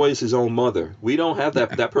destroys his own mother? We don't have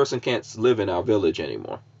that. That person can't live in our village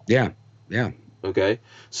anymore. Yeah. Okay.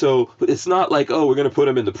 So it's not like, we're going to put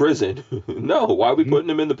him in the prison. No. Why are we putting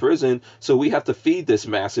him in the prison? So we have to feed this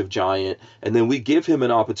massive giant, and then we give him an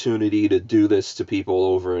opportunity to do this to people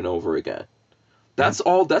over and over again. That's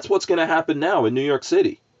all. That's what's going to happen now in New York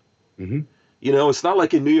City. Mm-hmm. It's not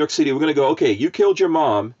like in New York City, we're going to go, okay, you killed your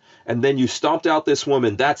mom, and then you stomped out this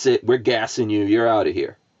woman. That's it. We're gassing you. You're out of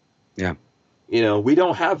here. Yeah. We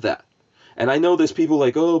don't have that. And I know there's people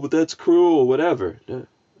like, but that's cruel, whatever.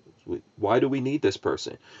 Why do we need this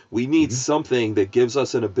person? We need something that gives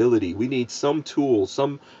us an ability. We need some tool,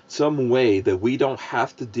 some way that we don't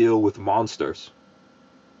have to deal with monsters.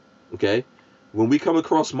 Okay? When we come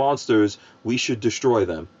across monsters, we should destroy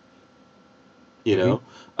them.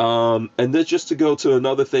 And then just to go to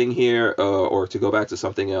another thing here, or to go back to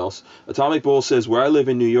something else, Atomic Bull says, where I live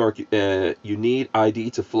in New York, you need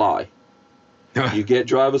ID to fly. You get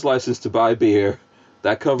driver's license to buy beer.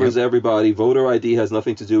 That covers everybody. Voter ID has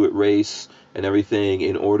nothing to do with race and everything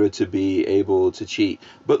in order to be able to cheat.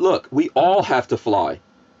 But look, we all have to fly.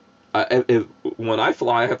 When I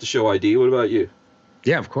fly, I have to show ID. What about you?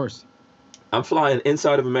 Yeah, of course. I'm flying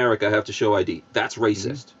inside of America. I have to show ID. That's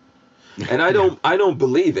racist. And I don't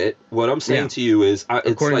believe it. What I'm saying to you is,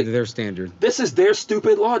 it's according to their standard. This is their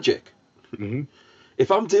stupid logic. If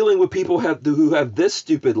I'm dealing with people who have this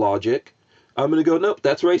stupid logic, I'm going to go, nope,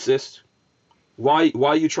 that's racist. Why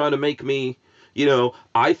are you trying to make me,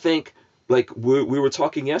 I think, like we were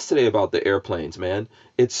talking yesterday about the airplanes, man.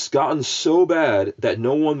 It's gotten so bad that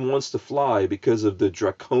no one wants to fly because of the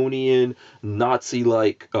draconian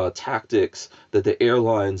Nazi-like tactics that the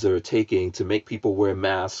airlines are taking to make people wear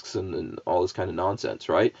masks and all this kind of nonsense,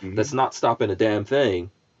 right? Mm-hmm. That's not stopping a damn thing.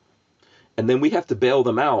 And then we have to bail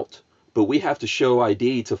them out, but we have to show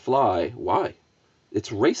ID to fly. Why? It's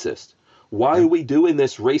racist. Why are we doing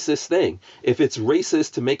this racist thing? If it's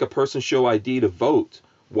racist to make a person show ID to vote,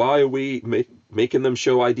 why are we making them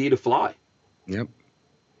show ID to fly? Yep.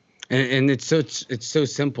 And it's so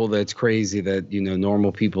simple that it's crazy that,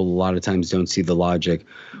 normal people a lot of times don't see the logic.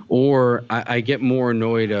 Or I get more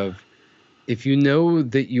annoyed of, if you know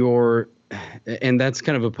that you're, and that's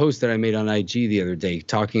kind of a post that I made on IG the other day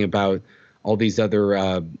talking about all these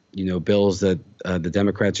other, bills that the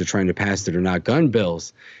Democrats are trying to pass that are not gun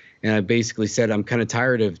bills. And I basically said, I'm kind of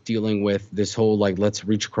tired of dealing with this whole, like, let's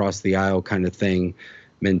reach across the aisle kind of thing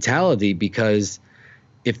mentality, because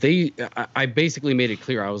I basically made it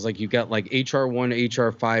clear. I was like, you got like HR 1,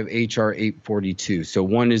 HR 5, HR 842. So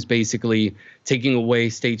one is basically taking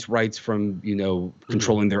away states' rights from,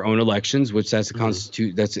 controlling their own elections, which that's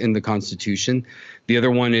that's in the Constitution. The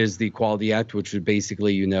other one is the Equality Act, which would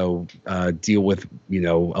basically, deal with,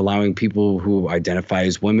 allowing people who identify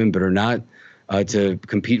as women but are not to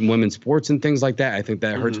compete in women's sports and things like that. I think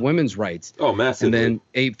that hurts women's rights. Oh, massively. And then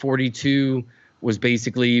 842 was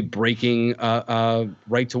basically breaking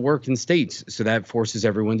right to work in states. So that forces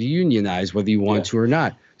everyone to unionize, whether you want to or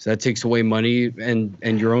not. So that takes away money and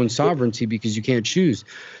your own sovereignty because you can't choose.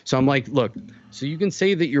 So I'm like, look, so you can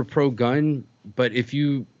say that you're pro-gun, but if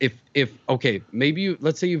okay, maybe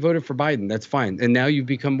let's say you voted for Biden, that's fine. And now you've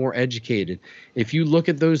become more educated. If you look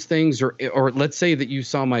at those things, or let's say that you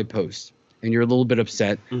saw my post and you're a little bit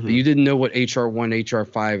upset, but you didn't know what HR 1, HR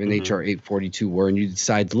 5, and HR 842 were, and you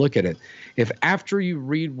decide to look at it. If after you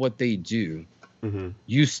read what they do,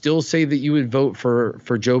 you still say that you would vote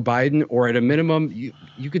for Joe Biden, or at a minimum,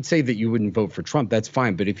 you could say that you wouldn't vote for Trump, that's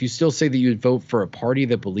fine. But if you still say that you would vote for a party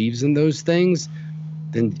that believes in those things,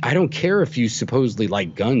 then I don't care if you supposedly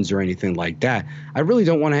like guns or anything like that. I really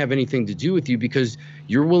don't want to have anything to do with you because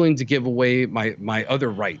you're willing to give away my other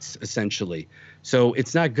rights, essentially. So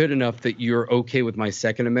it's not good enough that you're okay with my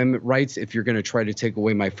Second Amendment rights if you're going to try to take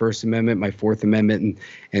away my First Amendment, my Fourth Amendment,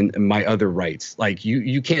 and my other rights. Like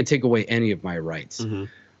you can't take away any of my rights.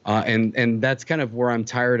 And that's kind of where I'm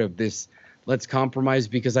tired of this. Let's compromise,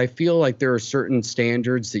 because I feel like there are certain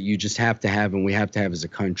standards that you just have to have and we have to have as a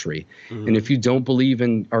country. And if you don't believe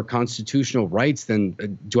in our constitutional rights,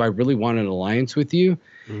 then do I really want an alliance with you?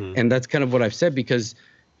 And that's kind of what I've said, because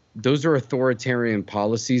those are authoritarian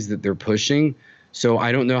policies that they're pushing. So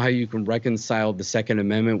I don't know how you can reconcile the Second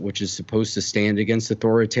Amendment, which is supposed to stand against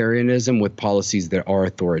authoritarianism, with policies that are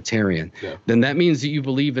authoritarian. Then that means that you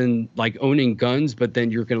believe in like owning guns, but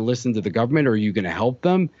then you're going to listen to the government, or are you going to help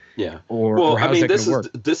them? Or how's that going to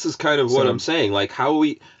work? This is kind of what I'm saying. Like, how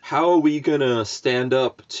are we going to stand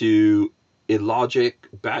up to illogic,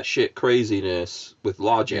 batshit craziness with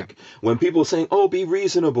logic when people are saying, "Oh, be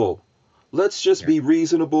reasonable"? Let's just be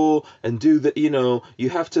reasonable and do the, you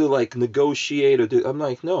have to like negotiate or do. I'm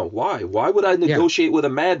like, no, why? Why would I negotiate with a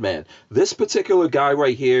madman? This particular guy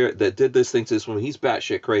right here that did this thing to this woman, he's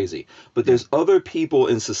batshit crazy. But there's other people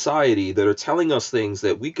in society that are telling us things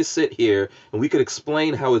that we could sit here and we could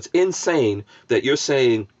explain how it's insane that you're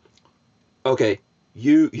saying, okay,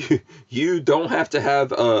 you don't have to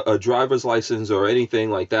have a driver's license or anything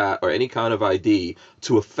like that, or any kind of ID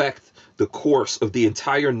to affect the course of the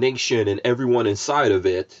entire nation and everyone inside of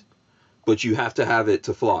it, but you have to have it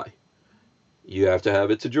to fly. You have to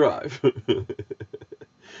have it to drive.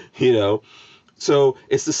 So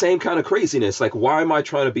it's the same kind of craziness. Like, why am I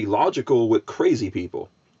trying to be logical with crazy people?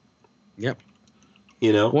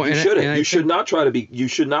 Well, you shouldn't. You should not try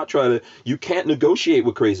to. You can't negotiate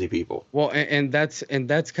with crazy people. Well, and that's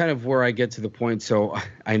kind of where I get to the point. So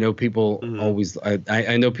I know people always.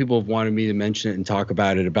 I know people have wanted me to mention it and talk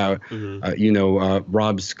about it about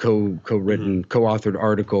Rob's co-written, co-authored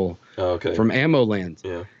article from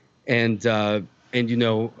AmmoLand. And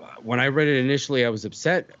when I read it initially, I was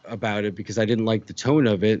upset about it because I didn't like the tone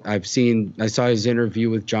of it. I saw his interview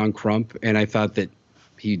with John Crump, and I thought that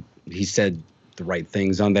he said the right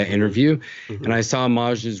things on that interview, and I saw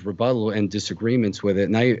Maj's rebuttal and disagreements with it,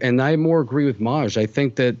 and I more agree with Maj. I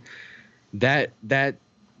think that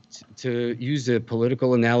to use a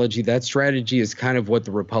political analogy, that strategy is kind of what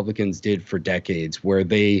the Republicans did for decades, where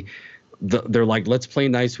they're like, let's play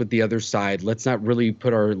nice with the other side, let's not really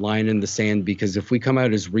put our line in the sand, because if we come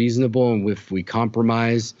out as reasonable and if we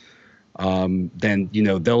compromise, then,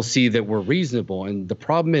 they'll see that we're reasonable. And the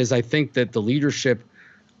problem is, I think that the leadership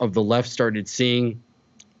of the left started seeing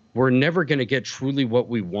we're never going to get truly what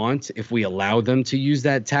we want if we allow them to use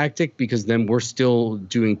that tactic, because then we're still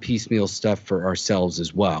doing piecemeal stuff for ourselves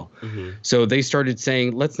as well. So they started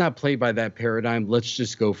saying, let's not play by that paradigm. Let's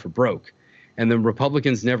just go for broke. And then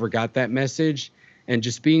Republicans never got that message. And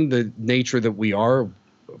just being the nature that we are,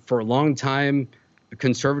 for a long time,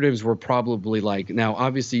 conservatives were probably like, now,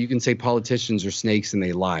 obviously, you can say politicians are snakes and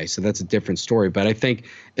they lie. So that's a different story. But I think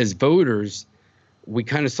as voters, we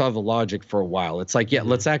kind of saw the logic for a while. It's like, yeah,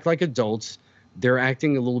 let's act like adults. They're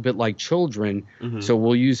acting a little bit like children. So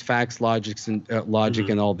we'll use facts, logic,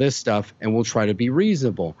 and all this stuff, and we'll try to be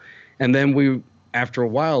reasonable. And then after a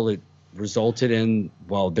while, it resulted in,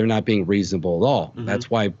 well, they're not being reasonable at all.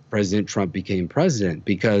 That's why President Trump became president,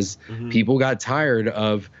 because people got tired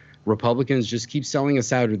of Republicans just keep selling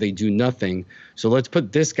us out or they do nothing. So let's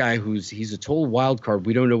put this guy he's a total wild card.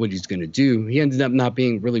 We don't know what he's going to do. He ended up not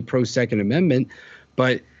being really pro Second Amendment,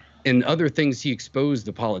 but in other things, he exposed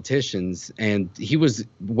the politicians, and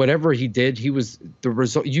whatever he did, he was the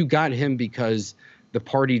result. You got him because the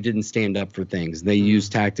party didn't stand up for things. They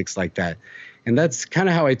used tactics like that. And that's kind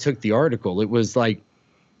of how I took the article. It was like,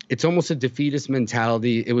 it's almost a defeatist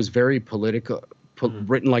mentality. It was very political,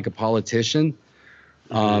 written like a politician.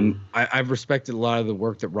 I've respected a lot of the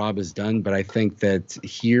work that Rob has done, but I think that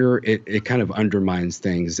here it kind of undermines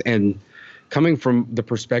things. And coming from the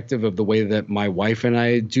perspective of the way that my wife and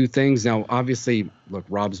I do things, now, obviously, look,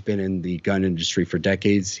 Rob's been in the gun industry for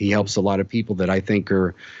decades. He helps a lot of people that I think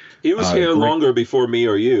are. He was here longer before me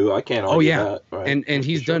or you. I can't argue that. Right? And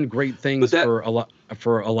he's done great things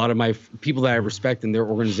for a lot of my people that I respect in their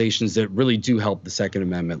organizations that really do help the Second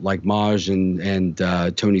Amendment, like Maj and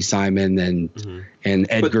Tony Simon and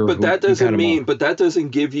Edgar. But that doesn't mean. But that doesn't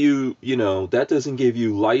give you. That doesn't give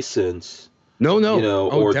you license. No.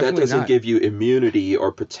 Or that doesn't not. give you immunity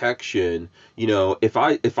or protection. If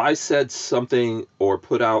I said something or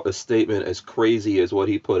put out a statement as crazy as what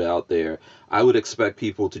he put out there, I would expect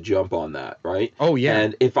people to jump on that, right? Oh yeah.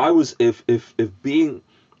 And if being,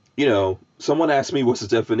 someone asked me what's the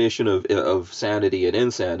definition of sanity and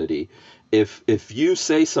insanity. If you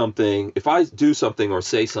say something, if I do something or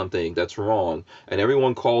say something that's wrong, and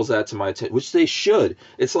everyone calls that to my attention, which they should,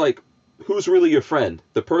 it's like, who's really your friend?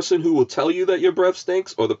 The person who will tell you that your breath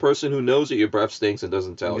stinks, or the person who knows that your breath stinks and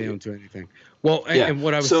doesn't tell you? They don't do anything. Well, and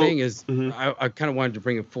what I was saying is, I kind of wanted to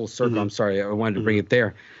bring it full circle. I'm sorry, I wanted to bring it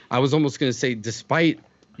there. I was almost going to say, despite,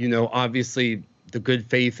 obviously the good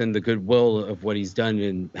faith and the goodwill of what he's done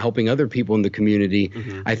in helping other people in the community,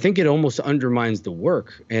 I think it almost undermines the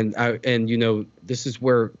work. And this is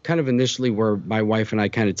where kind of initially where my wife and I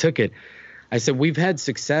kind of took it. I said, we've had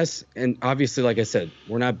success, and obviously, like I said,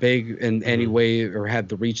 we're not big in any way or have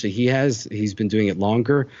the reach that he has. He's been doing it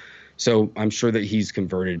longer. So I'm sure that he's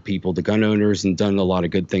converted people to gun owners and done a lot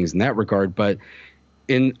of good things in that regard. But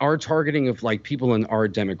in our targeting of like people in our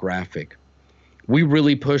demographic, we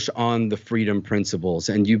really push on the freedom principles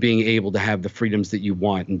and you being able to have the freedoms that you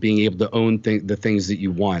want and being able to own the things that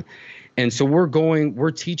you want. And so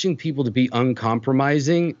we're teaching people to be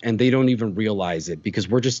uncompromising, and they don't even realize it because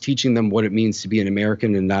we're just teaching them what it means to be an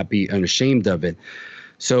American and not be unashamed of it.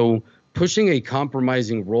 So pushing a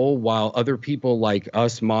compromising role while other people like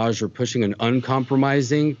us, Maj, are pushing an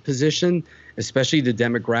uncompromising position, especially the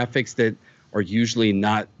demographics that are usually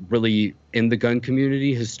not really in the gun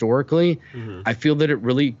community historically, I feel that it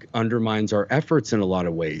really undermines our efforts in a lot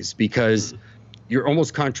of ways because you're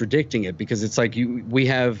almost contradicting it, because it's like we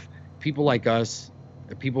have people like us,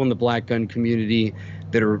 people in the black gun community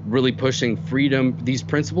that are really pushing freedom, these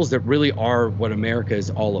principles that really are what America is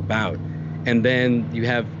all about. And then you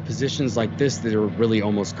have positions like this that are really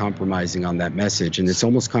almost compromising on that message, and it's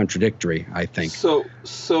almost contradictory, I think.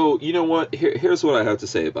 So you know what? Here's what I have to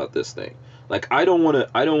say about this thing. Like, I don't want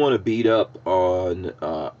to beat up on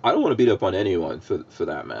anyone for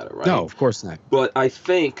that matter, right? No, of course not. But I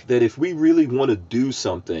think that if we really want to do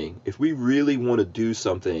something, and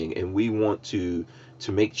we want to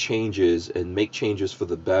make changes and make changes for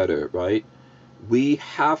the better, right? We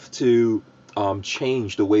have to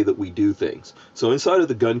change the way that we do things. So inside of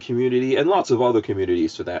the gun community, and lots of other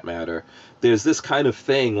communities for that matter, there's this kind of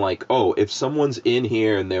thing like, oh, if someone's in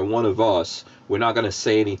here and they're one of us, we're not going to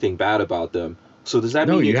say anything bad about them. So does that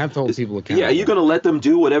mean you have to hold people accountable? Yeah, are you going to let them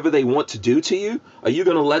do whatever they want to do to you? Are you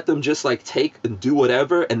going to let them just like take and do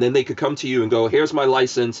whatever, and then they could come to you and go, here's my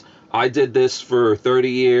license, I did this for 30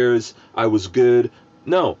 years, I was good?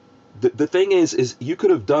 No. The thing is you could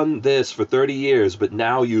have done this for 30 years, but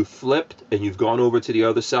now you've flipped and you've gone over to the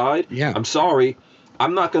other side. Yeah. I'm sorry.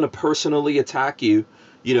 I'm not going to personally attack you.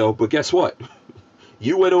 But guess what?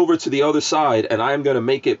 You went over to the other side, and I'm going to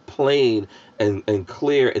make it plain and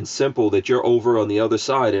clear and simple that you're over on the other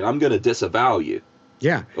side, and I'm going to disavow you.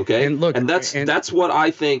 Yeah. Okay. And look, and that's what I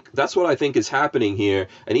think. That's what I think is happening here.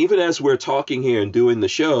 And even as we're talking here and doing the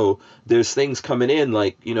show, there's things coming in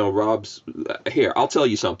like, Rob's here. I'll tell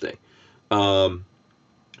you something. I'm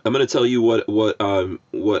going to tell you what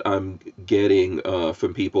I'm getting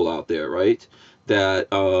from people out there, right? That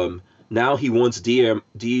now he wants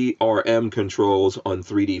DRM controls on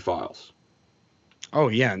 3D files. Oh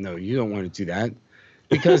yeah, no, you don't want to do that.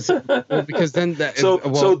 Because then that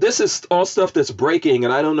so this is all stuff that's breaking,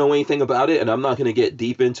 and I don't know anything about it, and I'm not going to get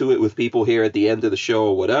deep into it with people here at the end of the show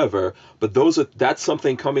or whatever, but that's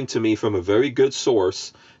something coming to me from a very good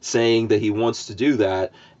source saying that he wants to do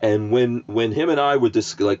that. And when him and I would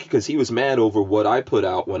because he was mad over what I put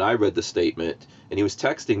out when I read the statement, and he was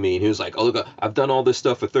texting me and he was like, "Oh, look, I've done all this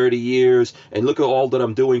stuff for 30 years and look at all that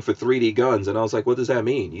I'm doing for 3D guns." And I was like, "What does that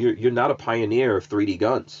mean? You're not a pioneer of 3D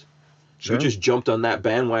guns. Sure. You just jumped on that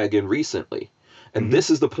bandwagon recently." And this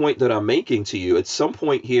is the point that I'm making to you. At some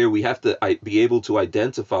point here, we have to be able to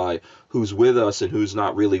identify who's with us and who's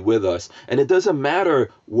not really with us. And it doesn't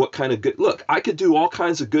matter what kind of good... Look, I could do all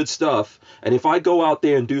kinds of good stuff, and if I go out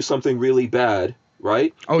there and do something really bad,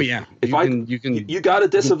 right? Oh, yeah. You got to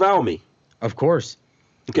disavow me. Of course.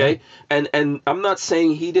 Okay? Yeah. And I'm not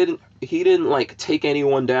saying he didn't like take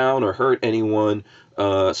anyone down or hurt anyone,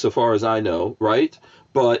 so far as I know, right?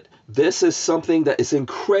 But this is something that is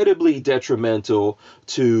incredibly detrimental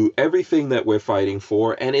to everything that we're fighting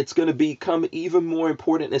for, and it's going to become even more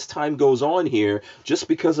important as time goes on here, just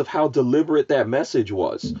because of how deliberate that message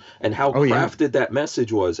was, and how crafted that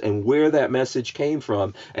message was, and where that message came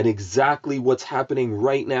from, and exactly what's happening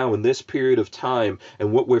right now in this period of time,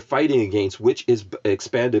 and what we're fighting against, which is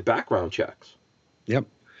expanded background checks. Yep.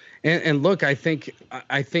 And look, I think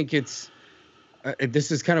it's... this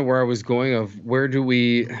is kind of where I was going of where do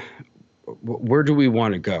we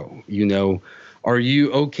want to go? Are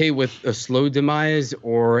you okay with a slow demise,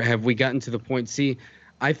 or have we gotten to the point? See,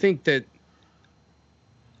 I think that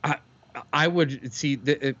I would see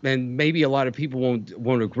that, and maybe a lot of people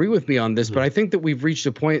won't agree with me on this, but I think that we've reached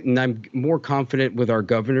a point, and I'm more confident with our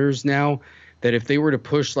governors now, that if they were to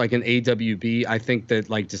push like an AWB, I think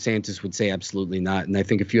that like DeSantis would say absolutely not, and I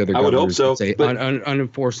think a few other governors would say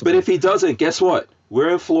unenforceable. But if he doesn't, guess what? We're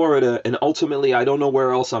in Florida, and ultimately, I don't know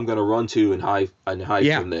where else I'm going to run to and hide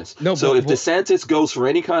from this. So if DeSantis goes for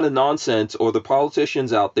any kind of nonsense, or the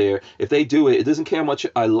politicians out there, if they do it, it doesn't care how much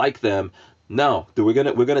I like them. No, we're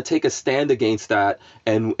gonna take a stand against that,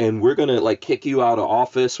 and we're gonna like kick you out of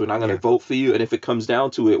office. We're not gonna vote for you, and if it comes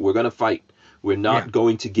down to it, we're gonna fight. We're not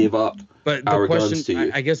going to give up our guns to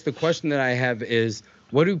you. I guess the question that I have is,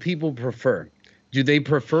 what do people prefer? Do they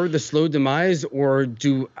prefer the slow demise, or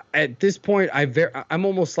at this point, I'm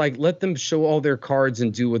almost like, let them show all their cards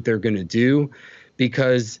and do what they're going to do,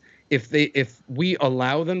 because if we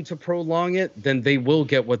allow them to prolong it, then they will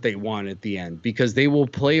get what they want at the end, because they will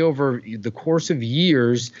play over the course of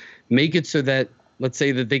years, make it so that, let's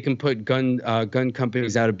say that they can put gun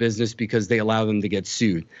companies out of business because they allow them to get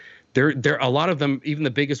sued. A lot of them, even the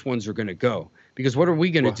biggest ones, are going to go, because what are we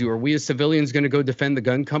going to do? Are we as civilians going to go defend the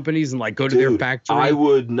gun companies and like go to their factory? I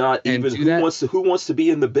would not even. Who wants to be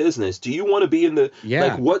in the business? Do you want to be in the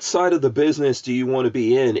like what side of the business do you want to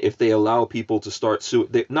be in if they allow people to start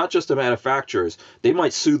suing? Not just the manufacturers, they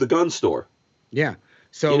might sue the gun store. Yeah.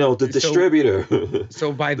 So the distributor.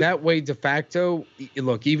 So by that way, de facto,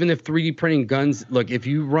 look, even if 3D printing guns, if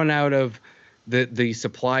you run out of the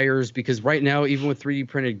suppliers, because right now, even with 3D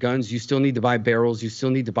printed guns, you still need to buy barrels. You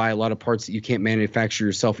still need to buy a lot of parts that you can't manufacture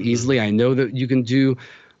yourself easily. I know that you can do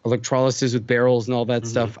electrolysis with barrels and all that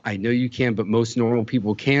stuff. I know you can, but most normal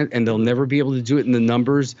people can't, and they'll never be able to do it in the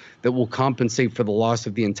numbers that will compensate for the loss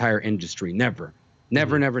of the entire industry. Never.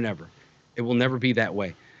 It will never be that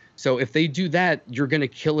way. So if they do that, you're going to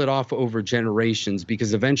kill it off over generations,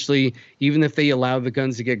 because eventually, even if they allow the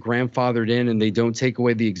guns to get grandfathered in and they don't take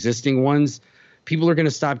away the existing ones, people are going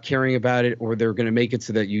to stop caring about it, or they're going to make it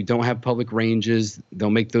so that you don't have public ranges.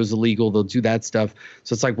 They'll make those illegal. They'll do that stuff.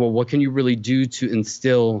 So it's like, well, what can you really do to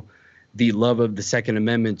instill the love of the Second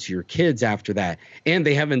Amendment to your kids after that? And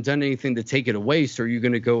they haven't done anything to take it away. So are you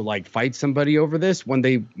going to go like fight somebody over this when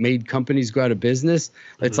they made companies go out of business?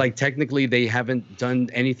 It's like technically they haven't done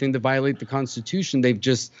anything to violate the Constitution. They've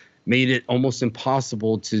just made it almost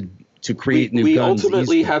impossible to create new guns. We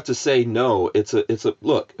ultimately have to say no. It's a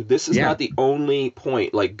look. This is not the only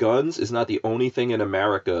point. Like, guns is not the only thing in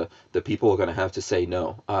America that people are going to have to say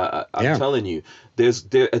no. I'm telling you,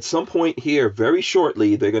 there at some point here, very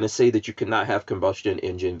shortly, they're going to say that you cannot have combustion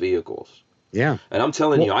engine vehicles. Yeah. And I'm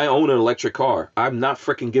telling you, I own an electric car. I'm not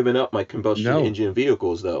freaking giving up my combustion engine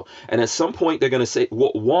vehicles, though. And at some point, they're going to say,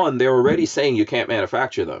 well, one, they're already saying you can't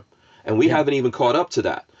manufacture them. And we haven't even caught up to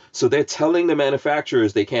that. So they're telling the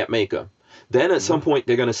manufacturers they can't make them. Then at some point,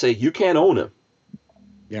 they're going to say, you can't own them.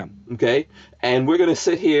 Yeah. Okay. And we're going to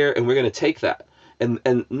sit here and we're going to take that.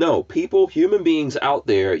 And no, people, human beings out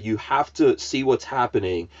there, you have to see what's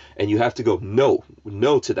happening and you have to go,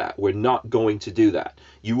 no to that. We're not going to do that.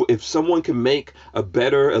 If someone can make a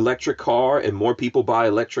better electric car and more people buy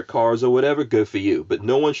electric cars or whatever, good for you. But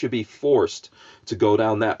no one should be forced to go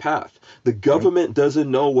down that path. The government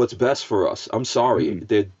doesn't know what's best for us. I'm sorry.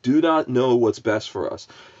 They do not know what's best for us.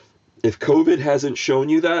 If COVID hasn't shown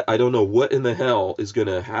you that, I don't know what in the hell is going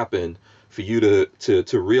to happen for you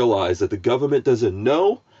to realize that the government doesn't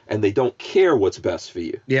know and they don't care what's best for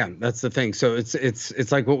you. Yeah, that's the thing. So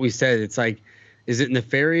it's like what we said. It's like, is it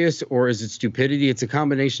nefarious or is it stupidity? It's a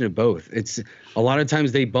combination of both. It's a lot of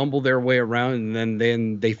times they bumble their way around and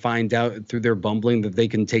then they find out through their bumbling that they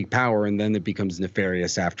can take power, and then it becomes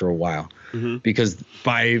nefarious after a while. Because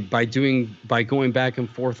by going back and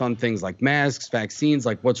forth on things like masks, vaccines,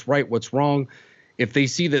 like what's right, what's wrong, if they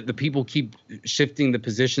see that the people keep shifting the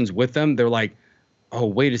positions with them, they're like, oh,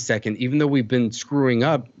 wait a second. Even though we've been screwing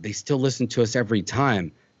up, they still listen to us every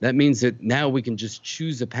time. That means that now we can just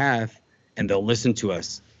choose a path and they'll listen to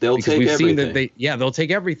us. They'll because take we've everything. Seen that they'll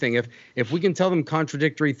take everything. If we can tell them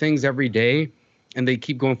contradictory things every day and they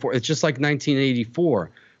keep going for it, it's just like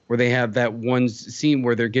 1984, where they have that one scene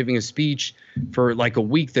where they're giving a speech for like a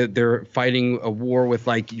week that they're fighting a war with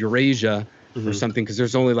like Eurasia or something, because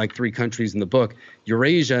there's only like 3 countries in the book,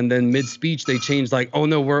 Eurasia, and then mid-speech they change like, oh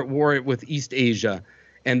no, we're at war with East Asia.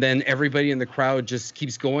 And then everybody in the crowd just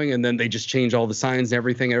keeps going, and then they just change all the signs and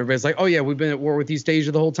everything. Everybody's like, oh yeah, we've been at war with East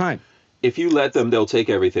Asia the whole time. If you let them, they'll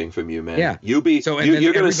take everything from you, man. Yeah. You're going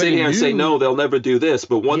to sit here and say, no, they'll never do this.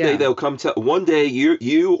 But one day they'll come to, one day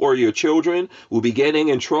you or your children will be getting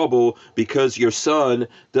in trouble because your son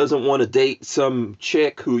doesn't want to date some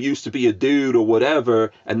chick who used to be a dude or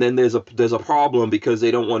whatever. And then there's a problem because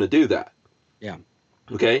they don't want to do that. Yeah.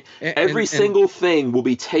 Okay. Every single thing will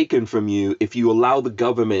be taken from you if you allow the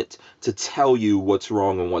government to tell you what's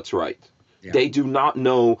wrong and what's right. Yeah. They do not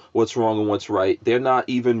know what's wrong and what's right. They're not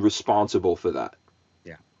even responsible for that.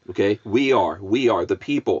 Yeah. Okay. We are the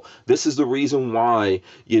people. This is the reason why,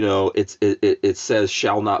 it says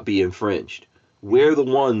shall not be infringed. We're the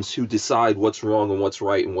ones who decide what's wrong and what's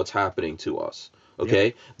right and what's happening to us.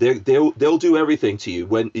 Okay. Yep. They'll do everything to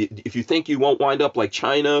you. If you think you won't wind up like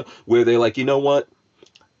China, where they're like, you know what?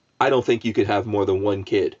 I don't think you could have more than one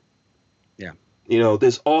kid. Yeah.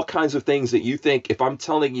 There's all kinds of things that you think, if I'm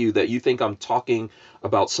telling you that you think I'm talking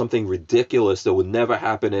about something ridiculous that would never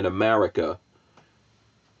happen in America,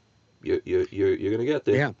 you're going to get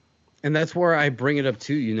there. Yeah. And that's where I bring it up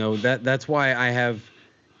too, that's why I have,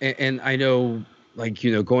 and I know, like,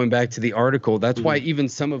 going back to the article, that's why even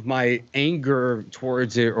some of my anger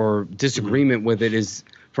towards it or disagreement with it is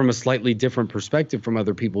from a slightly different perspective from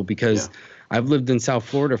other people, because I've lived in South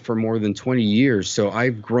Florida for more than 20 years. So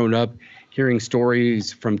I've grown up hearing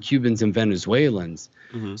stories from Cubans and Venezuelans.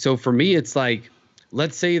 So for me, it's like,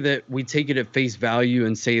 let's say that we take it at face value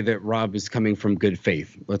and say that Rob is coming from good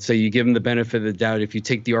faith. Let's say you give him the benefit of the doubt. If you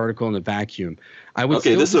take the article in a vacuum, I would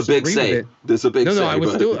still this is a big say. This is a big say. No,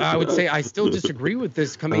 I would say I still disagree with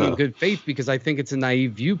this coming in good faith, because I think it's a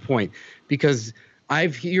naive viewpoint. Because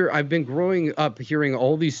I've been growing up hearing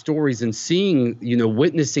all these stories and seeing,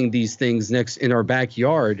 witnessing these things next in our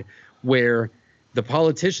backyard, where the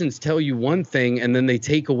politicians tell you one thing and then they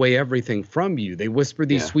take away everything from you. They whisper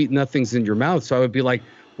these sweet nothings in your mouth. So I would be like,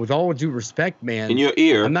 with all due respect, man. In your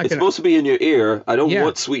ear. It's supposed to be in your ear. I don't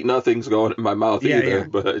want sweet nothings going in my mouth either. Yeah.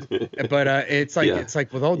 But it's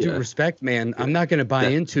like with all due respect, man, I'm not going to buy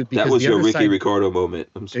into it, because that was your Ricky Ricardo moment.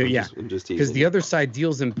 I'm just teasing. Because the other side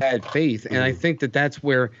deals in bad faith. And I think that's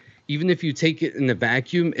where, even if you take it in a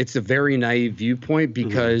vacuum, it's a very naive viewpoint,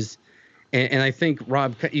 because and I think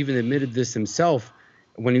Rob even admitted this himself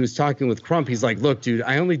when he was talking with Crump. He's like, look, dude,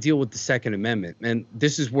 I only deal with the Second Amendment. And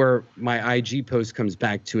this is where my IG post comes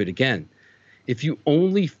back to it again. If you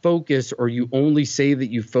only focus, or you only say that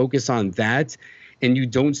you focus on that, and you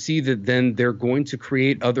don't see that then they're going to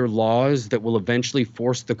create other laws that will eventually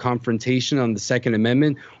force the confrontation on the Second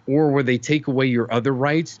Amendment, or where they take away your other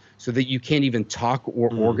rights so that you can't even talk or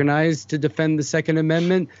organize to defend the Second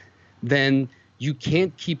Amendment, then you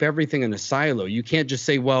can't keep everything in a silo. You can't just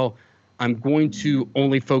say, well, I'm going to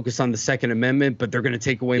only focus on the Second Amendment, but they're going to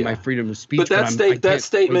take away my freedom of speech. But that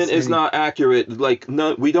statement is not accurate. Like,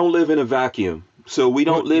 no, we don't live in a vacuum. So we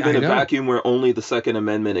don't live in a vacuum where only the Second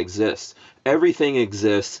Amendment exists. Everything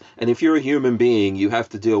exists, and if you're a human being, you have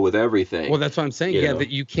to deal with everything. Well, that's what I'm saying. Yeah, that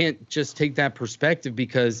you can't just take that perspective,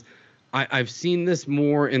 because I've seen this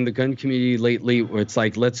more in the gun community lately, where it's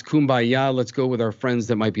like, let's kumbaya, let's go with our friends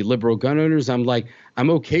that might be liberal gun owners. I'm like, I'm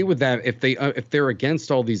okay with that if they're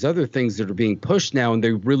against all these other things that are being pushed now, and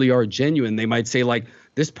they really are genuine. They might say, like,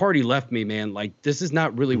 this party left me, man. Like, this is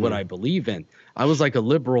not really what I believe in. I was like a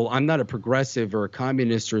liberal. I'm not a progressive or a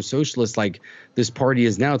communist or a socialist like this party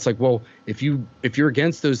is now. It's like, well, if you're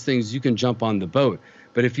against those things, you can jump on the boat.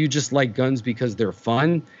 But if you just like guns because they're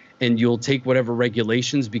fun, and you'll take whatever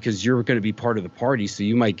regulations because you're going to be part of the party, so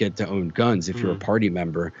you might get to own guns if you're a party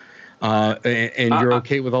member, and you're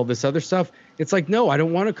okay with all this other stuff. It's like, no, I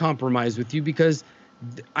don't want to compromise with you, because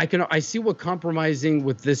I see what compromising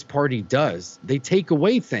with this party does. They take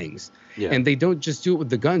away things, and they don't just do it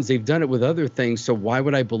with the guns. They've done it with other things. So why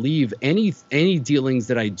would I believe any dealings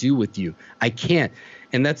that I do with you? I can't.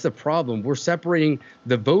 And that's the problem. We're separating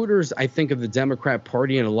the voters, I think, of the Democrat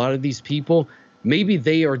Party, and a lot of these people, maybe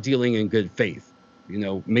they are dealing in good faith. You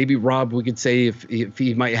know, maybe Rob, we could say if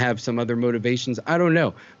he might have some other motivations. I don't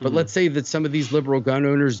know. But let's say that some of these liberal gun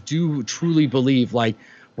owners do truly believe, like,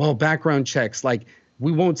 well, background checks, like,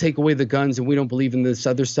 we won't take away the guns and we don't believe in this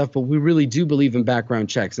other stuff, but we really do believe in background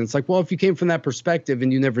checks. And it's like, well, if you came from that perspective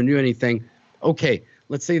and you never knew anything, okay,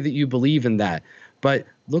 let's say that you believe in that. But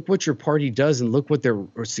look what your party does and look what they're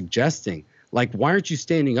suggesting. Like, why aren't you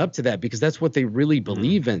standing up to that? Because that's what they really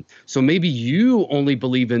believe in. So maybe you only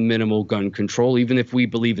believe in minimal gun control, even if we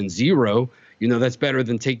believe in zero. You know, that's better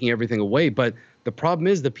than taking everything away. But the problem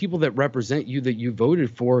is the people that represent you, that you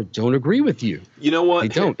voted for, don't agree with you. You know what? They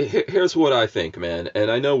don't. Here's what I think, man.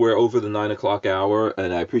 And I know we're over the 9 o'clock hour,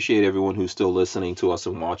 and I appreciate everyone who's still listening to us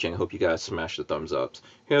and watching. I hope you guys smash the thumbs ups.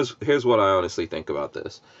 Here's what I honestly think about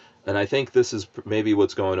this. And I think this is maybe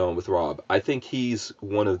what's going on with Rob. I think he's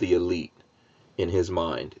one of the elite in his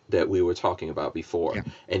mind that we were talking about before. Yeah.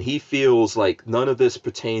 And he feels like none of this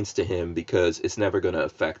pertains to him because it's never going to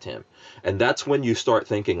affect him. And that's when you start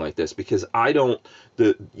thinking like this, because I'm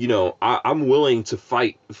willing to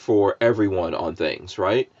fight for everyone on things,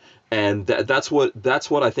 right? And that's what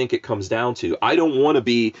I think it comes down to. I don't want to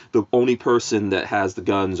be the only person that has the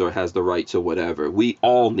guns or has the rights or whatever. We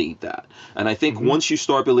all need that. And I think once you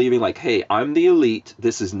start believing like, hey, I'm the elite,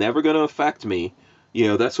 this is never going to affect me. You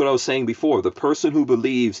know, that's what I was saying before. The person who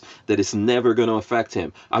believes that it's never going to affect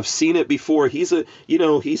him. I've seen it before. He's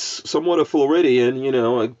somewhat a Floridian. You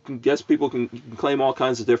know, I guess people can claim all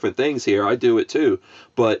kinds of different things here. I do it too.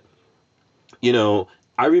 But, you know,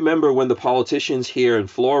 I remember when the politicians here in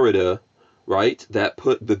Florida, right, that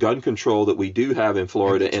put the gun control that we do have in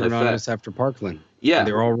Florida in effect. On us after Parkland. Yeah. And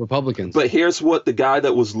they're all Republicans. But here's what the guy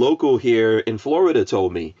that was local here in Florida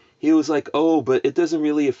told me. He was like, oh, but it doesn't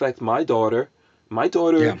really affect my daughter. My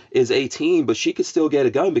daughter is 18, but she could still get a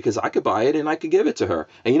gun because I could buy it and I could give it to her.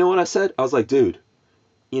 And you know what I said? I was like, dude,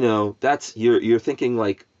 you know, that's you're thinking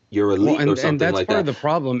like you're elite or something like that. And that's part of the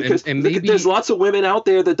problem. Because and maybe there's lots of women out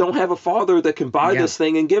there that don't have a father that can buy this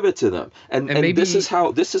thing and give it to them. And maybe, this is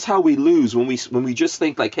how we lose when we just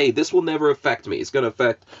think like, hey, this will never affect me. It's going to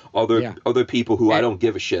affect other people who I don't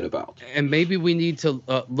give a shit about. And maybe we need to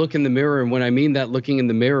look in the mirror. And when I mean that looking in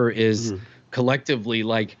the mirror is collectively,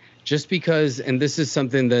 like, just because, and this is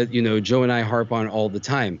something that, you know, Joe and I harp on all the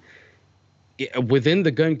time, within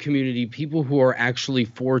the gun community, people who are actually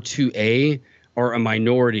for 2A are a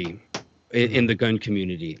minority in the gun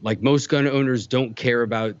community. Like, most gun owners don't care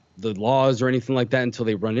about the laws or anything like that until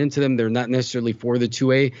they run into them. They're not necessarily for the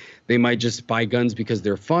 2A. They might just buy guns because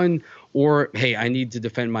they're fun, or, hey, I need to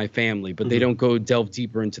defend my family, but they don't go delve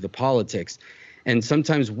deeper into the politics. And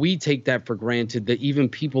sometimes we take that for granted, that even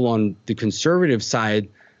people on the conservative side,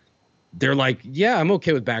 they're like, yeah, I'm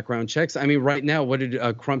okay with background checks. I mean, right now, what did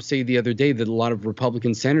Crump say the other day? That a lot of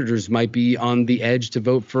Republican senators might be on the edge to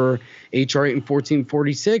vote for H.R. 8 and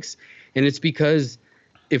 1446. And it's because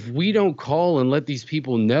if we don't call and let these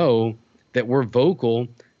people know that we're vocal,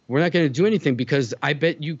 we're not going to do anything. Because I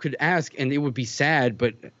bet you could ask, and it would be sad,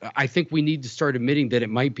 but I think we need to start admitting that it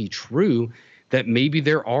might be true, that maybe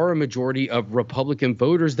there are a majority of Republican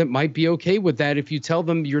voters that might be okay with that if you tell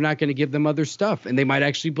them you're not going to give them other stuff, and they might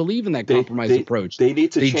actually believe in that compromise approach. They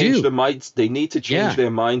need to change They need to change their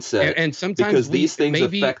mindset, and sometimes because these things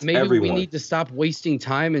affect everyone. Maybe we need to stop wasting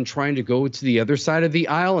time and trying to go to the other side of the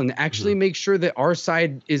aisle and actually make sure that our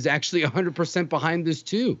side is actually 100% behind this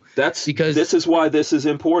too. Because this is why this is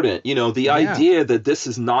important. You know, the idea that this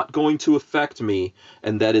is not going to affect me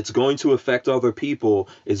and that it's going to affect other people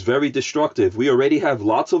is very destructive. We already have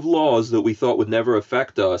lots of laws that we thought would never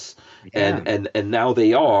affect us, and now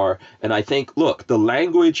they are. And I think, look, the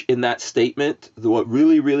language in that statement, what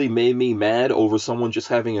really made me mad over someone just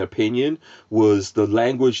having an opinion was the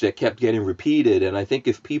language that kept getting repeated. And I think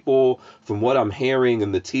if people, from what I'm hearing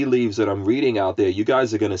and the tea leaves that I'm reading out there, you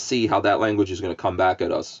guys are going to see how that language is going to come back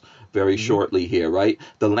at us very shortly here, right?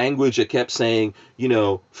 The language that kept saying, you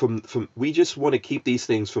know, from we just want to keep these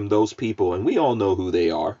things from those people, and we all know who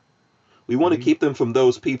they are. We want to keep them from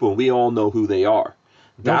those people, and we all know who they are.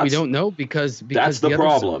 No, we don't know because that's the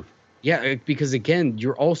problem. Yeah, because again,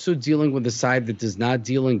 you're also dealing with a side that does not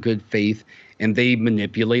deal in good faith, and they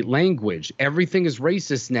manipulate language. Everything is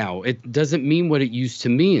racist now. It doesn't mean what it used to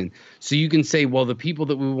mean. So you can say, well, the people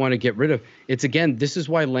that we want to get rid of. It's again, this is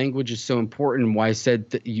why language is so important, and why I said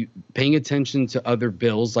that paying attention to other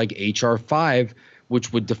bills like HR 5,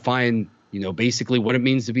 which would define, you know, basically what it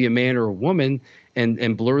means to be a man or a woman,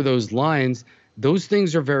 and blur those lines. Those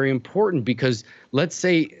things are very important because let's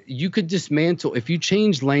say you could dismantle, if you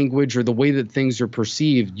change language or the way that things are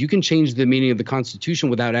perceived, you can change the meaning of the Constitution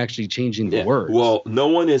without actually changing the words. Well,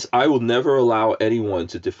 I will never allow anyone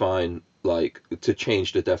to define, like, to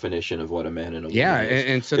change the definition of what a man and a woman is.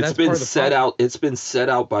 And so it's been set out. It's been set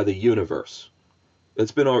out by the universe.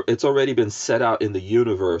 It's already been set out in the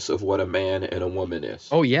universe of what a man and a woman is.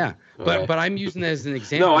 Oh yeah, but I'm using that as an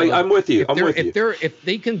example. No, I'm with you. If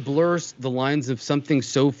they can blur the lines of something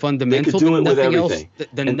so fundamental, they can do it with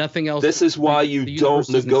everything. Nothing else. This is why you don't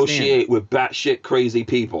negotiate with batshit crazy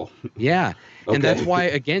people. Yeah, okay. And that's why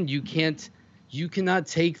again you cannot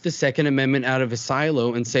take the Second Amendment out of a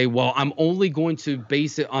silo and say, well, I'm only going to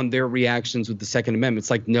base it on their reactions with the Second Amendment. It's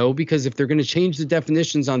like, no, because if they're going to change the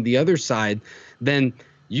definitions on the other side, then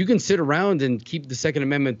you can sit around and keep the Second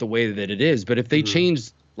Amendment the way that it is. But if they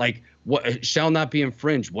change, like, what shall not be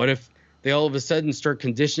infringed, what if they all of a sudden start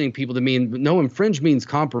conditioning people to mean, no, infringe means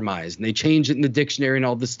compromise, and they change it in the dictionary and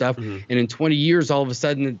all this stuff. And in 20 years, all of a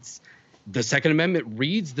sudden the Second Amendment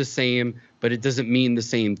reads the same, but it doesn't mean the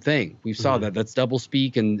same thing. We saw that. That's double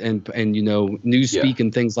speak and you know, news speak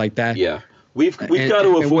and things like that. Yeah. We've got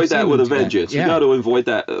to avoid that with a vengeance. We've got to avoid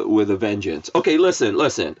that with a vengeance. Okay, listen.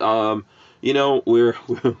 You know, we're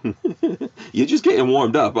you're just getting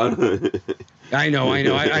warmed up. I know.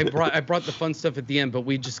 I brought the fun stuff at the end, but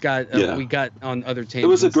we just got we got on other tangents. It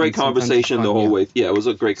was a great conversation the whole way. Yeah, it was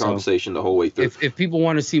a great conversation the whole way through. If people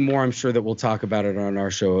want to see more, I'm sure that we'll talk about it on our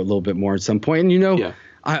show a little bit more at some point. And you know,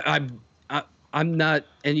 I'm not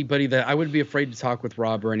anybody that I would be afraid to talk with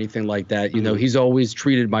Rob or anything like that. You know, he's always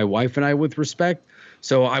treated my wife and I with respect.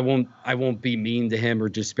 So I won't be mean to him or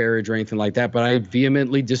disparage or anything like that. But I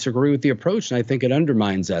vehemently disagree with the approach, and I think it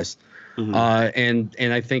undermines us. And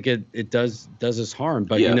I think it does us harm.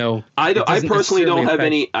 But you know, I personally don't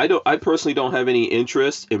have any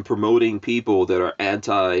interest in promoting people that are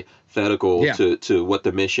antithetical to what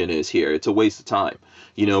the mission is here. It's a waste of time.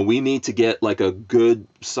 You know, we need to get like a good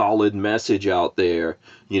solid message out there.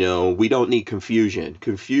 You know, we don't need confusion.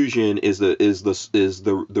 Confusion is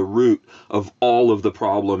the root of all of the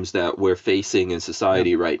problems that we're facing in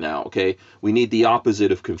society right now. Okay, we need the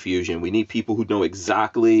opposite of confusion. We need people who know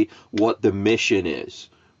exactly what the mission is,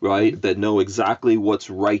 right? That know exactly what's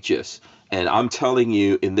righteous. And I'm telling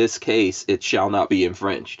you, in this case, it shall not be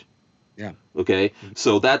infringed. Yeah. Okay.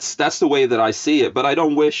 So that's the way that I see it. But I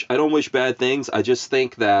don't wish bad things. I just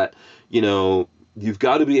think that, you know, you've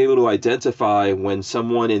got to be able to identify when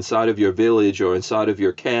someone inside of your village or inside of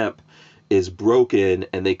your camp is broken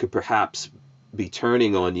and they could perhaps be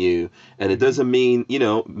turning on you. And it doesn't mean, you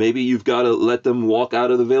know, maybe you've got to let them walk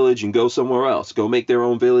out of the village and go somewhere else, go make their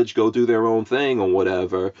own village, go do their own thing or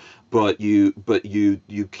whatever. But you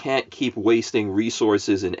can't keep wasting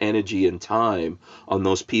resources and energy and time on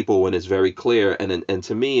those people when it's very clear. And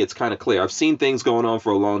to me, it's kind of clear. I've seen things going on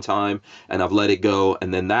for a long time and I've let it go.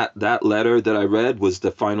 And then that letter that I read was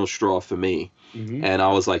the final straw for me. And I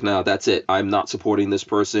was like, no, that's it. I'm not supporting this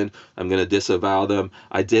person. I'm going to disavow them.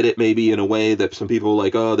 I did it maybe in a way that some people were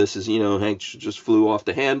like, oh, this is, you know, Hank just flew off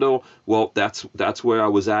the handle. Well, that's where I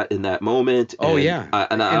was at in that moment. Oh, and yeah.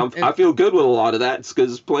 I feel good with a lot of that. It's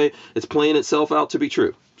because it's playing itself out to be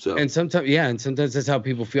true. So. And sometimes that's how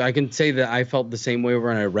people feel. I can say that I felt the same way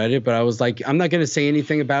when I read it, but I was like, I'm not going to say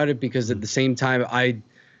anything about it because at the same time,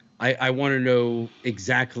 I want to know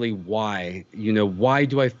exactly why. You know, why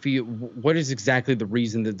do I feel? What is exactly the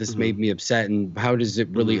reason that this made me upset, and how does it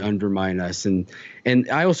really undermine us? And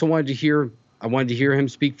I also wanted to hear I wanted to hear him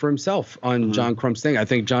speak for himself on John Crump's thing. I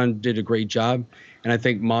think John did a great job, and I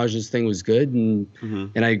think Maj's thing was good, and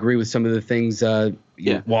I agree with some of the things.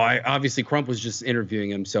 Obviously Crump was just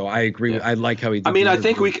interviewing him, so I agree. I like how he did. I mean, I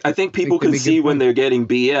think people can see when they're getting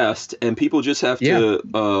BS'd, and people just have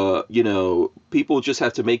to, people just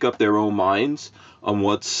have to make up their own minds on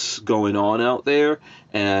what's going on out there.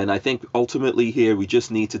 And I think ultimately here we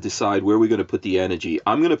just need to decide where we're going to put the energy.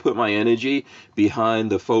 I'm going to put my energy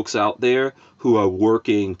behind the folks out there who are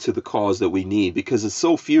working to the cause that we need, because it's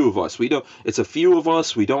so few of us. It's a few of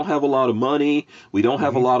us. We don't have a lot of money. We don't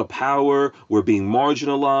have a lot of power. We're being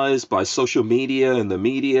marginalized by social media and the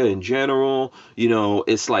media in general.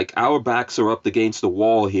 It's like our backs are up against the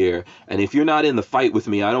wall here. And if you're not in the fight with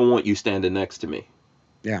me, I don't want you standing next to me.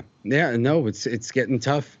 Yeah. Yeah. No, it's getting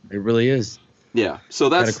tough. It really is. Yeah. So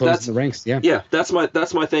that's the ranks. Yeah. Yeah. That's my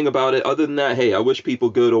thing about it. Other than that, hey, I wish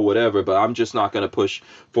people good or whatever, but I'm just not going to push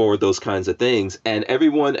forward those kinds of things. And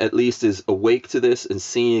everyone at least is awake to this and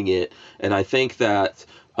seeing it. And I think that,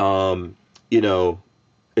 it's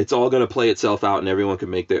all going to play itself out, and everyone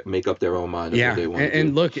can make up their own mind. Yeah. What they want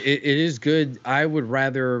and look, it is good. I would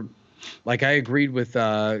rather. Like, I agreed with,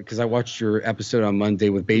 because I watched your episode on Monday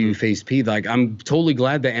with Babyface P. Like, I'm totally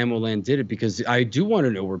glad that AMOLand did it, because I do want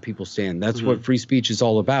to know where people stand. That's what free speech is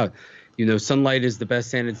all about. Sunlight is the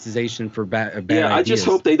best sanitization for bad ideas. I just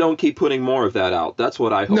hope they don't keep putting more of that out. That's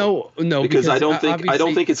what I hope. No, because I don't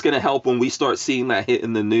think it's going to help when we start seeing that hit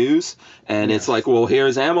in the news, and it's like, well,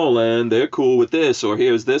 here's AMOLand, they're cool with this, or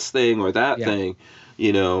here's this thing or that thing.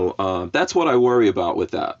 That's what I worry about with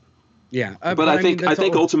that. Yeah, but I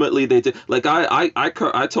think ultimately they did. Like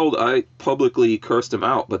I publicly cursed them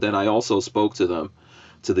out, but then I also spoke to them,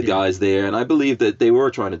 to the guys there, and I believe that they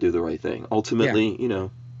were trying to do the right thing. Ultimately,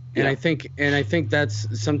 And I think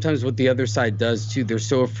that's sometimes what the other side does too. They're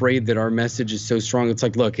so afraid that our message is so strong. It's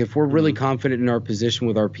like, look, if we're really confident in our position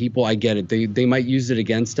with our people, I get it. They might use it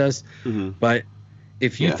against us, but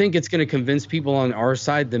if you think it's going to convince people on our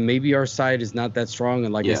side, then maybe our side is not that strong.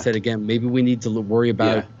 And like I said again, maybe we need to worry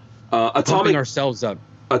about. Pumping ourselves up.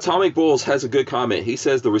 Atomic Bulls has a good comment. He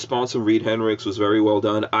says the response from Reed Hendricks was very well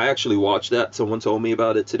done. I actually watched that. Someone told me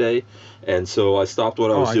about it today, and so I stopped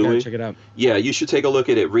what I was doing. Gotta check it out. Yeah, you should take a look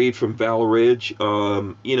at it. Reed from Val Ridge.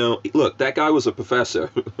 Look, that guy was a professor.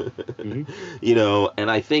 And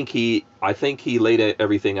I think he laid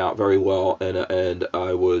everything out very well, and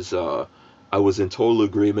I was in total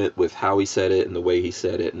agreement with how he said it and the way he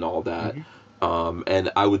said it and all that.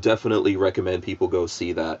 And I would definitely recommend people go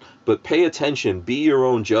see that. But pay attention. Be your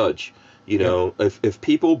own judge. If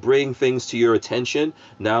people bring things to your attention,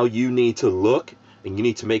 now you need to look and you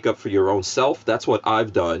need to make up for your own self. That's what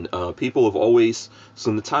I've done. People have always,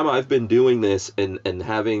 from the time I've been doing this and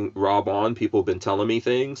having Rob on, people have been telling me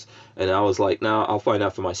things, and I was like, nah, I'll find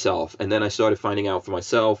out for myself. And then I started finding out for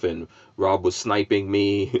myself, and Rob was sniping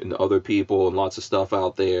me and other people and lots of stuff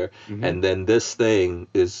out there. And then this thing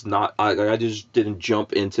is not, I just didn't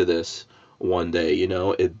jump into this one day,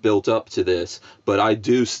 it built up to this. But I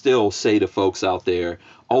do still say to folks out there,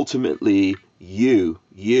 ultimately, you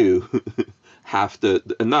have to,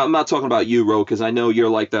 and I'm not talking about you, Ro, because I know you're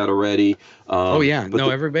like that already.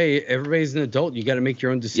 Everybody's an adult. You got to make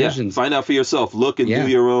your own decisions. Find out for yourself. Look and do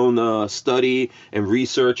your own study and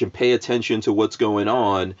research and pay attention to what's going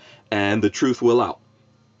on, and the truth will out.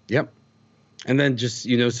 Yep. And then just,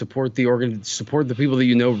 support the people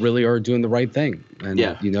that really are doing the right thing. And,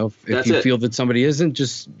 if you feel that somebody isn't,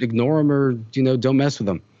 just ignore them or, don't mess with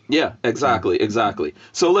them. Yeah, exactly.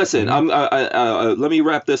 So listen, let me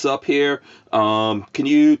wrap this up here. Can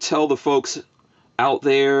you tell the folks out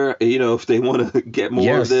there, if they want to get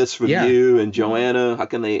more of this from you and Joanna, how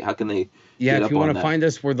can they if you want to find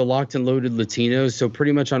us, we're the Locked and Loaded Latinos. So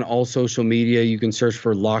pretty much on all social media, you can search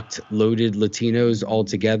for Locked Loaded Latinos all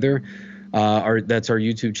together. That's our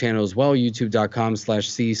YouTube channel as well,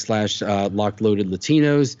 youtube.com/c/Locked Loaded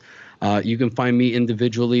Latinos. You can find me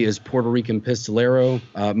individually as Puerto Rican Pistolero.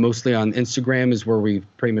 Mostly on Instagram is where we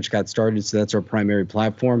pretty much got started, so that's our primary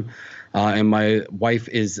platform. And my wife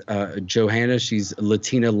is Johanna. She's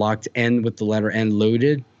Latina Locked N with the letter N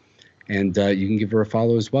loaded. And you can give her a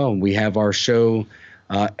follow as well. And we have our show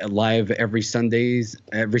live every Sunday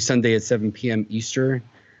at 7 p.m. Eastern,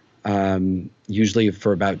 usually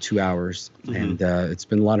for about 2 hours. And it's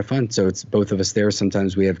been a lot of fun. So it's both of us there.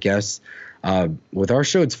 Sometimes we have guests. With our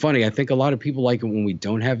show, it's funny. I think a lot of people like it when we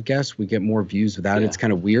don't have guests. We get more views without it. It's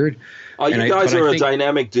kind of weird. Oh, you guys are a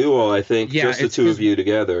dynamic duo, I think, just the two of you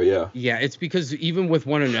together, Yeah, it's because even with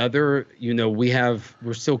one another,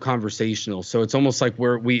 we're still conversational. So it's almost like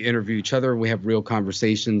we interview each other and we have real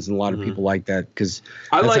conversations, and a lot of people like that because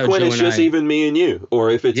I like when it's just even me and you, or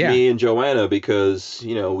if it's me and Joanna, because,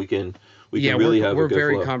 we can really have a good we're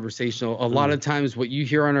very flow. Conversational. A lot of times what you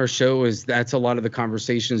hear on our show that's a lot of the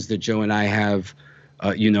conversations that Joe and I have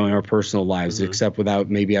in our personal lives, except without,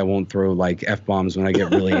 maybe I won't throw like F-bombs when I get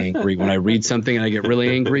really angry. When I read something and I get really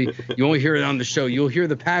angry, you won't hear it on the show. You'll hear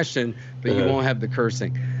the passion, but you won't have the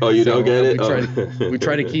cursing. Oh, you don't get it? We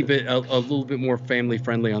try to keep it a little bit more family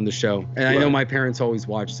friendly on the show. And I know my parents always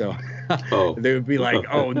watch, so they would be like,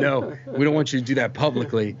 oh, no, we don't want you to do that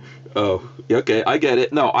publicly. Oh, okay. I get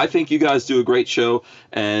it. No, I think you guys do a great show.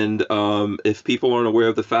 And if people aren't aware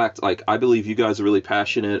of the fact, like, I believe you guys are really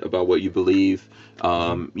passionate about what you believe,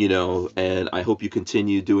 and I hope you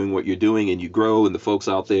continue doing what you're doing and you grow and the folks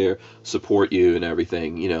out there support you and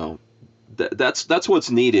everything, That's what's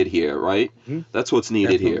needed here, right? That's what's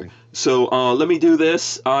needed here. So let me do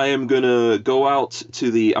this. I am going to go out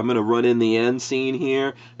I'm going to run in the end scene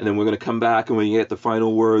here, and then we're going to come back and we get the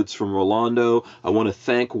final words from Rolando. I want to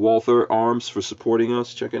thank Walther Arms for supporting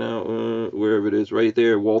us. Check it out, wherever it is, right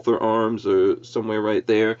there. Walther Arms or somewhere right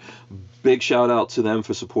there. Big shout out to them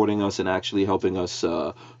for supporting us and actually helping us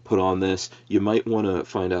put on this. You might want to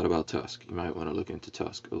find out about Tusk. You might want to look into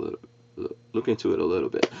Tusk a little bit. Look into it a little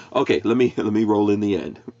bit. Okay, let me roll in the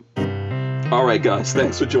end. All right, guys,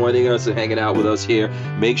 thanks for joining us and hanging out with us here.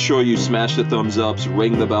 Make sure you smash the thumbs ups,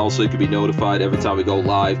 ring the bell so you can be notified every time we go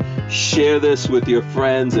live. Share this with your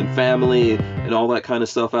friends and family and all that kind of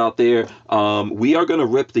stuff out there. We are going to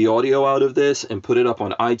rip the audio out of this and put it up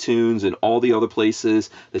on iTunes and all the other places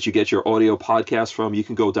that you get your audio podcast from. You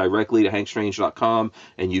can go directly to hankstrange.com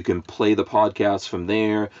and you can play the podcast from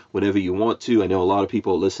there whenever you want to. I know a lot of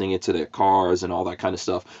people are listening it to their cars and all that kind of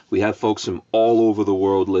stuff. We have folks from all over the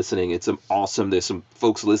world listening. It's awesome. There's some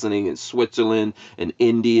folks listening in Switzerland, in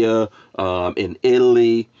India, in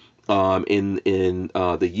Italy, in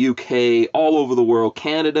the UK, all over the world,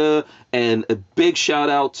 Canada, and a big shout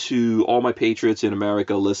out to all my patriots in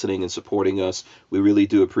America listening and supporting us. We really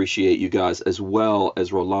do appreciate you guys, as well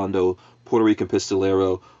as Rolando, Puerto Rican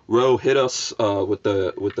Pistolero. Ro, hit us with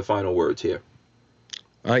the final words here.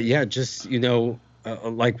 Just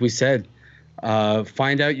like we said.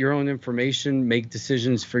 Find out your own information, make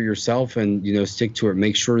decisions for yourself, and stick to it.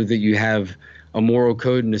 Make sure that you have a moral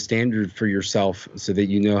code and a standard for yourself so that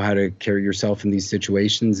you know how to carry yourself in these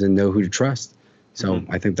situations and know who to trust. So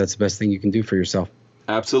I think that's the best thing you can do for yourself.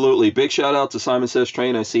 Absolutely. Big shout out to Simon Says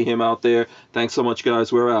Train. I see him out there. Thanks so much,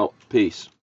 guys. We're out. Peace.